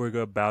think we're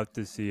about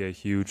to see a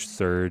huge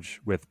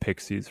surge with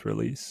Pixie's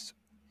release.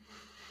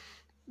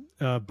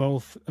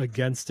 Both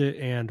against it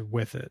and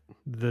with it.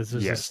 This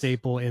is a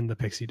staple in the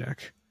Pixie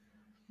deck.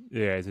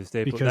 Yeah, it's a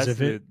staple.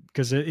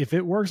 Because if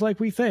it works like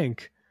we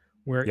think,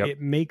 where it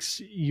makes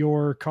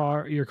your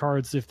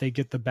cards, if they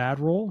get the bad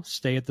roll,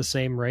 stay at the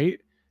same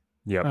rate.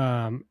 Yep.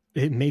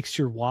 It makes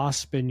your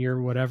Wasp and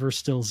your whatever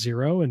still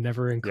 0 and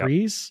never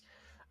increase.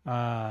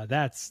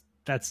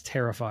 That's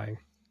terrifying.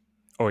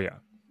 Oh yeah.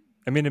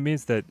 I mean, it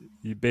means that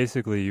you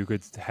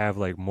could have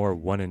like more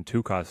 1 and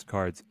 2 cost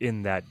cards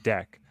in that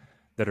deck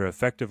that are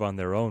effective on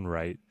their own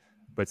right,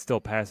 but still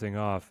passing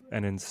off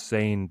an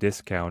insane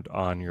discount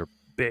on your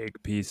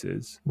big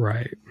pieces.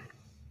 Right.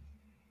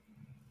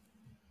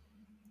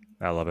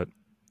 I love it.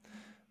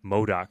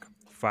 Modok,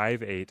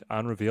 5/8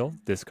 on reveal.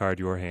 Discard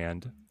your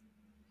hand.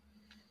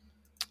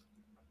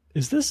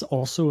 Is this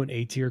also an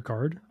A-tier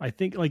card? I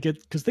think like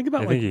it because think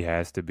about I think he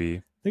has to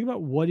be. Think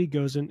about what he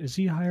goes in. Is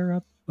he higher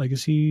up? Like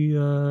is he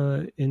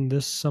in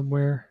this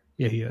somewhere?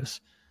 Yeah, he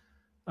is.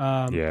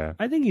 Yeah.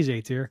 I think he's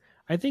A-tier.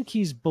 I think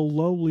he's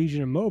below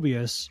Legion of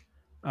Mobius.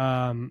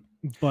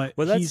 But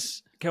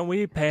can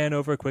we pan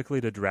over quickly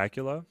to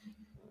Dracula?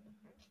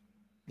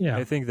 Yeah.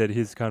 I think that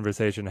his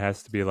conversation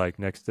has to be like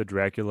next to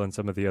Dracula and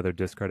some of the other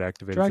discard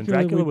activators.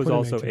 Dracula was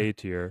also A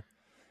tier.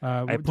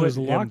 Does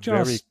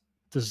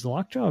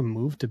Lockjaw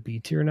move to B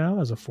tier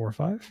now as a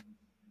 4/5?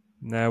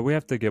 No, we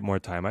have to get more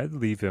time. I'd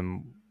leave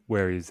him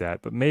where he's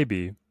at, but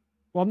maybe.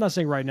 Well, I'm not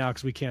saying right now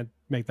because we can't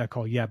make that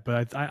call yet,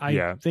 but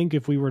I think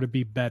if we were to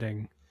be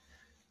betting,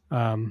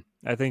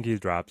 I think he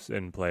drops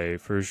in play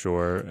for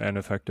sure and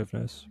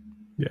effectiveness.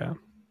 Yeah.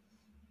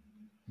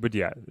 But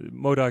yeah,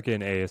 Modok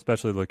in A,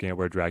 especially looking at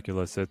where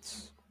Dracula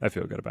sits, I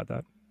feel good about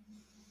that.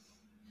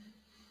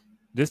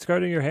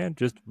 Discarding your hand,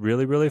 just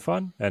really, really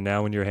fun. And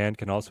now when your hand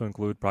can also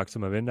include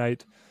Proxima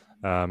Midnight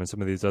and some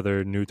of these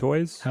other new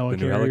toys.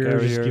 Helicarrier,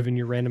 just giving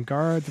you random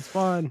cards. It's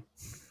fun.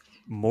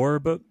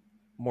 Morb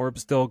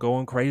still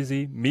going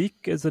crazy.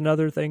 Meek is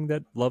another thing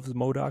that loves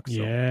Modok.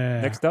 So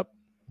next up,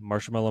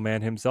 Marshmallow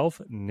Man himself,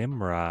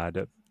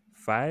 Nimrod.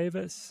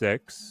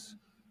 5/6.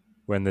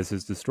 When this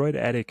is destroyed,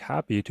 add a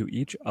copy to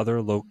each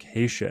other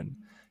location.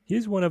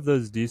 He's one of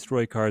those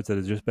destroy cards that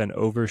has just been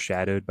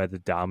overshadowed by the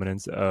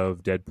dominance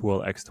of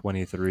Deadpool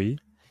X-23.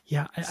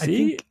 Yeah, I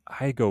think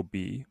I go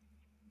B.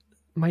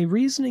 My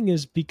reasoning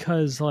is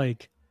because,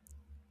 like,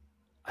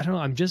 I don't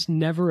know, I'm just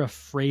never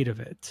afraid of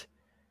it.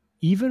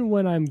 Even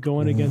when I'm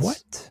going against...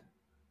 What?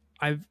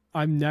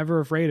 I'm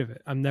never afraid of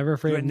it. I'm never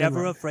afraid of Nimrod. You're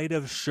never afraid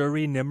of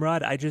Shuri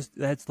Nimrod?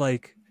 That's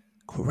like...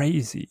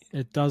 crazy.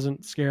 It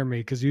doesn't scare me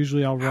because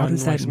usually I'll run. How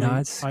does that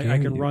not scare I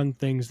can run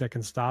things that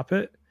can stop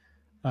it.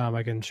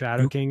 I can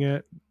Shadow King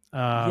it.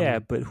 Yeah,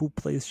 but who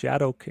plays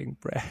Shadow King,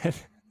 Brad?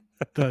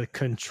 The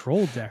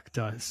control deck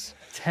does.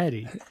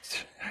 Teddy.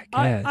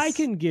 I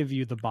can give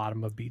you the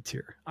bottom of B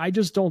tier. I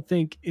just don't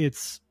think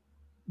it's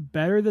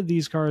better than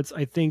these cards.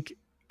 I think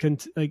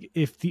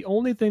if the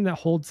only thing that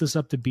holds this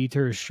up to B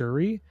tier is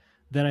Shuri,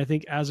 then I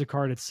think as a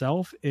card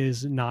itself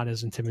is not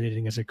as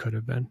intimidating as it could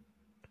have been.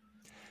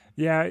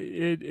 Yeah,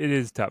 it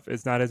is tough.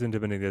 It's not as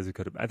intimidating as it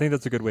could have been. I think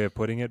that's a good way of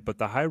putting it, but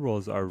the high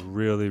rolls are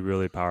really,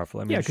 really powerful.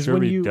 I mean, because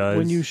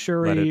when you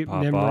Shuri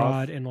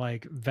Nimrod and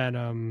like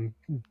Venom,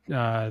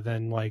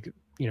 then like,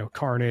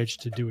 Carnage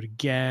to do it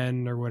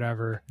again or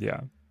whatever.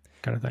 Yeah.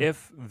 kind of thing.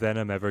 If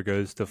Venom ever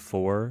goes to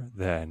 4,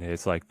 then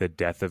it's like the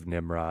death of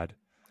Nimrod.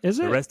 Is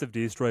it? The rest of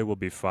Destroy will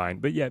be fine.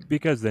 But yeah,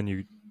 because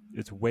then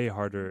it's way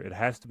harder. It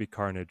has to be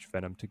Carnage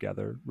Venom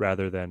together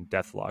rather than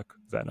Deathlock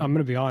Venom. I'm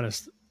going to be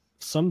honest.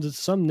 Some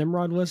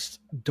Nimrod lists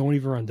don't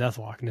even run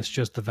Deathlock, and it's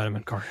just the Venom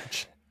and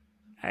Carnage.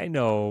 I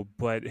know,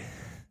 but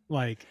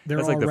like they're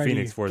that's already like the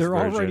Phoenix Force they're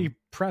version. already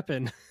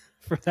prepping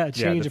for that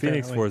change. Yeah, the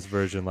Phoenix apparently. Force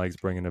version likes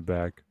bringing it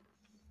back.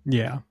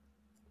 Yeah,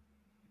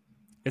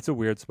 it's a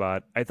weird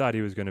spot. I thought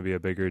he was going to be a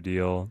bigger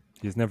deal.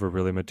 He's never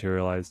really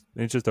materialized.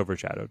 It's just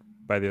overshadowed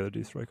by the other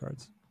Destroy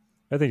cards.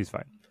 I think he's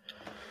fine.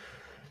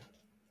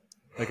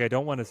 Like I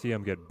don't want to see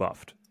him get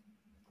buffed,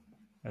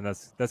 and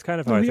that's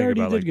kind of how I think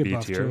about like B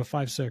tier. To a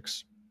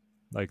 5/6.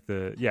 Like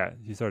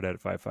he started at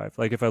 5/5.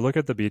 Like if I look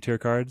at the B tier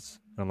cards,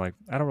 I'm like,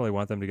 I don't really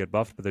want them to get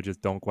buffed, but they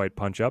just don't quite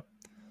punch up.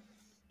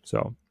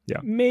 So yeah,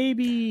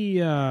 maybe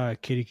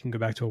Kitty can go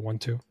back to a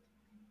 1/2.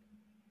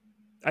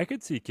 I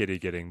could see Kitty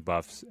getting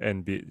buffs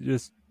and be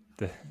just.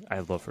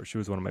 I love her. She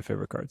was one of my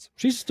favorite cards.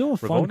 She's still a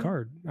fun Ravonna?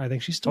 card. I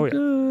think she's still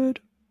good.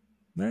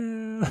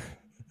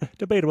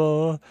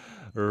 Debatable.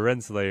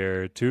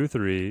 Renslayer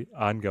 2/3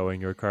 ongoing.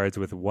 Your cards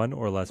with 1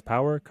 or less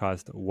power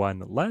cost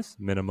 1 less,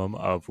 minimum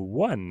of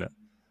 1.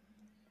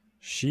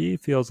 She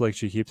feels like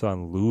she keeps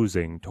on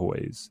losing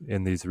toys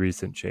in these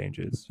recent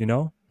changes, you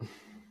know?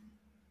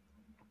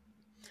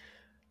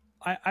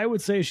 I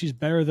would say she's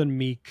better than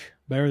Meek,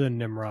 better than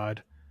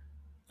Nimrod.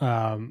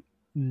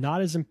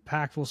 Not as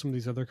impactful as some of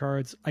these other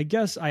cards. I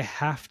guess I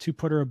have to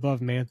put her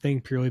above Man-Thing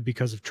purely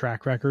because of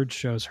track record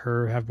shows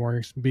her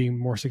being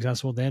more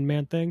successful than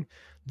Man-Thing.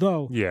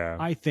 Though, yeah,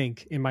 I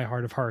think in my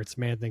heart of hearts,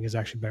 Man-Thing is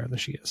actually better than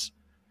she is.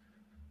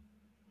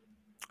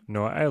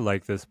 No, I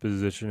like this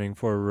positioning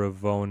for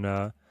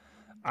Ravonna.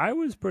 I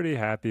was pretty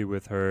happy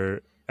with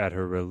her at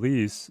her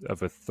release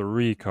of a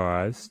 3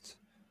 cost.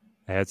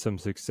 I had some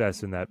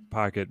success in that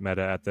pocket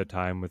meta at the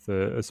time with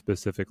a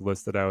specific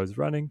list that I was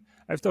running.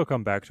 I've still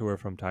come back to her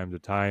from time to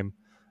time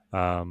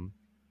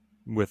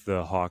with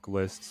the Hawk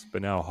lists,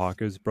 but now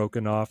Hawk is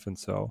broken off, and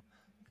so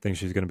I think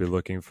she's going to be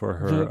looking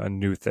for a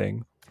new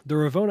thing. The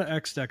Ravonna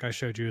X deck I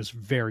showed you is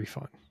very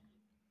fun.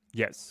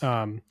 Yes.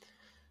 And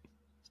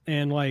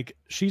like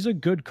she's a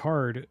good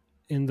card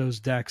in those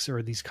decks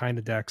or these kind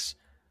of decks.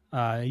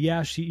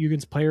 You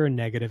can play her in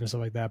negative and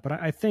stuff like that, but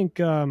I think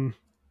I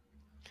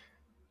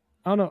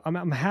don't know.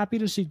 I'm happy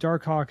to see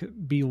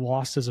Darkhawk be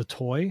lost as a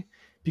toy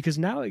because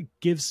now it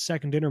gives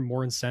Second Dinner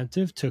more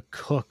incentive to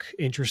cook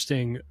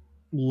interesting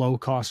low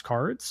cost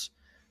cards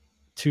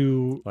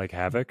to like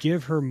Havoc.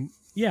 Give her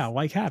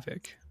like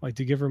Havoc, like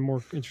to give her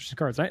more interesting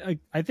cards. I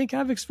think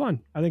Havoc's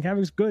fun. I think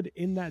Havoc's good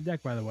in that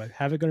deck. By the way,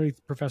 Havoc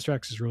underneath Professor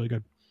X is really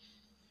good.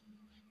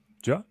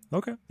 Yeah.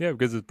 Okay. Yeah,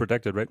 because it's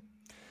protected, right?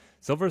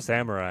 Silver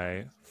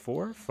Samurai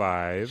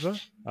 4/5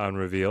 on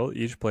reveal.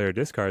 Each player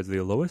discards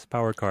the lowest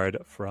power card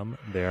from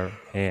their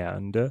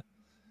hand.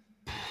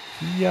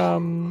 He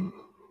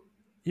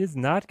is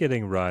not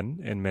getting run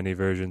in many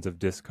versions of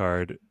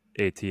discard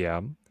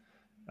ATM.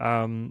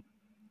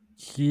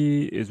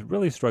 He is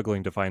really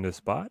struggling to find a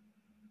spot.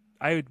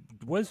 I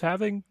was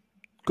having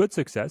good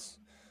success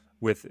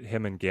with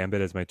him and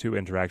Gambit as my 2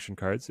 interaction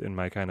cards in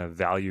my kind of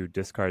value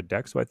discard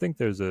deck. So I think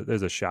there's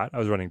a shot. I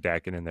was running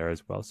Dakin in there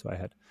as well, so I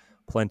had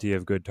plenty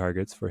of good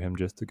targets for him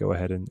just to go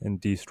ahead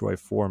and destroy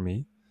for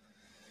me.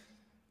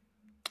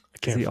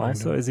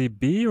 Is he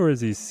B or is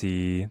he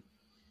C?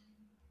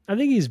 I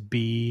think he's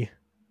B.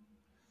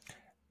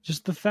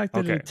 Just the fact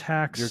that it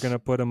attacks. You're gonna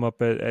put him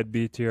up at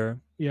B tier.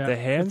 Yeah. The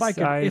hand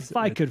size. If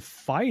I could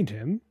find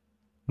him,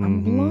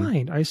 I'm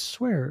blind. I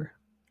swear.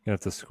 You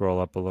have to scroll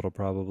up a little,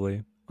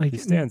 probably. Like, he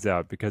stands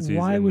out because he's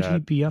in would he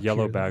be up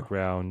yellow here,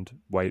 background,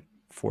 white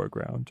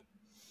foreground.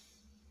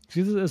 See,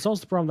 it's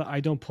also the problem that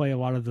I don't play a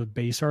lot of the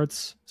base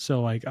arts,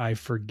 so like I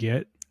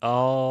forget.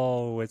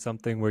 Oh, it's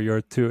something where you're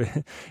too.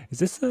 Is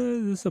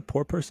this a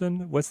poor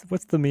person? What's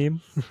the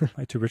meme? Am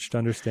I too rich to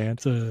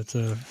understand? It's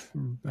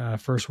a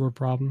first word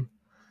problem.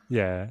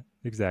 Yeah,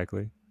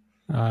 exactly.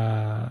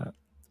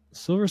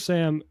 Silver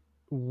Sam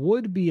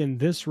would be in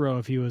this row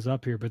if he was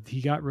up here, but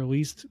he got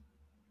released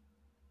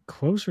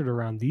closer to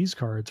around these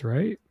cards,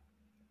 right?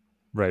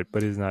 Right,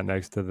 but he's not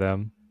next to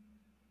them.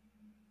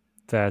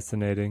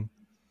 Fascinating.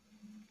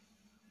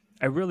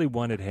 I really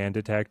wanted hand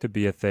attack to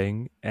be a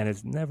thing, and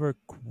it's never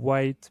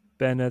quite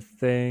been a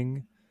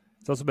thing.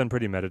 It's also been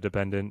pretty meta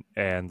dependent,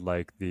 and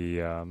like the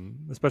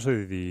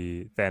especially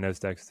the Thanos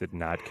decks did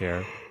not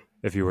care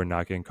if you were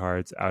knocking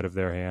cards out of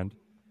their hand,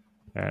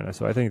 and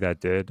so I think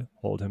that did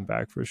hold him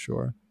back for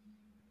sure.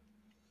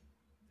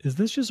 Is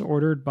this just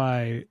ordered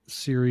by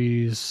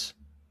series?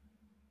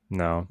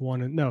 No,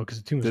 because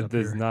the tomb is up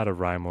there's here. not a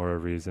rhyme or a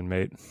reason,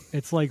 mate.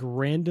 It's like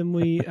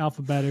randomly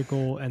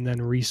alphabetical and then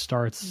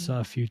restarts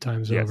a few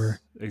times over.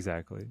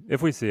 Exactly.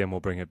 If we see him, we'll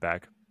bring it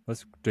back.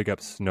 Let's dig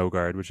up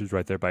Snowguard, which is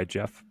right there by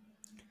Jeff.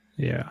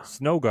 Yeah.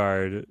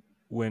 Snowguard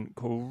went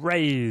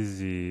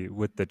crazy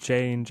with the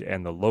change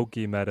and the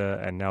Loki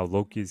meta, and now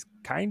Loki's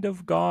kind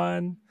of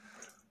gone.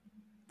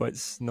 But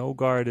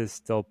Snowguard is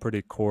still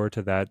pretty core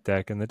to that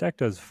deck, and the deck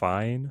does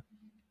fine.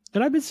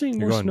 And I've been seeing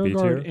You're more going Snow B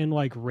Guard tier? in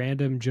like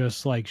random,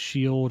 just like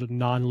shield,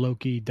 non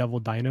Loki, Devil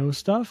Dino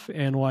stuff,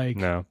 and like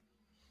No.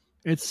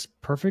 it's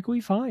perfectly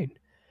fine.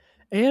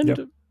 Yep.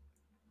 And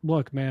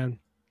look, man,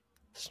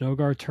 Snow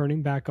Guard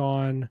turning back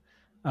on,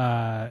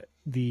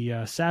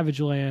 the Savage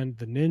Land,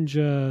 the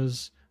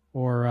ninjas,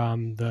 or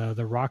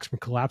the rocks from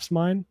Collapse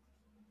Mine.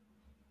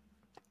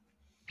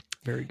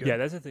 Very Yeah, good.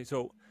 that's the thing.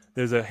 So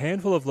there's a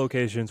handful of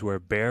locations where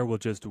Bear will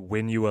just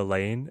win you a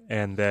lane,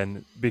 and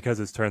then because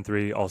it's turn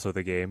 3, also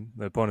the game,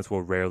 the opponents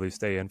will rarely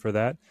stay in for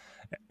that.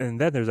 And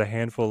then there's a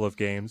handful of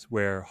games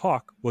where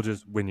Hawk will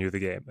just win you the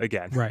game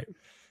again. Right.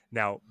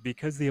 Now,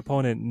 because the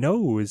opponent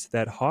knows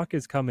that Hawk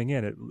is coming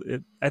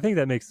in, I think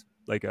that makes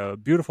like a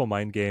beautiful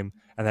mind game,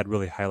 and that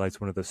really highlights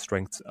one of the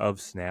strengths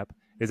of Snap,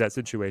 is that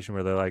situation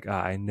where they're like,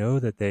 I know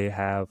that they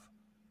have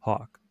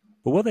Hawk,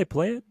 but will they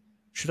play it?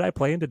 Should I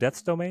play into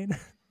Death's Domain?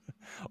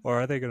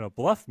 Or are they going to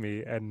bluff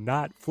me and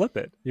not flip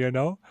it,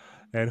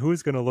 And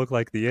who's going to look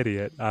like the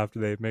idiot after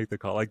they make the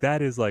call? Like,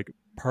 that is like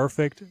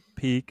perfect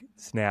peak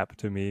Snap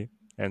to me.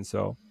 And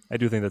so I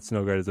do think that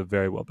Snowguard is a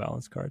very well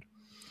balanced card.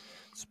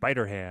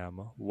 Spider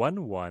Ham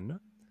 1/1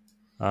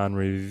 on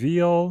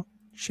reveal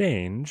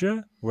change.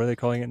 What are they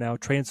calling it now?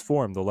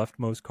 Transform the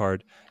leftmost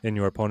card in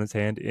your opponent's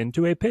hand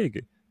into a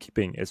pig,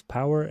 keeping its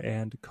power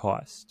and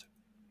cost.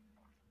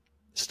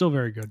 Still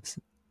very good.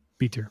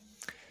 B tier.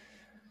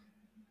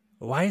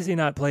 Why has he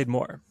not played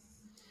more?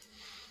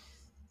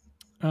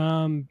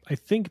 I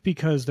think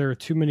because there are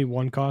too many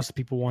one costs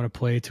people want to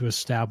play to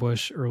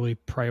establish early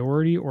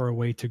priority or a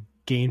way to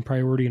gain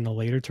priority in a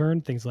later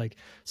turn. Things like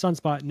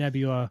Sunspot,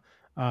 Nebula,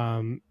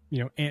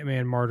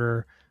 Ant-Man,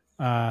 Martyr,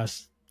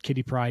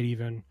 Kitty Pryde,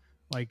 even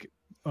like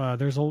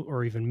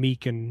or even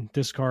Meek and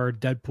discard,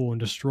 Deadpool and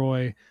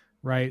destroy,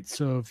 right?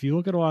 So if you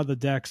look at a lot of the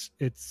decks,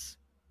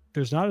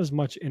 there's not as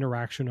much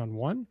interaction on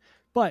one,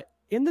 but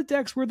in the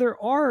decks where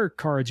there are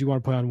cards you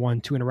want to play on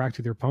one to interact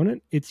with your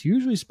opponent, it's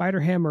usually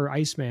Spider-Ham or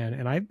Iceman,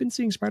 and I've been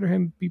seeing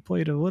Spider-Ham be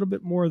played a little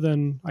bit more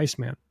than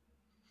Iceman.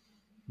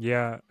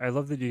 Yeah, I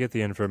love that you get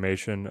the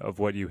information of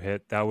what you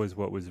hit. That was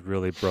what was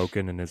really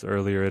broken in his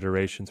earlier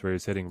iterations where he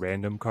was hitting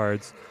random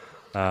cards.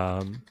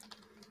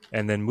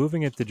 And then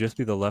moving it to just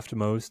be the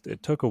leftmost,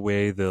 it took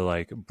away the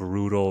like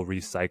brutal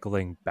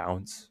recycling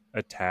bounce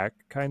attack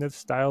kind of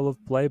style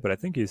of play, but I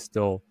think he's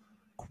still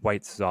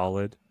quite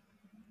solid.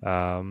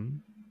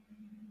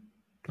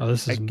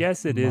 I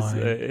guess it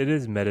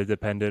is meta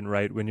dependent,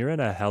 right? When you're in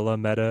a hella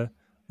meta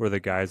where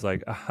the guy's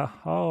like,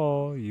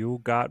 oh,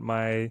 you got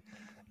my,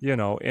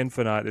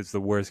 Infinite is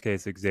the worst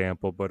case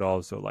example, but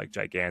also like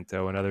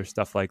Giganto and other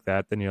stuff like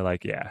that, then you're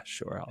like, yeah,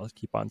 sure, I'll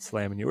keep on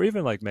slamming you. Or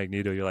even like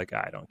Magneto, you're like,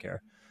 I don't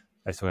care.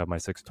 I still have my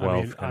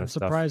 612 kind I'm of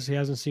stuff. surprised he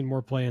hasn't seen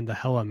more play in the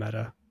hella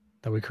meta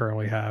that we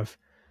currently have.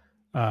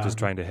 Just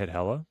trying to hit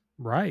hella?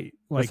 Right.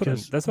 Like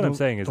that's what I'm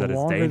saying, is that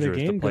it's dangerous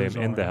to play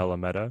him in the hella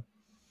meta.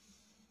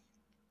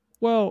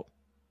 Well,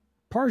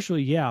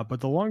 partially, yeah, but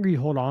the longer you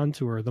hold on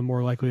to her, the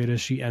more likely it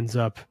is she ends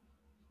up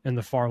in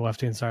the far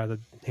left-hand side of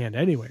the hand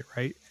anyway,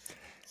 right?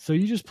 So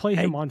you just play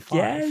him on 5.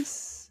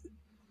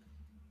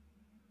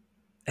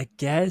 I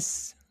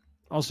guess.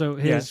 Also,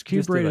 his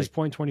cube rate is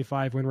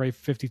 0.25, win rate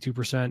 52%,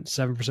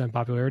 7%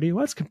 popularity.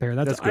 Let's compare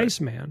that to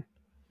Iceman.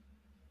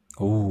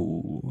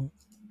 Oh.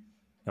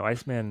 No,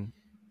 Iceman...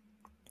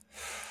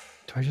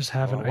 Do I just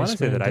have an Iceman? I want to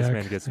say that deck?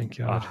 Iceman gets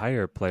a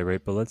higher play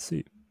rate, but let's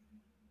see.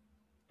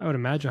 I would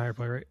imagine a higher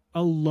play rate.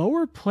 A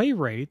lower play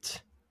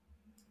rate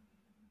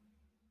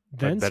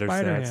than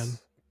Spider-Man.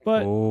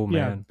 But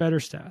better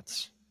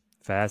stats.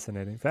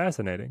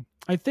 Fascinating.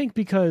 I think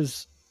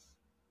because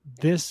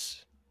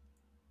this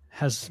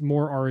has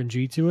more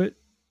RNG to it.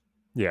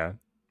 Yeah.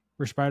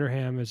 Where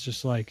Spider-Ham is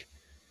just like...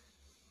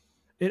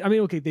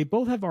 okay, they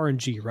both have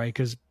RNG, right?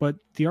 But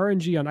the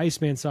RNG on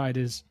Iceman's side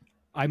is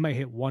I might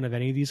hit one of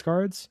any of these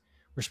cards.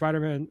 Where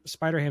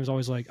Spider-Ham's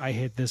always like, I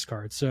hit this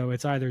card. So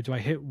it's either do I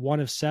hit one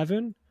of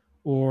 7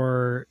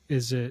 or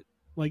is it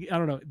like, I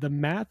don't know. The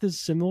math is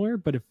similar,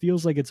 but it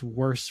feels like it's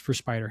worse for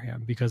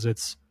Spider-Ham because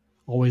it's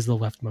always the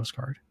leftmost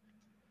card.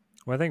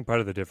 Well, I think part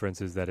of the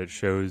difference is that it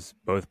shows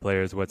both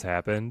players what's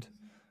happened.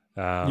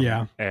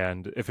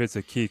 And if it's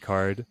a key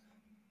card,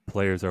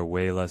 players are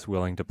way less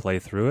willing to play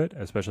through it,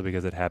 especially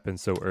because it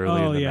happens so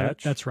early in the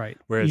match. That's right.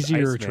 Whereas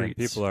Easier Iceman,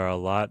 retreats. People are a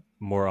lot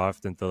more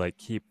often to like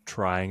keep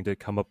trying to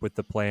come up with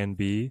the plan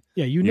B.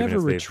 Yeah, you never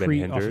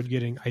retreat off of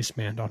getting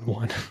Iceman on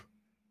 1.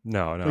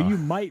 No. But you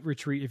might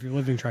retreat if your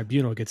Living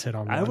Tribunal gets hit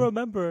on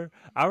 1.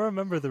 I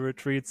remember the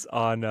retreats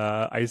on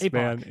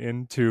Iceman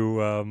into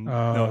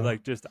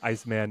just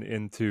Iceman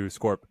into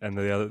Scorp, and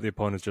the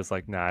opponent's just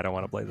like, nah, I don't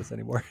want to play this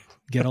anymore.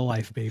 Get a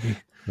life, baby.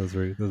 Those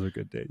are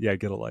good days. Yeah,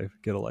 get a life,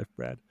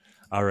 Brad.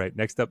 All right,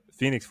 next up,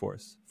 Phoenix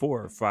Force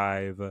 4 or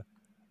 5.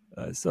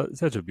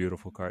 Such a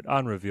beautiful card.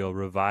 On reveal,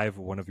 revive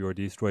one of your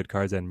destroyed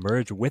cards and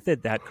merge with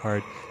it. That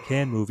card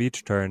can move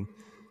each turn.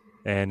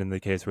 And in the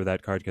case where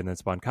that card can then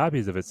spawn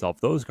copies of itself,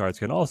 those cards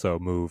can also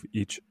move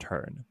each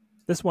turn.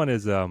 This one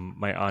is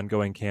my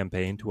ongoing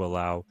campaign to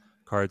allow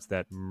cards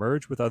that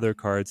merge with other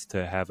cards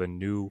to have a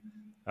new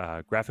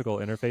graphical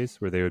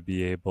interface where they would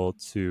be able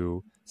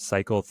to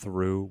cycle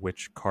through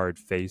which card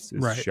face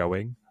is Right.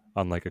 showing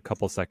on like a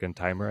couple second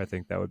timer, I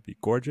think that would be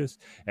gorgeous.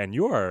 And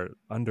you are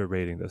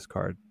underrating this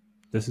card.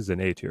 This is an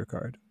A tier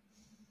card.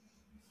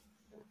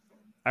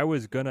 I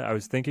was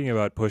thinking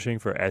about pushing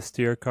for S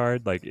tier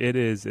card. Like, it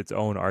is its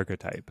own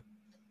archetype.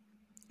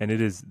 And it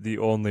is the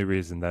only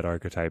reason that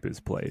archetype is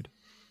played.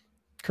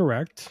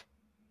 Correct.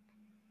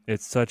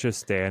 It's such a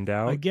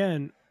standout.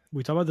 Again,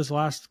 we talked about this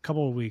last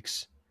couple of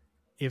weeks.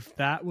 If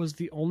that was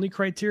the only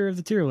criteria of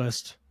the tier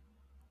list,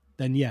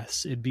 then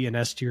yes, it'd be an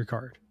S tier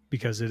card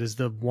because it is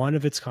the one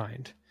of its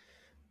kind.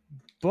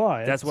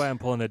 But that's why I'm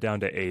pulling it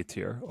down to A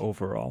tier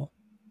overall.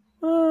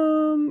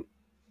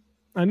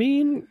 I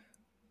mean,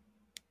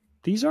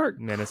 these aren't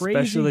crazy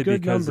especially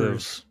good because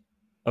numbers.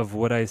 Of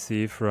what I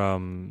see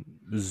from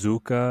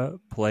Zuka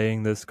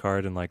playing this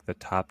card in like the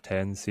top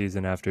 10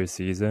 season after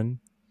season.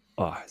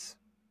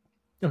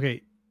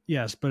 Okay,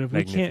 yes, but if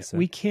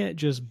we can't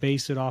just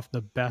base it off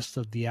the best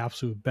of the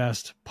absolute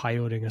best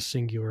piloting a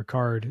singular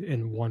card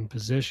in one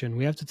position.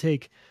 We have to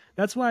take.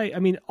 That's why, I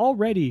mean,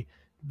 already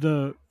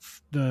the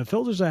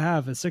filters I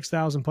have at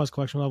 6,000 plus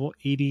collection level,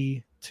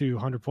 80 to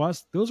 100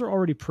 plus, those are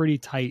already pretty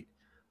tight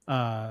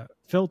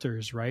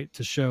filters, right?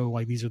 To show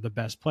like these are the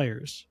best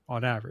players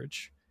on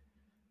average.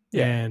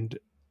 Yeah. And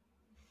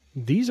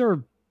these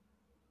are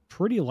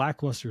pretty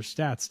lackluster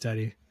stats,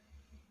 Teddy.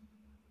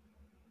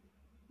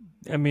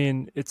 I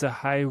mean, it's a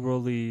high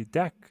rolly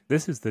deck.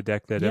 This is the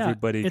deck that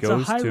everybody goes to.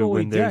 It's a high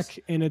rolly deck,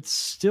 and it's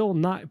still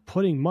not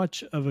putting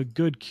much of a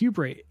good cube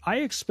rate. I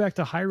expect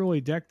a high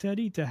rolly deck,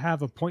 Teddy, to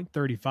have a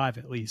 0.35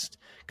 at least,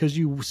 because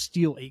you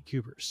steal 8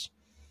 cubers.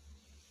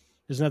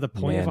 Isn't that the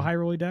point of a high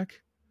rolly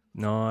deck?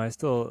 No, I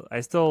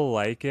still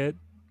like it.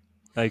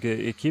 Like,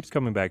 it keeps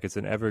coming back. It's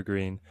an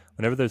evergreen.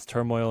 Whenever there's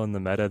turmoil in the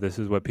meta, this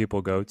is what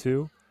people go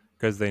to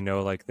because they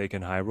know like they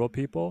can high roll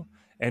people.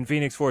 And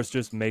Phoenix Force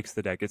just makes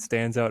the deck. It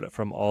stands out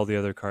from all the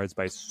other cards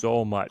by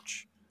so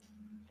much.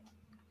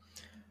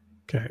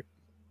 Okay.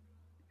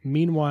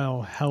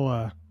 Meanwhile,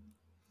 Hela,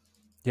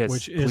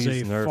 which is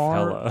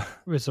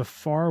a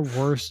far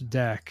worse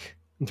deck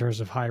in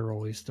terms of high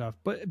rolly stuff,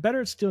 but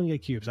better at stealing 8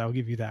 cubes. I will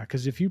give you that,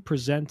 because if you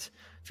present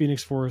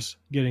Phoenix Force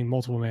getting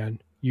multiple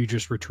man, you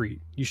just retreat.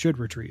 You should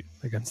retreat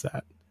against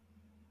that.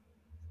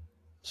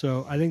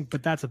 So I think,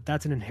 but that's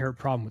an inherent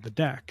problem with the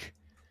deck.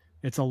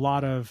 It's a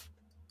lot of,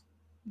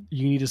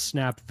 you need to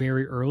snap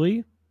very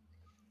early.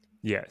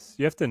 Yes,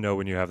 you have to know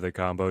when you have the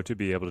combo to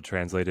be able to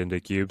translate into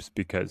cubes,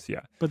 because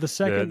but the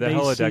second the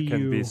Hela deck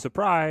can be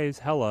surprise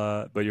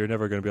Hela, but you're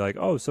never going to be like,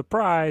 oh,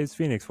 surprise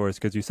Phoenix Force,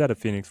 because you set a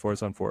Phoenix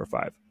Force on 4 or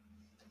 5.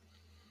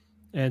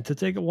 And to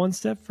take it one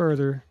step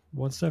further,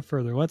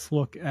 let's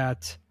look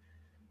at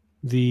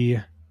the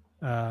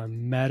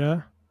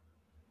meta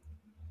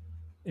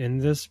in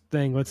this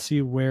thing. Let's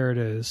see where it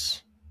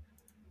is.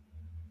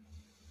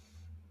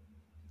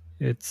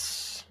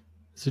 Is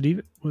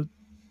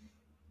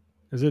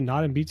it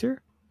not in B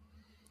tier?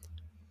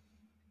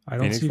 I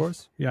don't see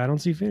Force. Yeah, I don't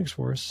see Phoenix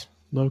Force.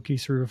 Loki,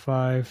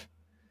 Certified,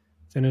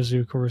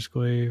 Zenazu, Chorus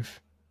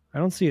Glaive. I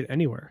don't see it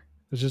anywhere.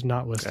 It's just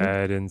not listed.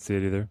 I didn't see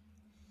it either.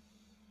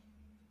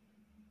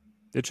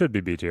 It should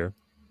be B tier.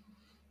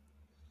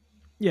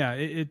 Yeah,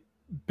 it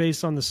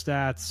based on the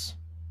stats.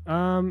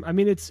 I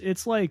mean,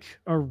 it's like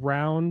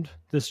around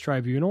this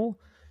tribunal,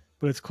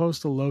 but it's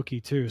close to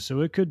Loki too. So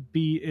it could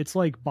be, it's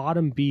like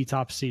bottom B,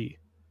 top C,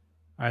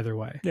 either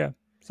way. Yeah,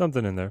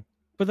 something in there.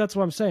 But that's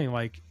what I'm saying.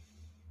 Like,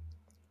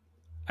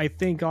 I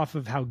think off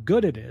of how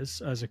good it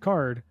is as a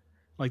card,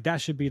 like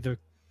that should be the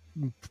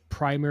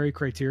primary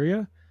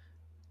criteria.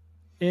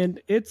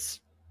 And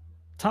it's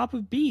top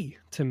of B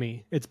to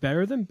me. It's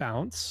better than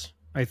Bounce,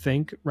 I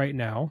think, right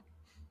now.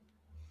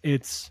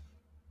 It's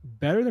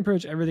better than pretty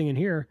much everything in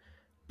here,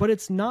 but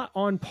it's not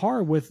on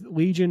par with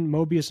Legion,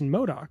 Mobius, and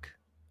MODOK.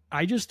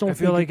 I just don't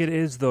feel like it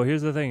is, though.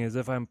 Here's the thing, is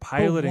if I'm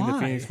piloting the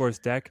Phoenix Force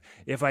deck,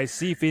 if I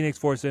see Phoenix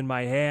Force in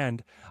my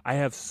hand, I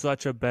have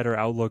such a better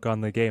outlook on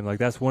the game. Like,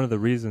 that's one of the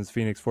reasons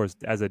Phoenix Force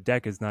as a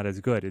deck is not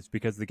as good. It's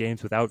because the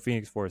games without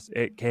Phoenix Force,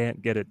 it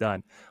can't get it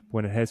done. But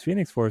when it has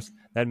Phoenix Force,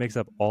 that makes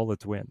up all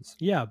its wins.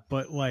 Yeah,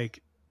 but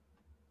like,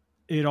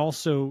 it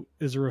also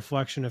is a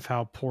reflection of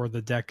how poor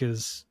the deck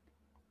is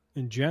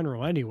in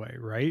general anyway,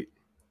 right?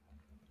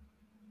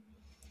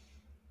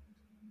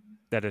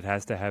 That it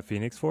has to have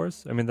Phoenix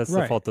Force? I mean, that's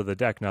the fault of the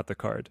deck, not the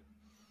card.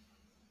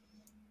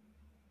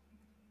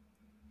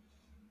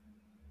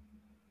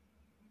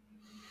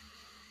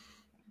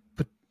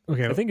 But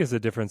okay, I think there's a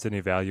difference in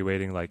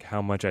evaluating like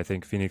how much I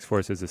think Phoenix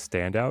Force is a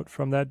standout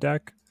from that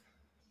deck.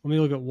 Let me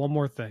look at one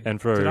more thing.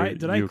 And for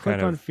did I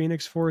click on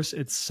Phoenix Force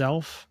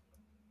itself?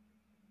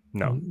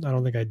 No, I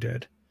don't think I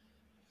did.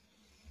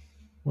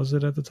 Was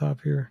it at the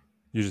top here?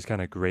 You're just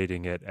kind of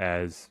grading it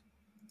as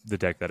the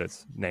deck that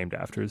it's named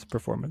after is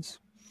performance.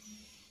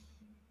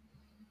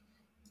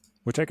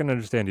 Which I can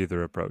understand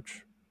either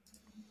approach.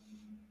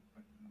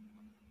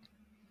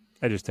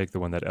 I just take the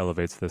one that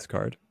elevates this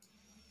card.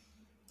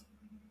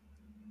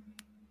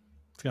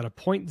 It's got a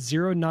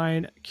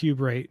 0.09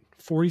 cube rate,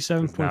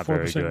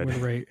 47.4%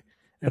 win rate,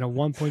 and a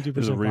 1.2%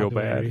 This is real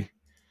popularity. bad.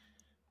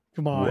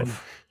 Come on,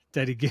 Woof.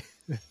 Teddy.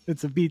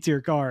 It's a B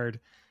tier card.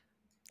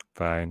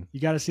 Fine. You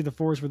got to see the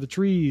forest for the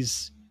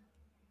trees.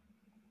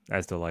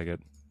 I still like it.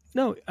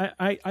 No,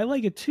 I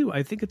like it too.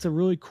 I think it's a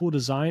really cool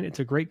design. It's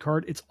a great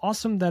card. It's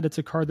awesome that it's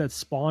a card that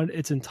spawned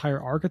its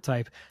entire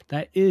archetype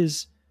that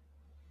is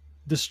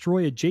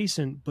destroy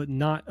adjacent, but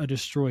not a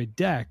destroyed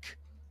deck.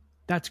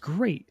 That's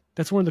great.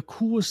 That's one of the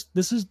coolest.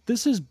 This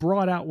is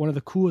brought out one of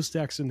the coolest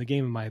decks in the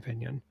game, in my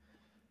opinion.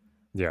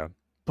 Yeah.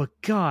 But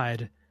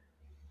God,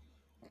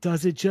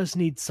 does it just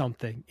need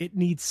something? It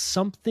needs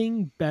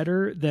something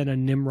better than a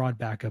Nimrod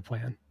backup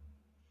plan.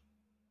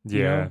 Yeah.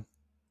 You know?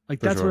 Like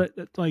that's sure.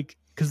 what like,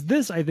 because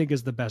this I think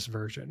is the best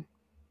version.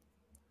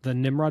 The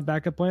Nimrod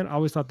backup plan, I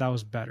always thought that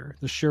was better.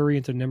 The Shuri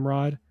into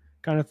Nimrod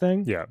kind of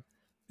thing. Yeah.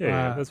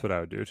 Yeah, that's what I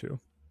would do too.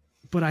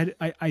 But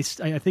I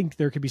think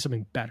there could be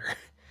something better.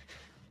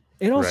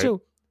 And also,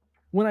 right.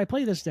 When I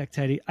play this deck,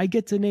 Teddy, I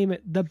get to name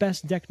it the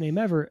best deck name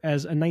ever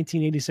as a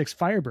 1986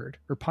 Firebird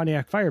or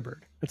Pontiac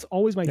Firebird. That's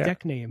always my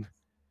deck name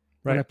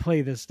when I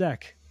play this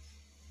deck.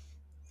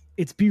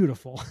 It's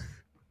beautiful.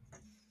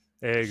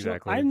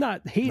 Exactly. So I'm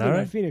not hating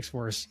on Phoenix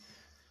Force.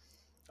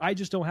 I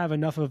just don't have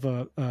enough of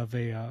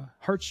a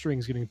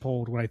heartstrings getting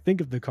pulled when I think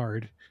of the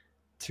card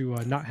to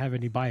not have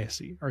any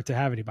biasy, or to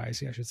have any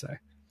biasy, I should say.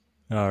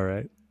 All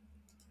right.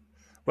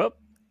 Well,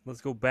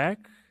 let's go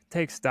back,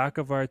 take stock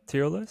of our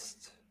tier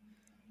list.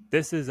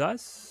 This is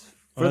us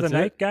for the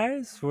night,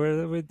 guys.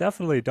 We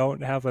definitely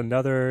don't have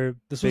another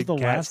big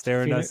cat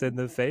staring us in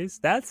the face.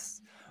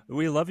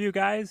 We love you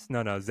guys.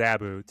 No,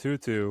 Zabu,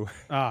 2/2.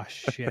 Ah,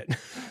 shit.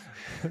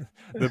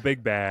 The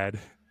big bad.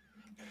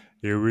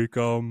 Here he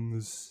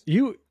comes.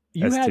 You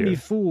had me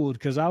fooled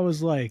because I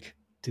was like,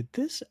 did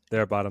this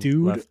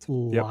dude left.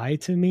 lie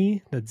to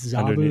me that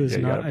Zabu is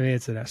not? I mean,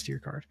 it's an S tier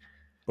card.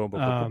 Boom,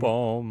 boom, boom,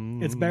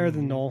 boom. It's better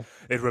than Null.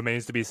 It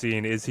remains to be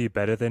seen. Is he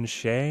better than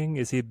Shang?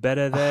 Is he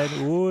better than...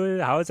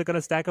 how is it going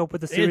to stack up with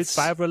the Series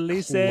 5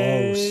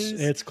 releases?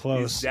 It's close.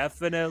 He's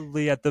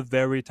definitely at the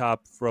very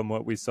top from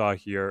what we saw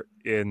here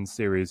in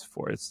Series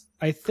 4.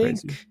 I think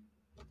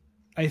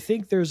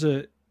there's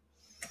a...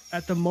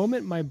 At the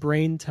moment, my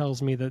brain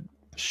tells me that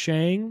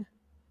Shang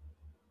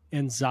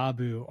and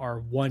Zabu are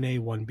 1A,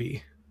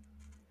 1B.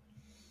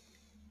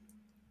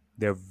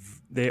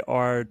 They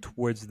are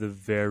towards the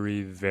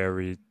very,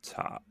 very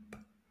top.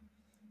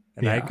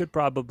 And I could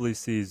probably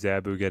see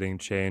Zabu getting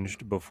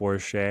changed before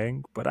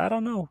Shang, but I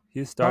don't know.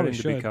 He's starting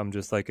to become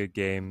just like a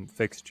game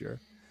fixture.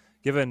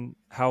 Given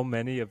how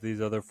many of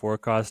these other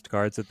 4-cost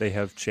cards that they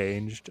have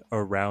changed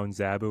around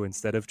Zabu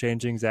instead of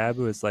changing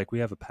Zabu, it's like we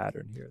have a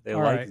pattern here. They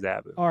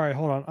Zabu. All right,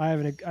 hold on. I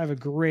have a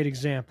great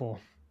example.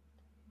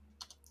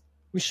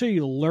 Let me show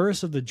you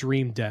Luris of the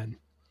Dream Den.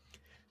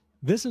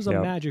 This is a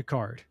magic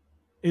card.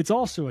 It's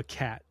also a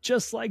cat,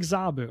 just like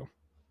Zabu.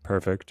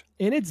 Perfect.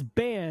 And it's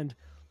banned.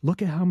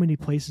 Look at how many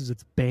places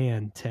it's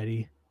banned,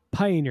 Teddy.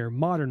 Pioneer,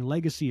 Modern,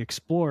 Legacy,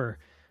 Explorer.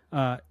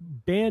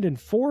 Banned in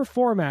 4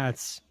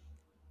 formats.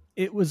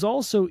 It was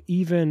also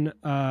even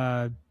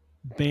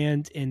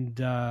banned in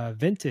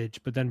Vintage,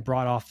 but then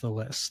brought off the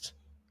list.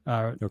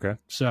 Okay.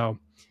 So,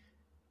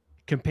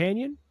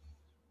 Companion.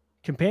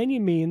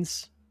 Companion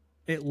means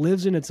it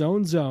lives in its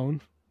own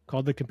zone,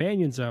 called the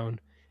Companion Zone,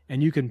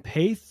 and you can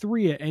pay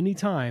 3 at any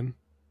time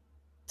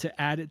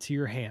to add it to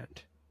your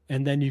hand.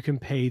 And then you can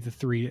pay the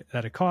 3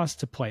 that it costs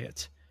to play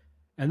it.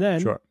 And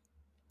then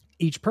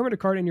each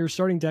permanent card in your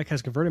starting deck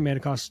has converted mana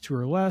cost 2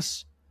 or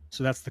less.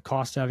 So that's the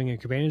cost of having a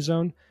Companion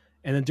Zone.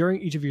 And then during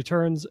each of your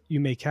turns, you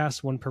may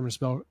cast 1 permanent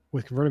spell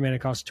with converted mana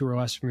cost 2 or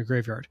less from your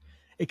graveyard.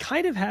 It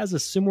kind of has a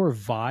similar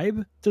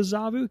vibe to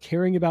Zabu,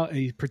 caring about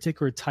a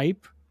particular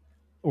type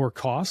or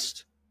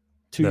cost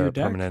to your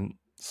deck. Permanent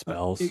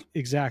spells.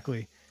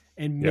 Exactly.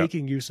 And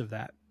making use of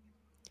that.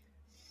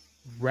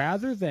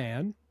 Rather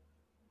than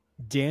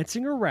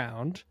dancing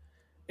around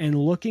and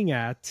looking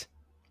at,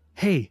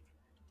 hey,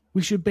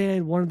 we should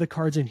ban one of the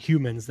cards in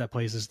Humans that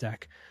plays this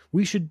deck.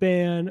 We should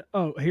ban...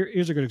 Oh,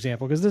 here's a good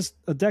example. Because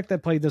a deck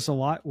that played this a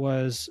lot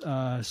was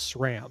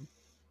SRAM,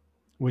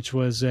 which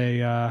was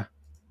this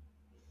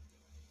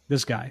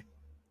guy.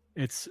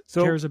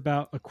 Cares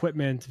about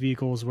equipment,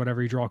 vehicles,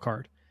 whatever. You draw a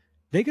card.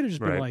 They could have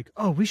just been like,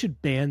 oh, we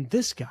should ban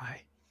this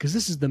guy because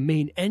this is the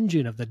main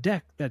engine of the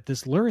deck that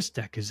this Luris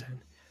deck is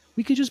in.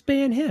 We could just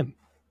ban him.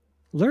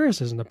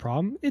 Luris isn't the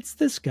problem. It's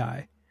this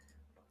guy.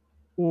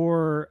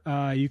 Or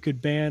you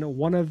could ban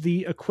one of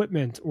the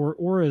equipment or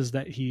auras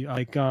that he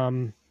like.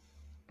 There's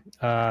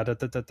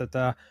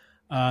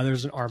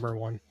an armor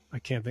one. I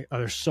can't think. Oh,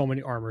 there's so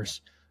many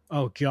armors.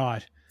 Oh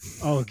God.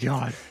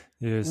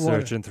 You're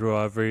searching through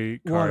every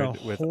card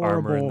with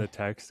armor in the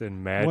text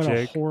and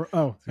magic.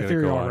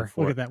 Ethereal armor.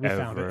 Look at that. We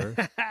found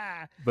it.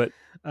 But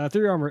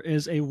Ethereal armor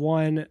is a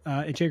 1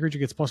 enchant creature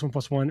gets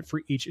 +1/+1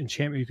 for each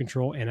enchantment you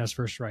control and has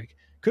first strike.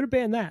 Could have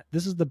banned that.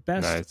 This is the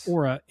best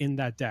aura in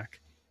that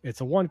deck. It's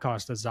a 1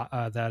 cost that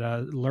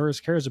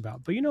Luris cares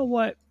about. But you know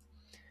what?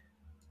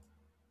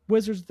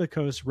 Wizards of the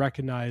Coast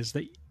recognize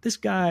that this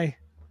guy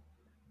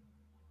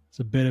is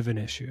a bit of an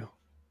issue.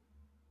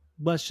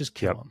 Let's just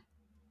kill him.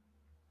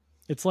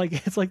 It's like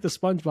the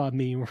SpongeBob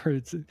meme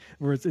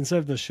where it's instead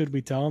of the should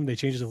we tell him, they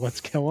change it to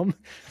let's kill him.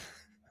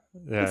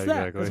 Yeah, It's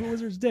exactly. That's what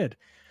Wizards did.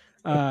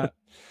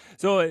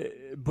 So,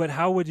 but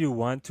how would you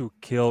want to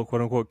kill,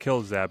 quote unquote,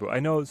 kill Zabu? I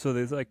know, so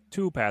there's like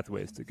two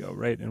pathways to go,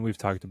 right? And we've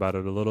talked about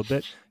it a little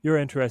bit. You're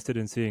interested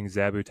in seeing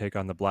Zabu take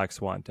on the Black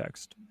Swan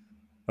text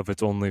if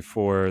it's only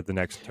for the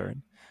next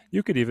turn.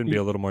 You could even be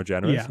a little more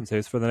generous and say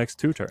it's for the next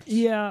 2 turns.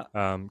 Yeah.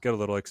 Get a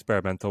little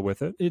experimental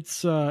with it.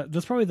 It's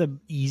that's probably the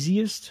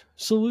easiest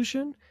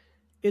solution.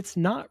 It's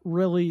not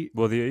really.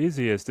 Well, the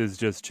easiest is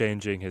just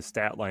changing his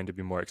stat line to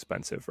be more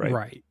expensive, right?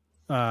 Right.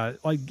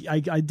 Like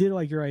I did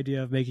like your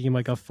idea of making him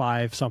like a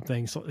 5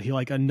 something, so he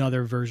like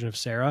another version of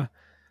Sarah.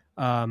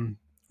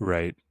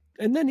 Right.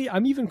 And then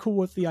I'm even cool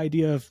with the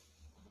idea of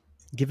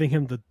giving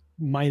him the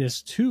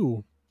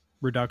 -2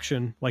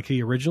 reduction like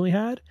he originally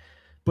had,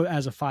 but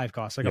as a 5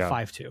 cost, like a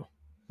 5/2,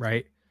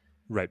 right?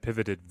 Right.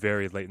 Pivoted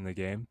very late in the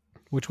game,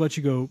 which lets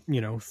you go,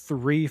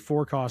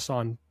 3-4 costs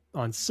on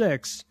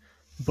 6,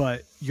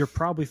 but you're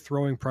probably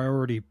throwing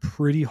priority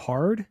pretty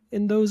hard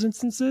in those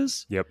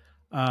instances. Yep.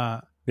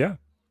 Yeah.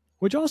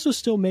 Which also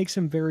still makes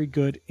him very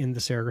good in the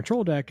Sarah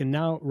control deck. And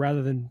now,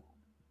 rather than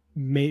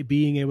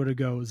being able to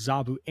go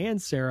Zabu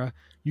and Sarah,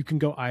 you can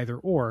go either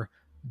or.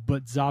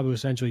 But Zabu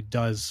essentially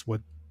does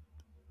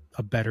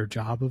a better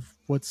job of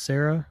what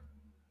Sarah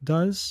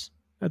does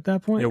at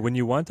that point. Yeah, when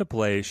you want to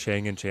play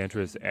Shang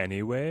Enchantress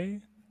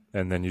anyway,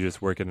 and then you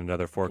just work in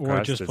another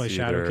forecast, or just play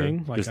Shadow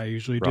King like I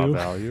usually do.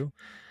 Value.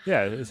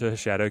 Yeah, so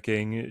Shadow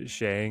King,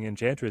 Shang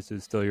Enchantress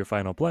is still your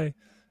final play.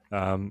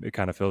 It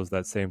kind of fills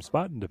that same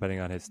spot, and depending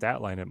on his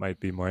stat line, it might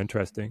be more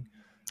interesting.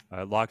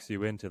 It locks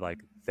you into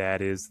like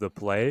that is the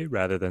play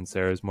rather than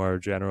Sarah's more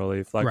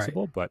generally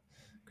flexible, but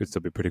could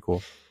still be pretty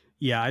cool.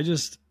 Yeah, I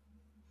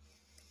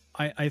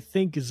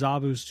think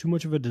Zabu's too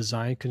much of a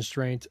design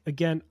constraint.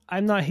 Again,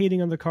 I'm not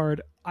hating on the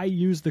card. I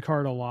use the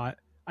card a lot.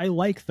 I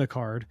like the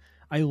card.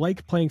 I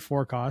like playing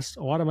 4 cost.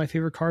 A lot of my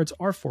favorite cards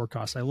are 4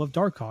 cost. I love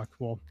Darkhawk.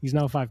 Well, he's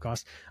now 5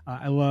 cost.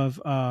 I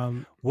love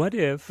What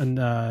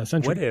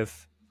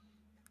if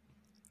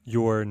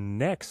your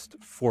next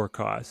 4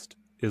 cost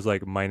is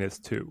like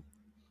 -2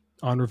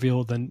 on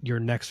reveal? Then your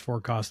next 4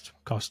 costs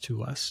 2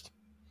 less.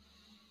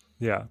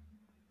 Yeah.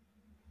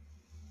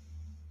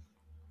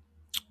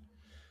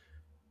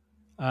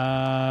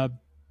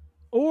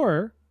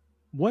 Or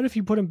what if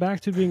you put him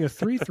back to being a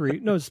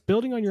 3/3? No, it's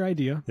building on your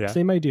idea. Yeah.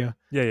 Same idea.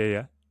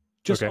 Yeah.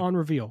 Just on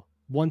reveal,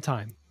 1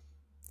 time.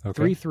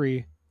 Okay.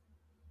 3/3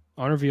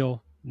 on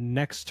reveal.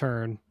 Next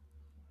turn,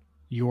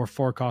 your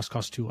 4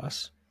 costs 2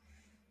 less.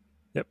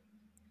 Yep.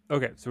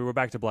 Okay, so we're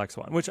back to Black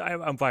Swan, which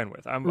I'm fine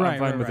with. I'm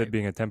fine with it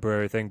being a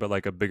temporary thing, but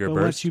like a bigger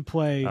burst. Lets you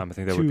play I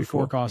think that 2 would be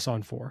 4 cool. costs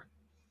on 4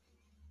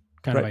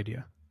 kind of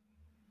idea.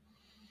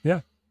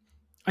 Yeah.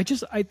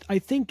 I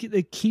think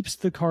it keeps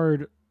the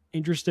card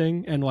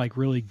interesting and like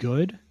really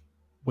good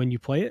when you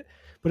play it,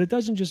 but it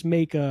doesn't just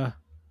make a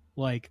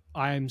like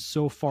I'm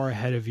so far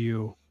ahead of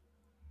you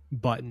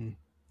button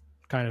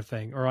kind of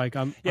thing, or like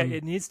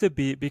it needs to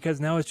be, because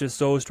now it's just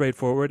so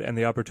straightforward and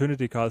the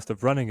opportunity cost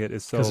of running it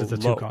is so it's a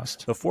low. 2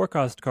 cost. The 4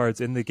 cost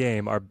cards in the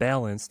game are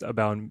balanced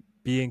about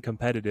being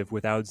competitive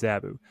without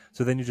Zabu.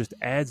 So then you just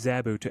add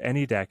Zabu to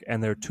any deck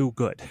and they're too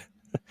good.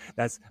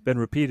 That's been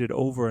repeated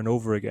over and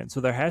over again.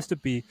 So there has to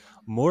be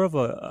more of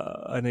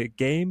a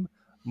game,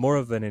 more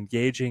of an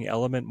engaging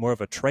element, more of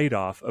a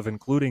trade-off of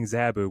including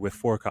Zabu with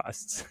 4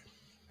 costs.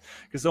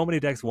 Because so many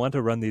decks want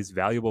to run these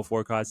valuable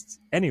 4 costs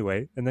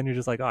anyway, and then you're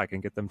just like, oh, I can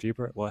get them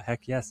cheaper. Well,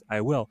 heck yes,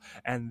 I will.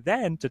 And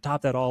then to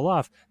top that all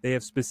off, they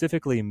have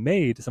specifically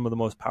made some of the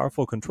most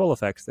powerful control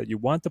effects that you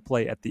want to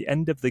play at the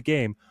end of the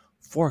game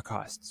 4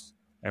 costs.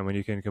 And when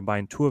you can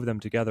combine 2 of them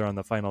together on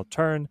the final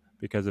turn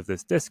because of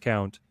this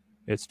discount,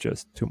 it's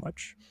just too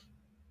much.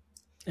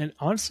 And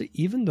honestly,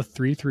 even the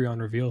 3/3 on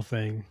reveal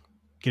thing,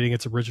 getting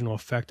its original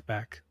effect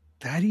back,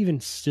 that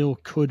even still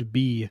could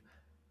be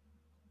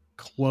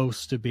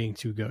close to being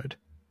too good.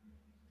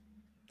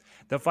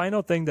 The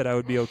final thing that I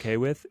would be okay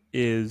with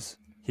is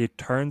he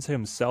turns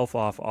himself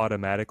off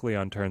automatically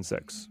on turn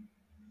 6.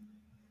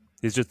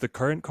 He's just the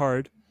current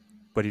card,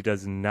 but he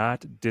does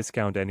not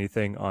discount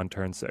anything on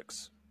turn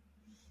 6.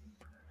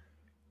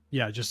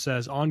 Yeah, it just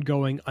says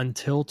ongoing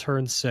until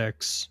turn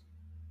 6.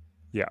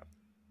 Yeah.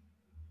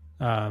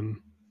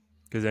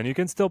 Because then you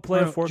can still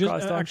play a 4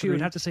 cost on actually, 3. you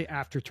would have to say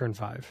after turn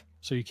 5.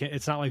 So you can't.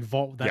 It's not like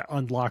Vault that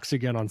unlocks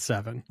again on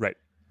 7. Right.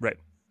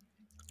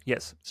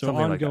 Yes. So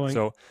something ongoing like that.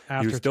 So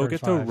after you still turn get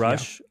 5, to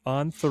rush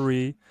on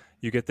 3.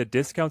 You get the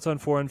discounts on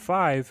 4 and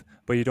 5,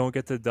 but you don't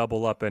get to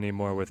double up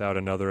anymore without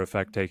another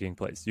effect taking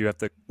place. You have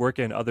to work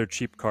in other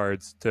cheap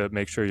cards to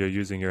make sure you're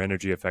using your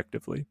energy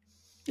effectively.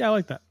 Yeah, I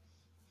like that.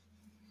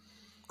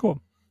 Cool.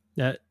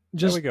 Yeah.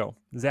 There we go.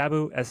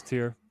 Zabu S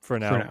tier for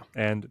now.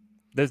 And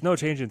there's no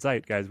change in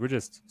sight, guys. We're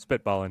just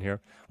spitballing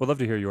here. We'd love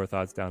to hear your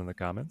thoughts down in the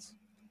comments.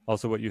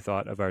 Also, what you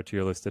thought of our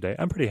tier list today.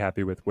 I'm pretty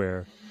happy with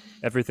where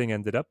everything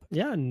ended up.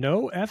 Yeah,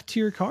 no F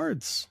tier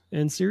cards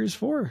in Series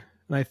 4.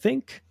 And I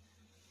think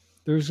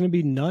there's going to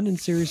be none in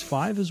Series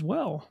 5 as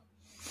well.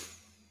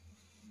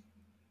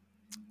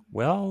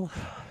 Well,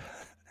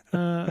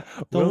 The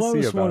We'll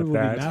see lowest one about will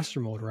that. be Master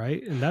Mold,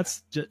 right? And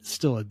that's just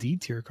still a D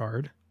tier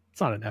card.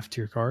 It's not an F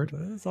tier card.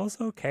 There's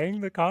also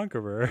Kang the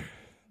Conqueror.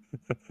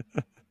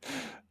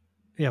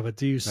 Yeah, but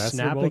do you Master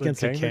snap Mold and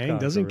against a Kang the Kang?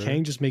 Doesn't Conqueror.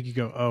 Kang just make you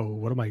go, "Oh,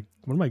 what am I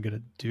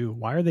gonna do?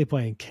 Why are they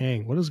playing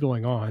Kang? What is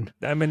going on?"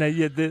 I mean,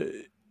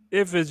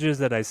 if it's just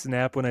that I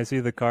snap when I see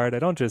the card, I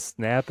don't just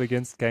snap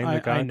against Kang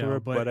the Conqueror, I know,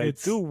 but I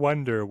do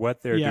wonder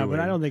what they're doing. but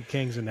I don't think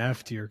Kang's an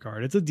F tier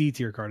card. It's a D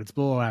tier card. It's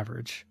below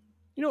average.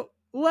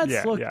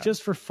 Let's look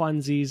just for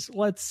funsies.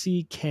 Let's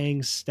see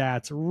Kang's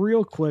stats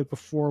real quick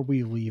before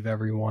we leave,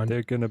 everyone.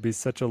 They're going to be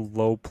such a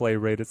low play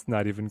rate, it's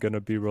not even going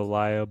to be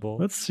reliable.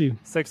 Let's see.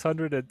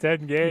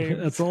 610 games.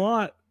 That's a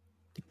lot.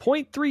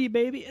 0.3,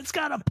 baby. It's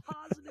got a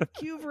positive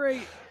cube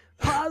rate.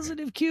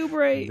 Positive cube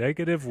rate.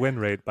 Negative win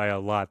rate by a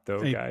lot, though,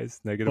 guys.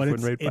 Negative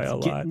win rate by a lot.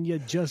 It's getting you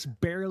just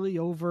barely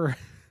over.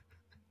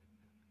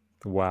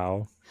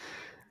 Wow.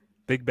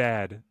 Big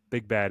bad,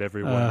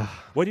 everyone.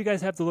 What do you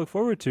guys have to look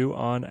forward to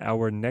on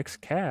our next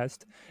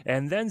cast?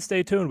 And then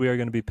stay tuned. We are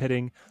going to be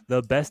pitting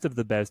the best of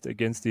the best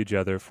against each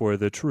other for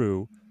the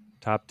true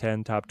top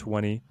 10, top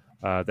 20,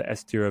 the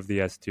S tier of the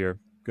S tier.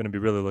 Going to be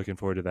really looking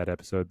forward to that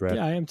episode, Brett.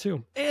 Yeah, I am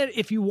too. And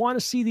if you want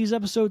to see these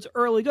episodes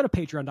early, go to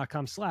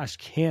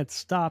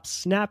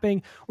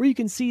patreon.com/can'tstopsnapping, where you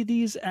can see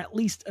these at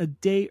least a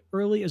day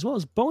early, as well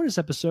as bonus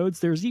episodes.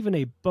 There's even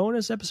a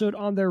bonus episode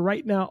on there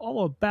right now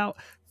all about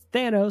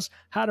Thanos,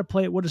 how to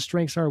play it, what his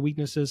strengths are,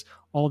 weaknesses,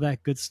 all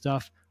that good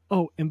stuff.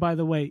 Oh, and by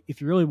the way,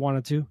 if you really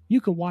wanted to, you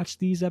can watch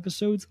these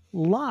episodes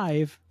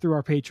live through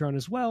our Patreon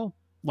as well,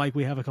 like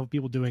we have a couple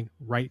people doing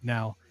right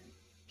now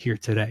here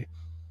today.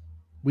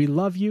 We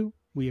love you.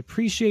 We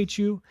appreciate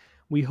you.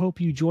 We hope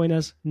you join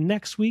us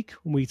next week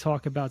when we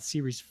talk about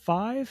Series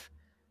 5.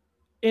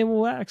 And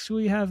we'll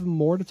actually have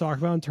more to talk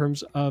about in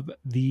terms of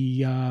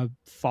the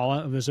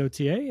fallout of this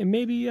OTA. And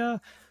maybe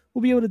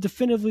we'll be able to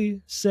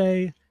definitively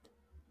say,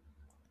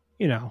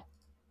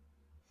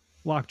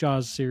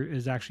 Lockjaw's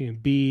is actually in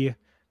B.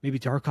 Maybe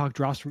Darkhawk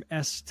drops from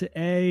S to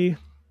A.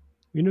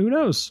 Who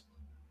knows?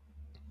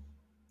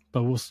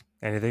 But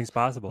anything's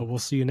possible. But we'll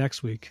see you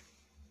next week.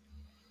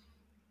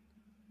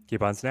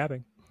 Keep on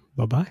snapping.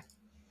 Bye-bye.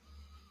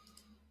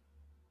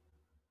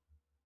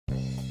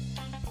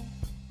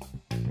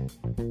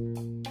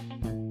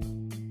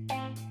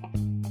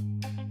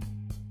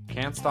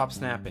 Can't Stop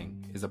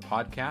Snapping is a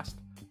podcast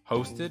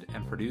hosted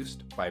and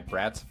produced by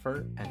Brad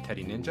Saffer and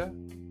Teddy Ninja,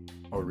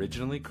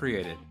 originally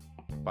created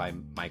by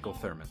Michael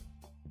Thurman.